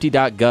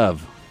 foodsafety.gov.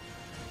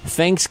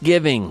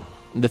 Thanksgiving.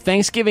 The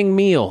Thanksgiving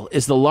meal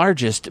is the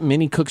largest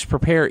many cooks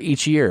prepare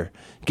each year.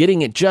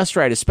 Getting it just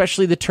right,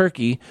 especially the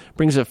turkey,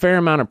 brings a fair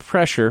amount of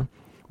pressure,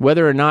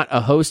 whether or not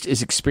a host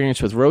is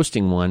experienced with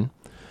roasting one.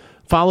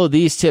 Follow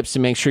these tips to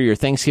make sure your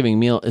Thanksgiving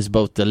meal is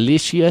both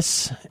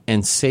delicious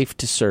and safe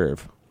to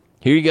serve.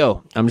 Here you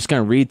go. I'm just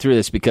going to read through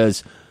this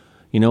because,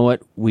 you know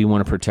what? We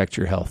want to protect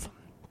your health.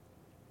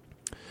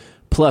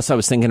 Plus, I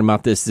was thinking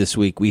about this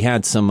week. We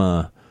had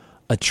a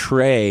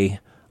tray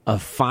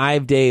of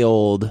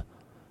 5-day-old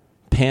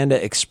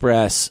Panda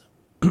Express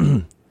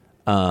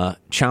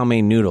chow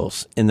mein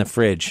noodles in the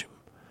fridge.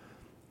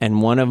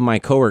 And one of my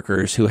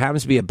coworkers, who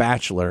happens to be a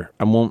bachelor,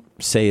 I won't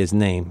say his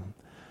name,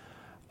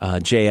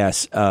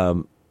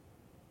 JS,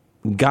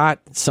 got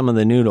some of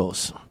the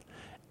noodles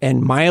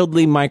and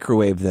mildly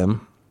microwaved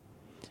them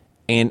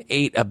and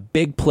ate a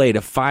big plate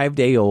of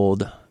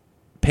 5-day-old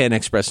Panda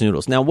Express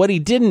noodles. Now, what he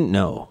didn't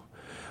know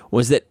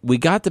was that we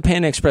got the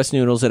Panda Express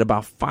noodles at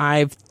about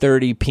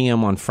 5:30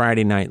 p.m. on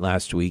Friday night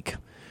last week.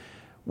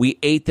 We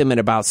ate them at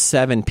about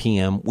 7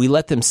 p.m. We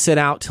let them sit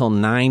out till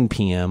 9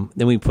 p.m.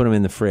 Then we put them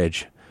in the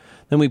fridge.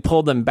 Then we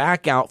pulled them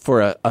back out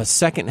for a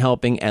second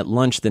helping at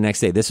lunch the next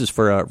day. This is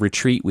for a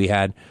retreat we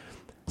had.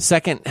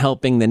 Second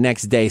helping the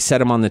next day, set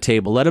them on the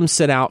table. Let them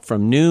sit out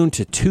from noon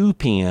to 2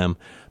 p.m.,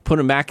 put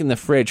them back in the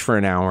fridge for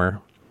an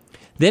hour.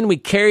 Then we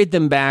carried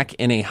them back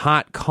in a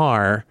hot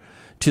car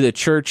to the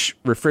church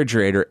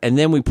refrigerator, and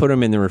then we put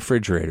them in the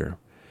refrigerator.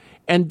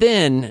 And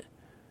then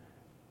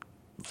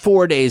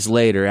 4 days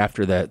later,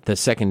 after the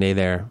second day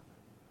there,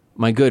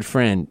 my good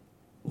friend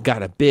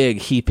got a big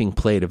heaping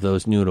plate of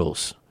those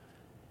noodles,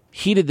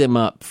 heated them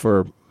up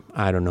for,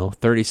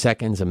 30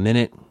 seconds, a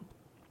minute,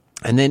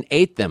 and then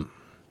ate them.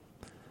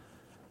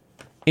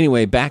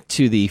 Anyway, back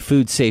to the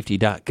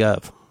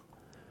foodsafety.gov.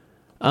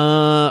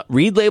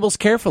 Read labels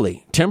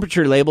carefully.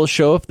 Temperature labels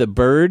show if the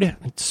bird,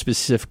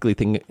 specifically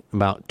thinking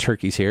about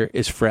turkeys here,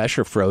 is fresh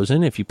or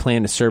frozen. If you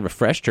plan to serve a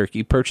fresh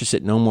turkey, purchase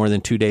it no more than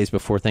 2 days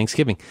before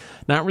Thanksgiving.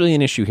 Not really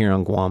an issue here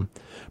on Guam.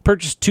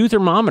 Purchase 2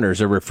 thermometers,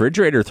 a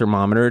refrigerator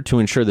thermometer to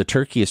ensure the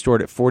turkey is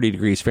stored at 40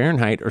 degrees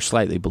Fahrenheit or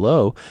slightly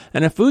below,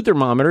 and a food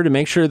thermometer to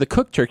make sure the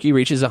cooked turkey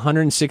reaches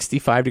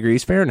 165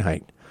 degrees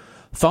Fahrenheit.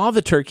 Thaw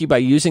the turkey by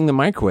using the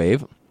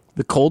microwave,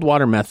 the cold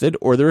water method,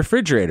 or the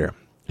refrigerator.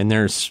 And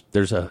there's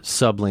a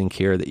sublink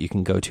here that you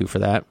can go to for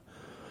that.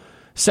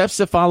 Steps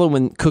to follow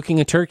when cooking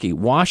a turkey.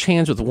 Wash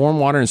hands with warm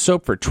water and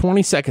soap for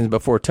 20 seconds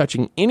before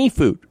touching any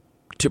food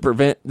to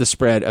prevent the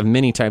spread of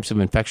many types of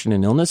infection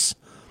and illness.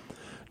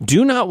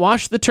 Do not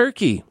wash the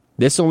turkey.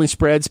 This only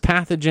spreads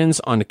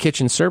pathogens onto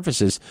kitchen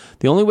surfaces.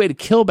 The only way to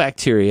kill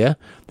bacteria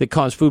that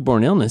cause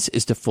foodborne illness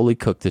is to fully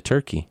cook the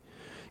turkey.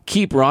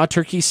 Keep raw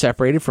turkey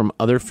separated from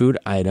other food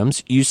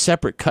items. Use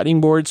separate cutting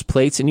boards,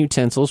 plates, and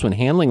utensils when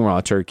handling raw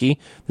turkey.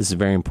 This is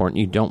very important.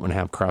 You don't want to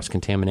have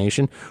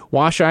cross-contamination.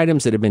 Wash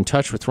items that have been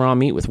touched with raw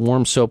meat with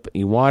warm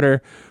soapy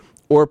water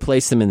or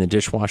place them in the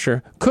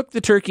dishwasher. Cook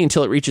the turkey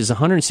until it reaches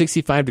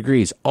 165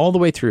 degrees all the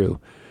way through.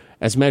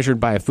 As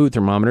measured by a food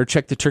thermometer,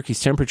 check the turkey's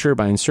temperature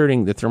by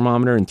inserting the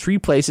thermometer in 3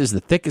 places,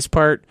 the thickest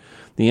part,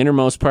 the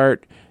innermost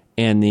part,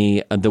 and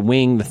the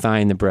wing, the thigh,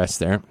 and the breast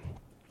there.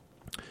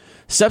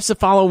 Steps to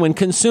follow when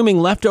consuming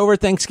leftover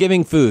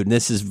Thanksgiving food.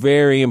 This is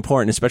very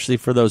important, especially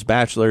for those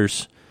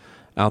bachelors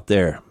out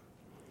there.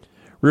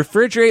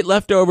 Refrigerate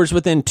leftovers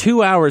within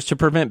 2 hours to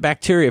prevent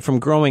bacteria from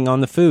growing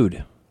on the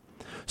food.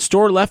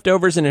 Store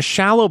leftovers in a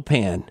shallow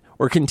pan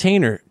or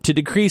container to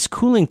decrease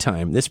cooling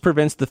time. This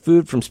prevents the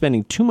food from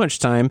spending too much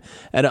time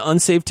at an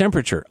unsafe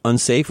temperature.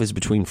 Unsafe is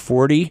between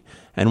 40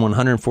 and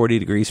 140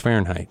 degrees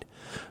Fahrenheit.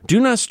 Do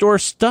not store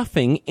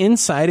stuffing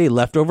inside a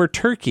leftover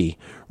turkey.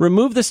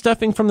 Remove the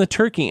stuffing from the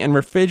turkey and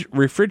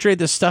refrigerate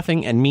the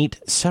stuffing and meat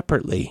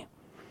separately.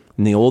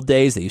 In the old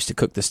days, they used to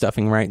cook the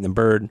stuffing right in the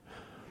bird.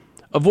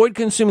 Avoid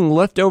consuming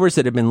leftovers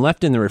that have been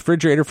left in the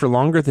refrigerator for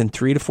longer than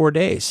 3 to 4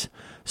 days.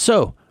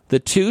 So, the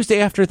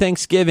Tuesday after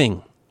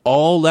Thanksgiving,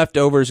 all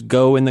leftovers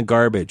go in the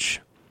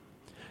garbage.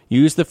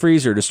 Use the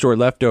freezer to store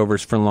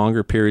leftovers for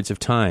longer periods of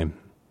time.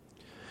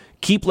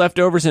 Keep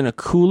leftovers in a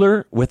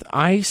cooler with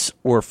ice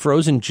or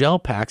frozen gel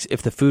packs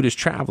if the food is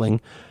traveling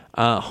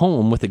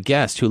home with a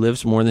guest who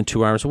lives more than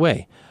 2 hours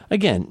away.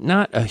 Again,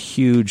 not a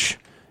huge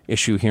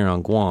issue here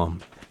on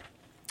Guam.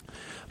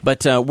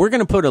 But we're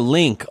going to put a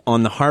link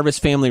on the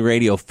Harvest Family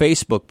Radio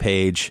Facebook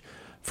page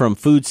from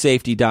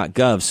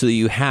foodsafety.gov so that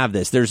you have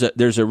this.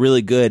 There's a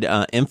really good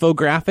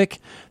infographic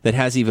that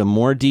has even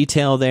more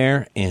detail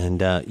there,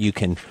 and you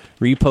can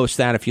repost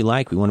that if you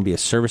like. We want to be a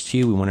service to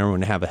you. We want everyone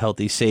to have a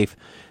healthy, safe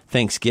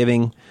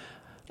Thanksgiving.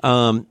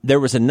 There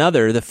was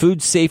another, the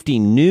Food Safety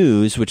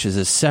News, which is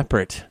a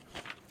separate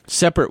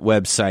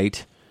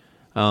website,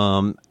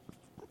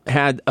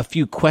 had a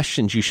few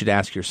questions you should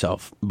ask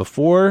yourself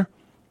before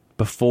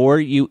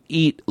you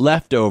eat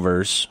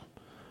leftovers.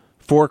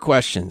 4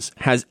 questions.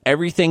 Has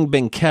everything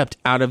been kept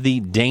out of the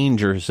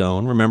danger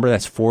zone? Remember,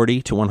 that's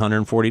 40 to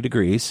 140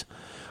 degrees.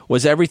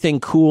 Was everything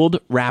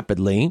cooled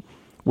rapidly?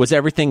 Was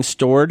everything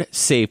stored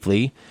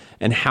safely?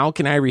 And how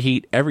can I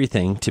reheat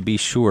everything to be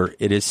sure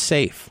it is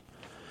safe?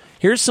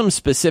 Here's some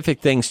specific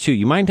things, too.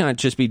 You might not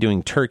just be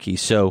doing turkey.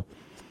 So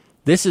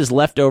this is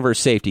leftover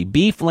safety.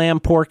 Beef, lamb,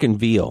 pork, and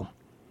veal.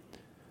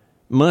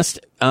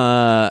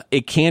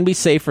 It can be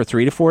safe for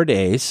 3 to 4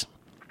 days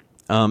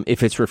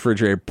if it's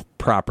refrigerated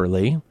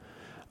properly.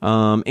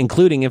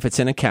 Including if it's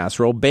in a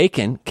casserole.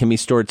 Bacon can be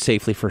stored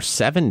safely for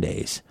 7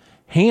 days.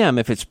 Ham,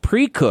 if it's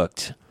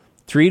pre-cooked,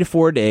 3 to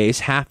 4 days.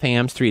 Half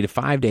hams, 3 to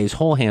 5 days.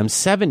 Whole hams,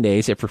 7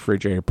 days if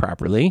refrigerated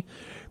properly.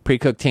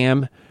 Pre-cooked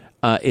ham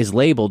is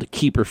labeled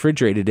keep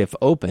refrigerated if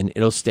open.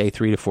 It'll stay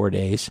 3 to 4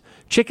 days.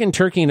 Chicken,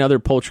 turkey, and other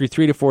poultry,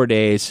 3 to 4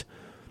 days.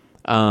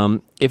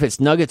 If it's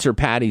nuggets or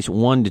patties,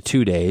 1 to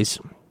 2 days.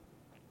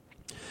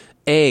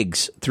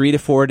 Eggs, 3 to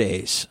 4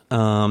 days.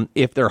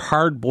 If they're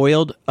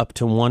hard-boiled, up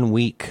to 1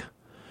 week.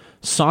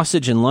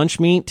 Sausage and lunch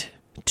meat,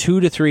 2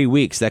 to 3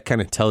 weeks. That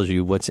kind of tells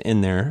you what's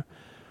in there.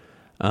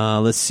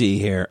 Let's see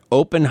here.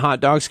 Open hot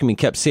dogs can be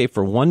kept safe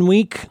for 1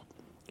 week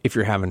if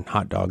you're having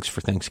hot dogs for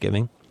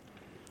Thanksgiving.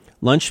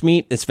 Lunch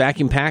meat that's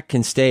vacuum packed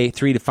can stay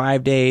 3 to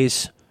 5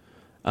 days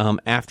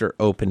after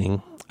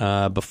opening.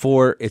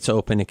 before it's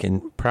open. It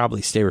can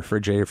probably stay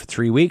refrigerated for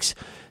 3 weeks.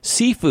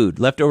 Seafood,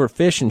 leftover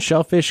fish and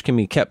shellfish can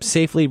be kept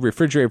safely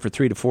refrigerated for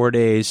 3 to 4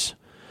 days.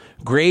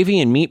 Gravy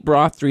and meat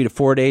broth, 3 to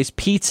 4 days.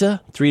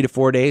 Pizza, 3 to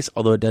 4 days,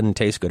 although it doesn't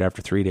taste good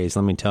after 3 days,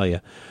 let me tell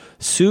you.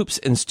 Soups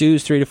and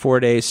stews, 3 to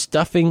 4 days.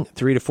 Stuffing,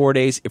 3 to 4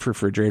 days if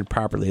refrigerated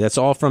properly. That's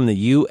all from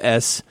the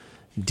USDA.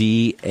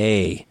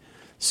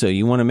 So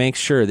you want to make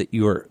sure that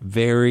you are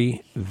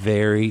very,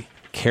 very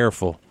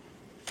careful.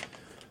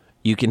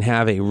 You can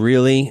have a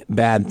really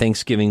bad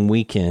Thanksgiving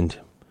weekend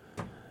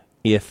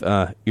if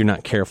you're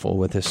not careful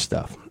with this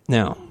stuff.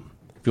 Now,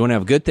 if you want to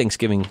have a good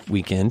Thanksgiving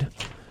weekend,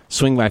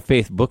 swing by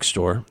Faith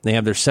Bookstore. They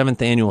have their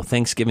 7th annual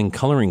Thanksgiving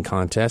coloring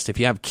contest. If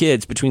you have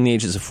kids between the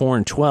ages of 4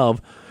 and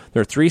 12,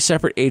 there are 3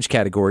 separate age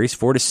categories,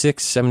 4 to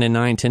 6, 7 to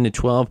 9, 10 to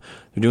 12.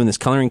 They're doing this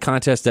coloring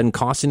contest. Doesn't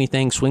cost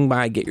anything. Swing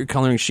by, get your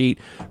coloring sheet,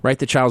 write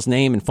the child's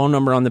name and phone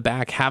number on the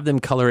back, have them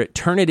color it,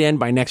 turn it in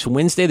by next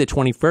Wednesday, the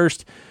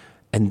 21st,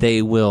 and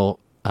they will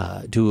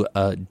do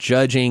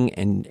judging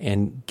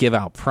and give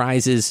out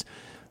prizes.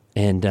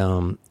 And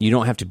you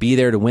don't have to be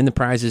there to win the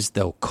prizes.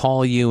 They'll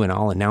call you, and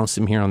I'll announce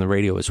them here on the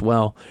radio as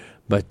well.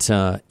 But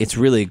it's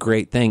really a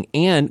great thing.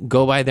 And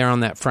go by there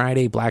on that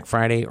Friday, Black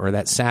Friday, or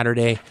that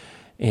Saturday,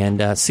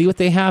 and see what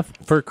they have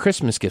for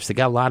Christmas gifts. They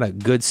got a lot of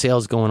good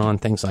sales going on,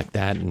 things like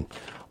that, and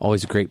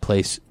always a great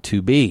place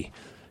to be.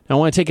 Now, I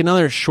want to take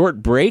another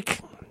short break.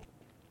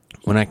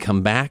 When I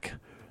come back, I'm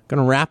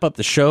going to wrap up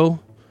the show.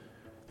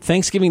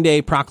 Thanksgiving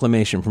Day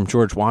proclamation from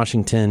George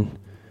Washington,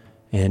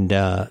 and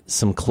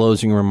some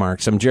closing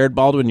remarks. I'm Jared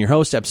Baldwin, your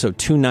host, episode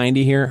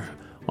 290 here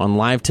on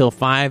Live Till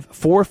 5,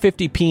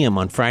 4:50 p.m.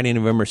 on Friday,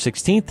 November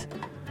 16th.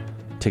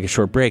 Take a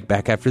short break.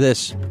 Back after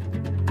this.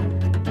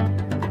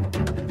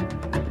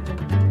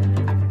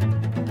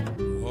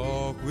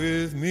 Walk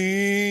with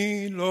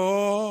me,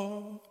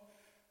 Lord,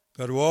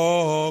 God,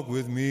 walk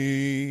with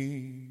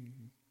me.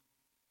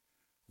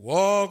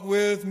 Walk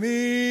with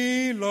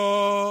me,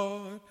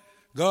 Lord,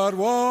 God,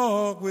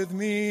 walk with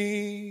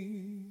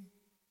me.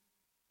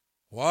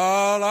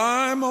 While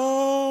I'm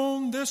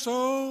on this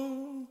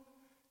old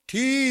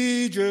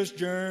tedious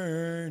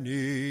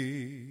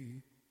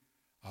journey,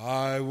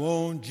 I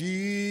want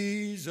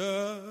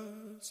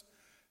Jesus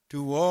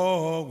to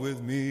walk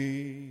with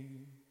me.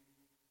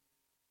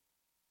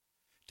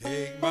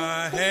 Take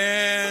my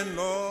hand,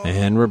 Lord.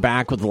 And we're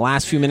back with the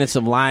last few minutes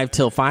of Live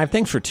Till 5.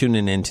 Thanks for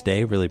tuning in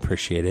today. Really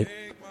appreciate it.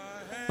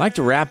 I'd like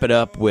to wrap it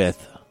up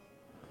with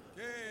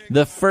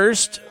the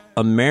first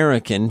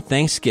American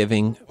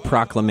Thanksgiving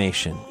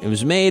proclamation. It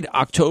was made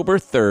October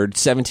 3rd,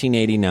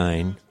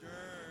 1789,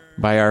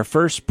 by our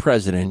first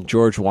president,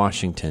 George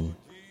Washington.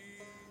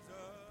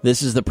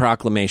 This is the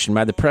proclamation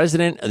by the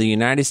President of the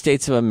United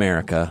States of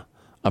America,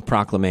 a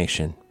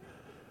proclamation.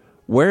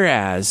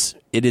 Whereas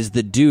it is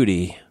the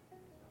duty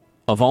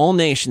of all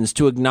nations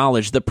to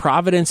acknowledge the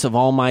providence of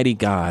Almighty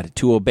God,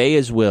 to obey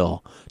His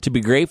will, to be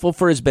grateful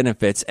for His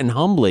benefits, and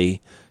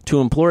humbly to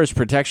implore His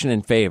protection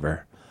and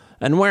favor.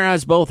 And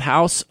whereas both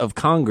houses of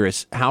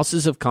Congress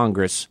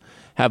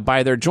have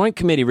by their joint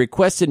committee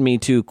requested me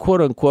to,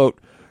 quote-unquote,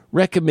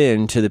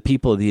 recommend to the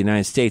people of the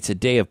United States a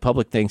day of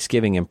public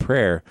thanksgiving and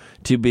prayer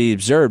to be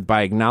observed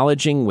by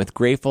acknowledging with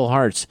grateful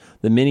hearts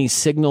the many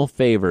signal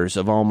favors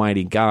of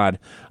Almighty God,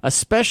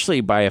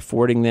 especially by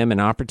affording them an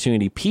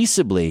opportunity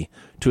peaceably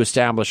to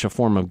establish a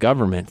form of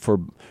government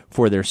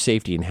for their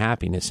safety and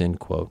happiness, end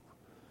quote.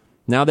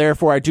 Now,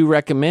 therefore, I do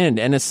recommend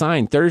and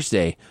assign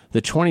Thursday,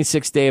 the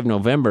 26th day of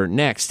November,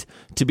 next,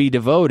 to be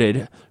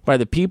devoted by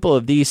the people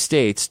of these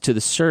states to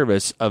the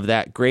service of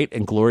that great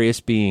and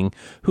glorious being,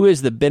 who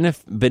is the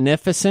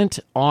beneficent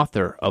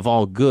author of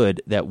all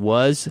good that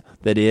was,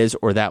 that is,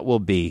 or that will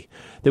be,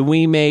 that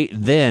we may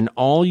then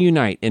all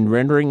unite in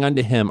rendering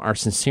unto Him our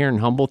sincere and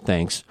humble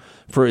thanks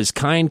for His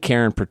kind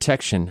care and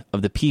protection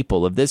of the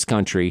people of this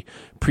country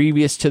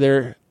previous to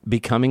their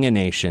becoming a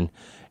nation,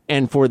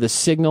 and for the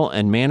signal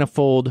and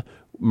manifold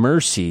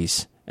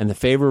mercies and the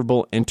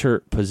favorable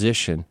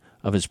interposition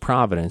of His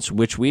providence,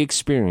 which we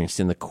experienced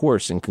in the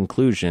course and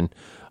conclusion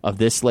of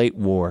this late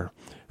war,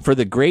 for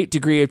the great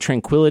degree of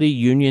tranquility,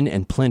 union,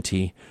 and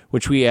plenty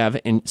which we have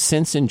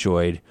since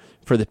enjoyed,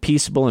 for the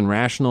peaceable and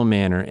rational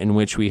manner in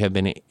which we have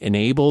been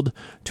enabled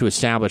to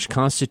establish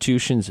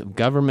constitutions of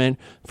government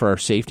for our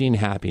safety and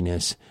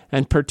happiness,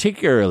 and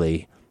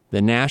particularly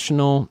the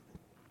national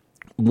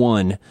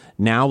one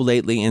now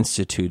lately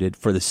instituted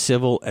for the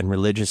civil and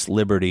religious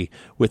liberty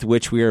with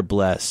which we are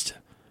blessed,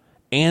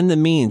 and the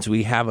means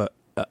we have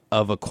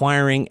of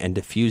acquiring and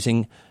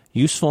diffusing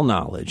useful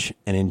knowledge,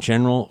 and in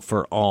general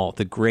for all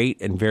the great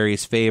and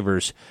various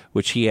favors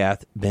which He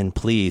hath been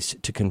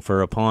pleased to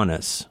confer upon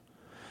us.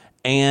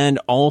 And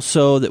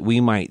also that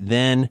we might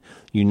then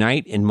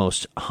unite in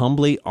most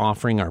humbly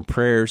offering our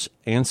prayers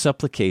and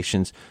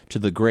supplications to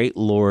the great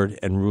Lord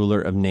and ruler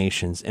of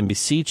nations, and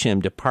beseech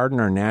Him to pardon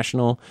our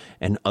national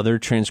and other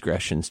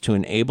transgressions, to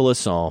enable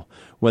us all,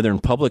 whether in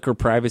public or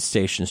private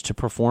stations, to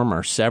perform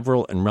our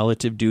several and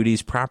relative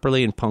duties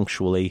properly and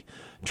punctually,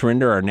 to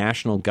render our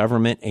national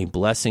government a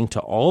blessing to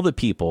all the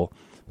people,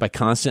 by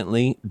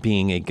constantly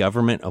being a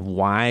government of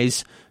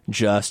wise,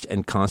 just,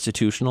 and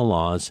constitutional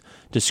laws,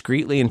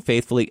 discreetly and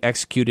faithfully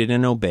executed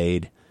and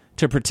obeyed,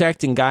 to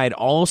protect and guide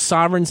all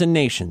sovereigns and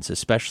nations,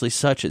 especially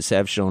such as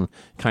have shown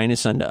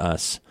kindness unto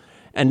us,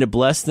 and to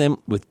bless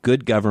them with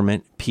good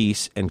government,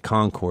 peace, and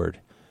concord,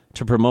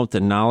 to promote the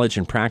knowledge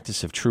and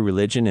practice of true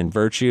religion and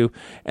virtue,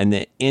 and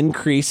the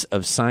increase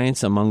of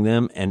science among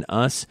them and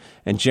us,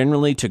 and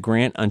generally to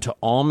grant unto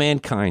all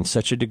mankind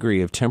such a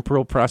degree of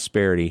temporal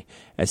prosperity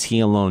as he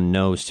alone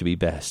knows to be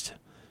best.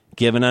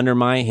 Given under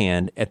my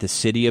hand at the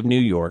city of New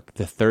York,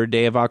 the 3rd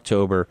day of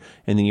October,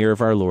 in the year of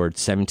our Lord,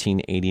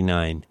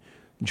 1789,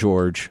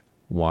 George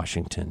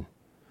Washington.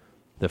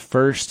 The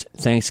first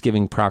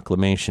Thanksgiving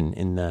proclamation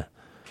in the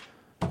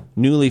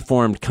newly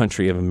formed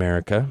country of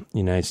America,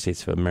 United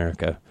States of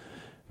America.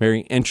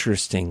 Very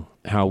interesting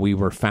how we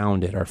were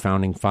founded, our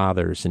founding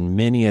fathers, and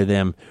many of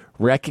them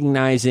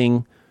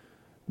recognizing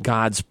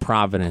God's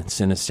providence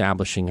in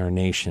establishing our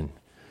nation.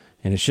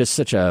 And it's just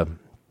such a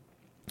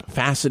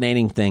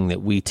fascinating thing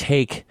that we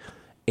take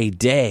a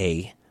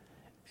day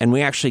and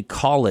we actually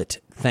call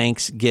it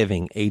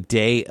Thanksgiving, a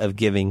day of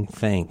giving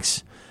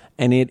thanks.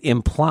 And it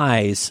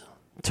implies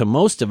to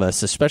most of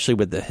us, especially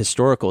with the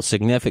historical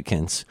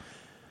significance,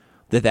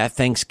 that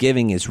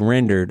Thanksgiving is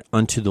rendered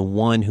unto the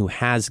one who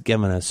has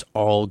given us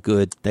all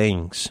good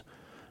things,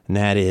 and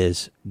that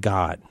is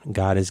God.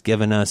 God has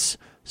given us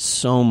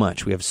so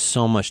much. We have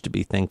so much to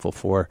be thankful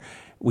for.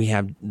 We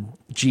have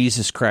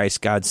Jesus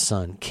Christ, God's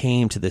Son,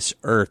 came to this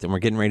earth, and we're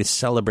getting ready to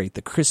celebrate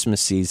the Christmas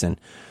season,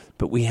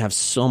 but we have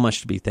so much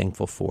to be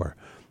thankful for.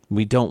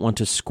 We don't want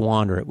to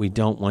squander it. We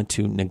don't want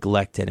to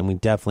neglect it, and we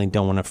definitely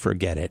don't want to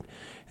forget it.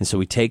 And so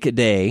we take a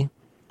day.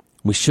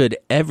 We should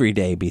every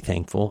day be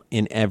thankful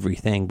in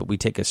everything, but we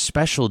take a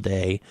special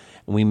day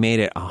and we made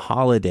it a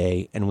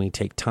holiday, and we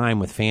take time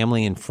with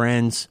family and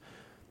friends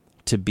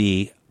to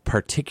be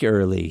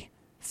particularly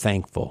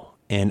thankful.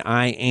 And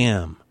I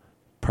am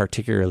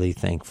particularly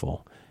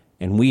thankful.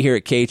 And we here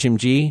at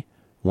KHMG,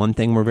 one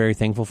thing we're very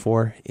thankful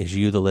for is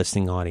you, the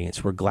listening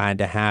audience. We're glad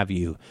to have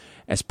you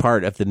as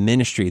part of the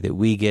ministry that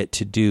we get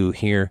to do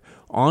here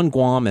on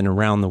Guam and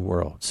around the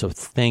world. So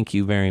thank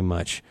you very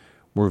much.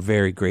 We're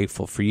very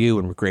grateful for you,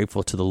 and we're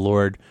grateful to the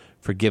Lord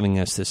for giving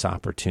us this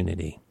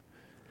opportunity.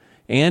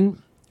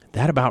 And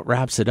that about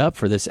wraps it up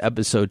for this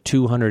episode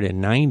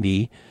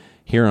 290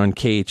 here on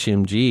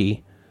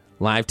KHMG,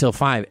 live till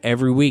 5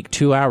 every week,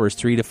 2 hours,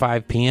 3 to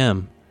 5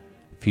 p.m.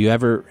 If you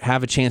ever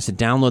have a chance to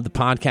download the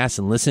podcast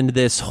and listen to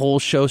this whole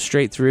show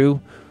straight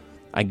through,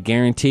 I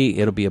guarantee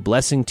it'll be a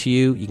blessing to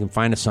you. You can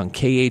find us on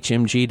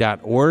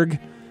khmg.org.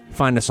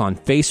 Find us on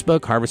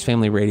Facebook, Harvest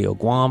Family Radio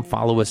Guam.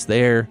 Follow us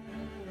there.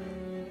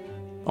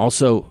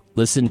 Also,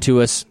 listen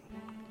to us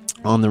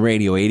on the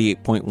radio,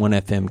 88.1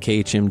 FM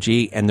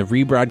KHMG, and the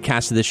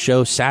rebroadcast of this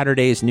show,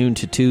 Saturdays, noon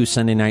to 2,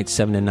 Sunday nights,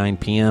 7 to 9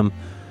 p.m.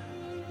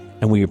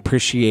 And we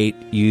appreciate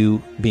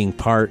you being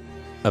part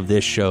of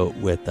this show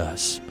with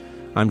us.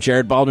 I'm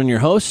Jared Baldwin, your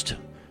host.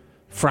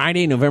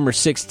 Friday, November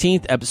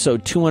 16th,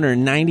 episode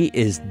 290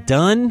 is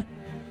done.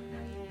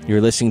 You're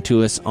listening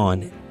to us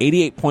on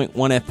 88.1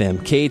 FM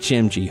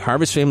KHMG,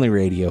 Harvest Family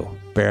Radio,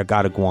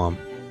 Barrigada, Guam.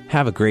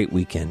 Have a great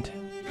weekend.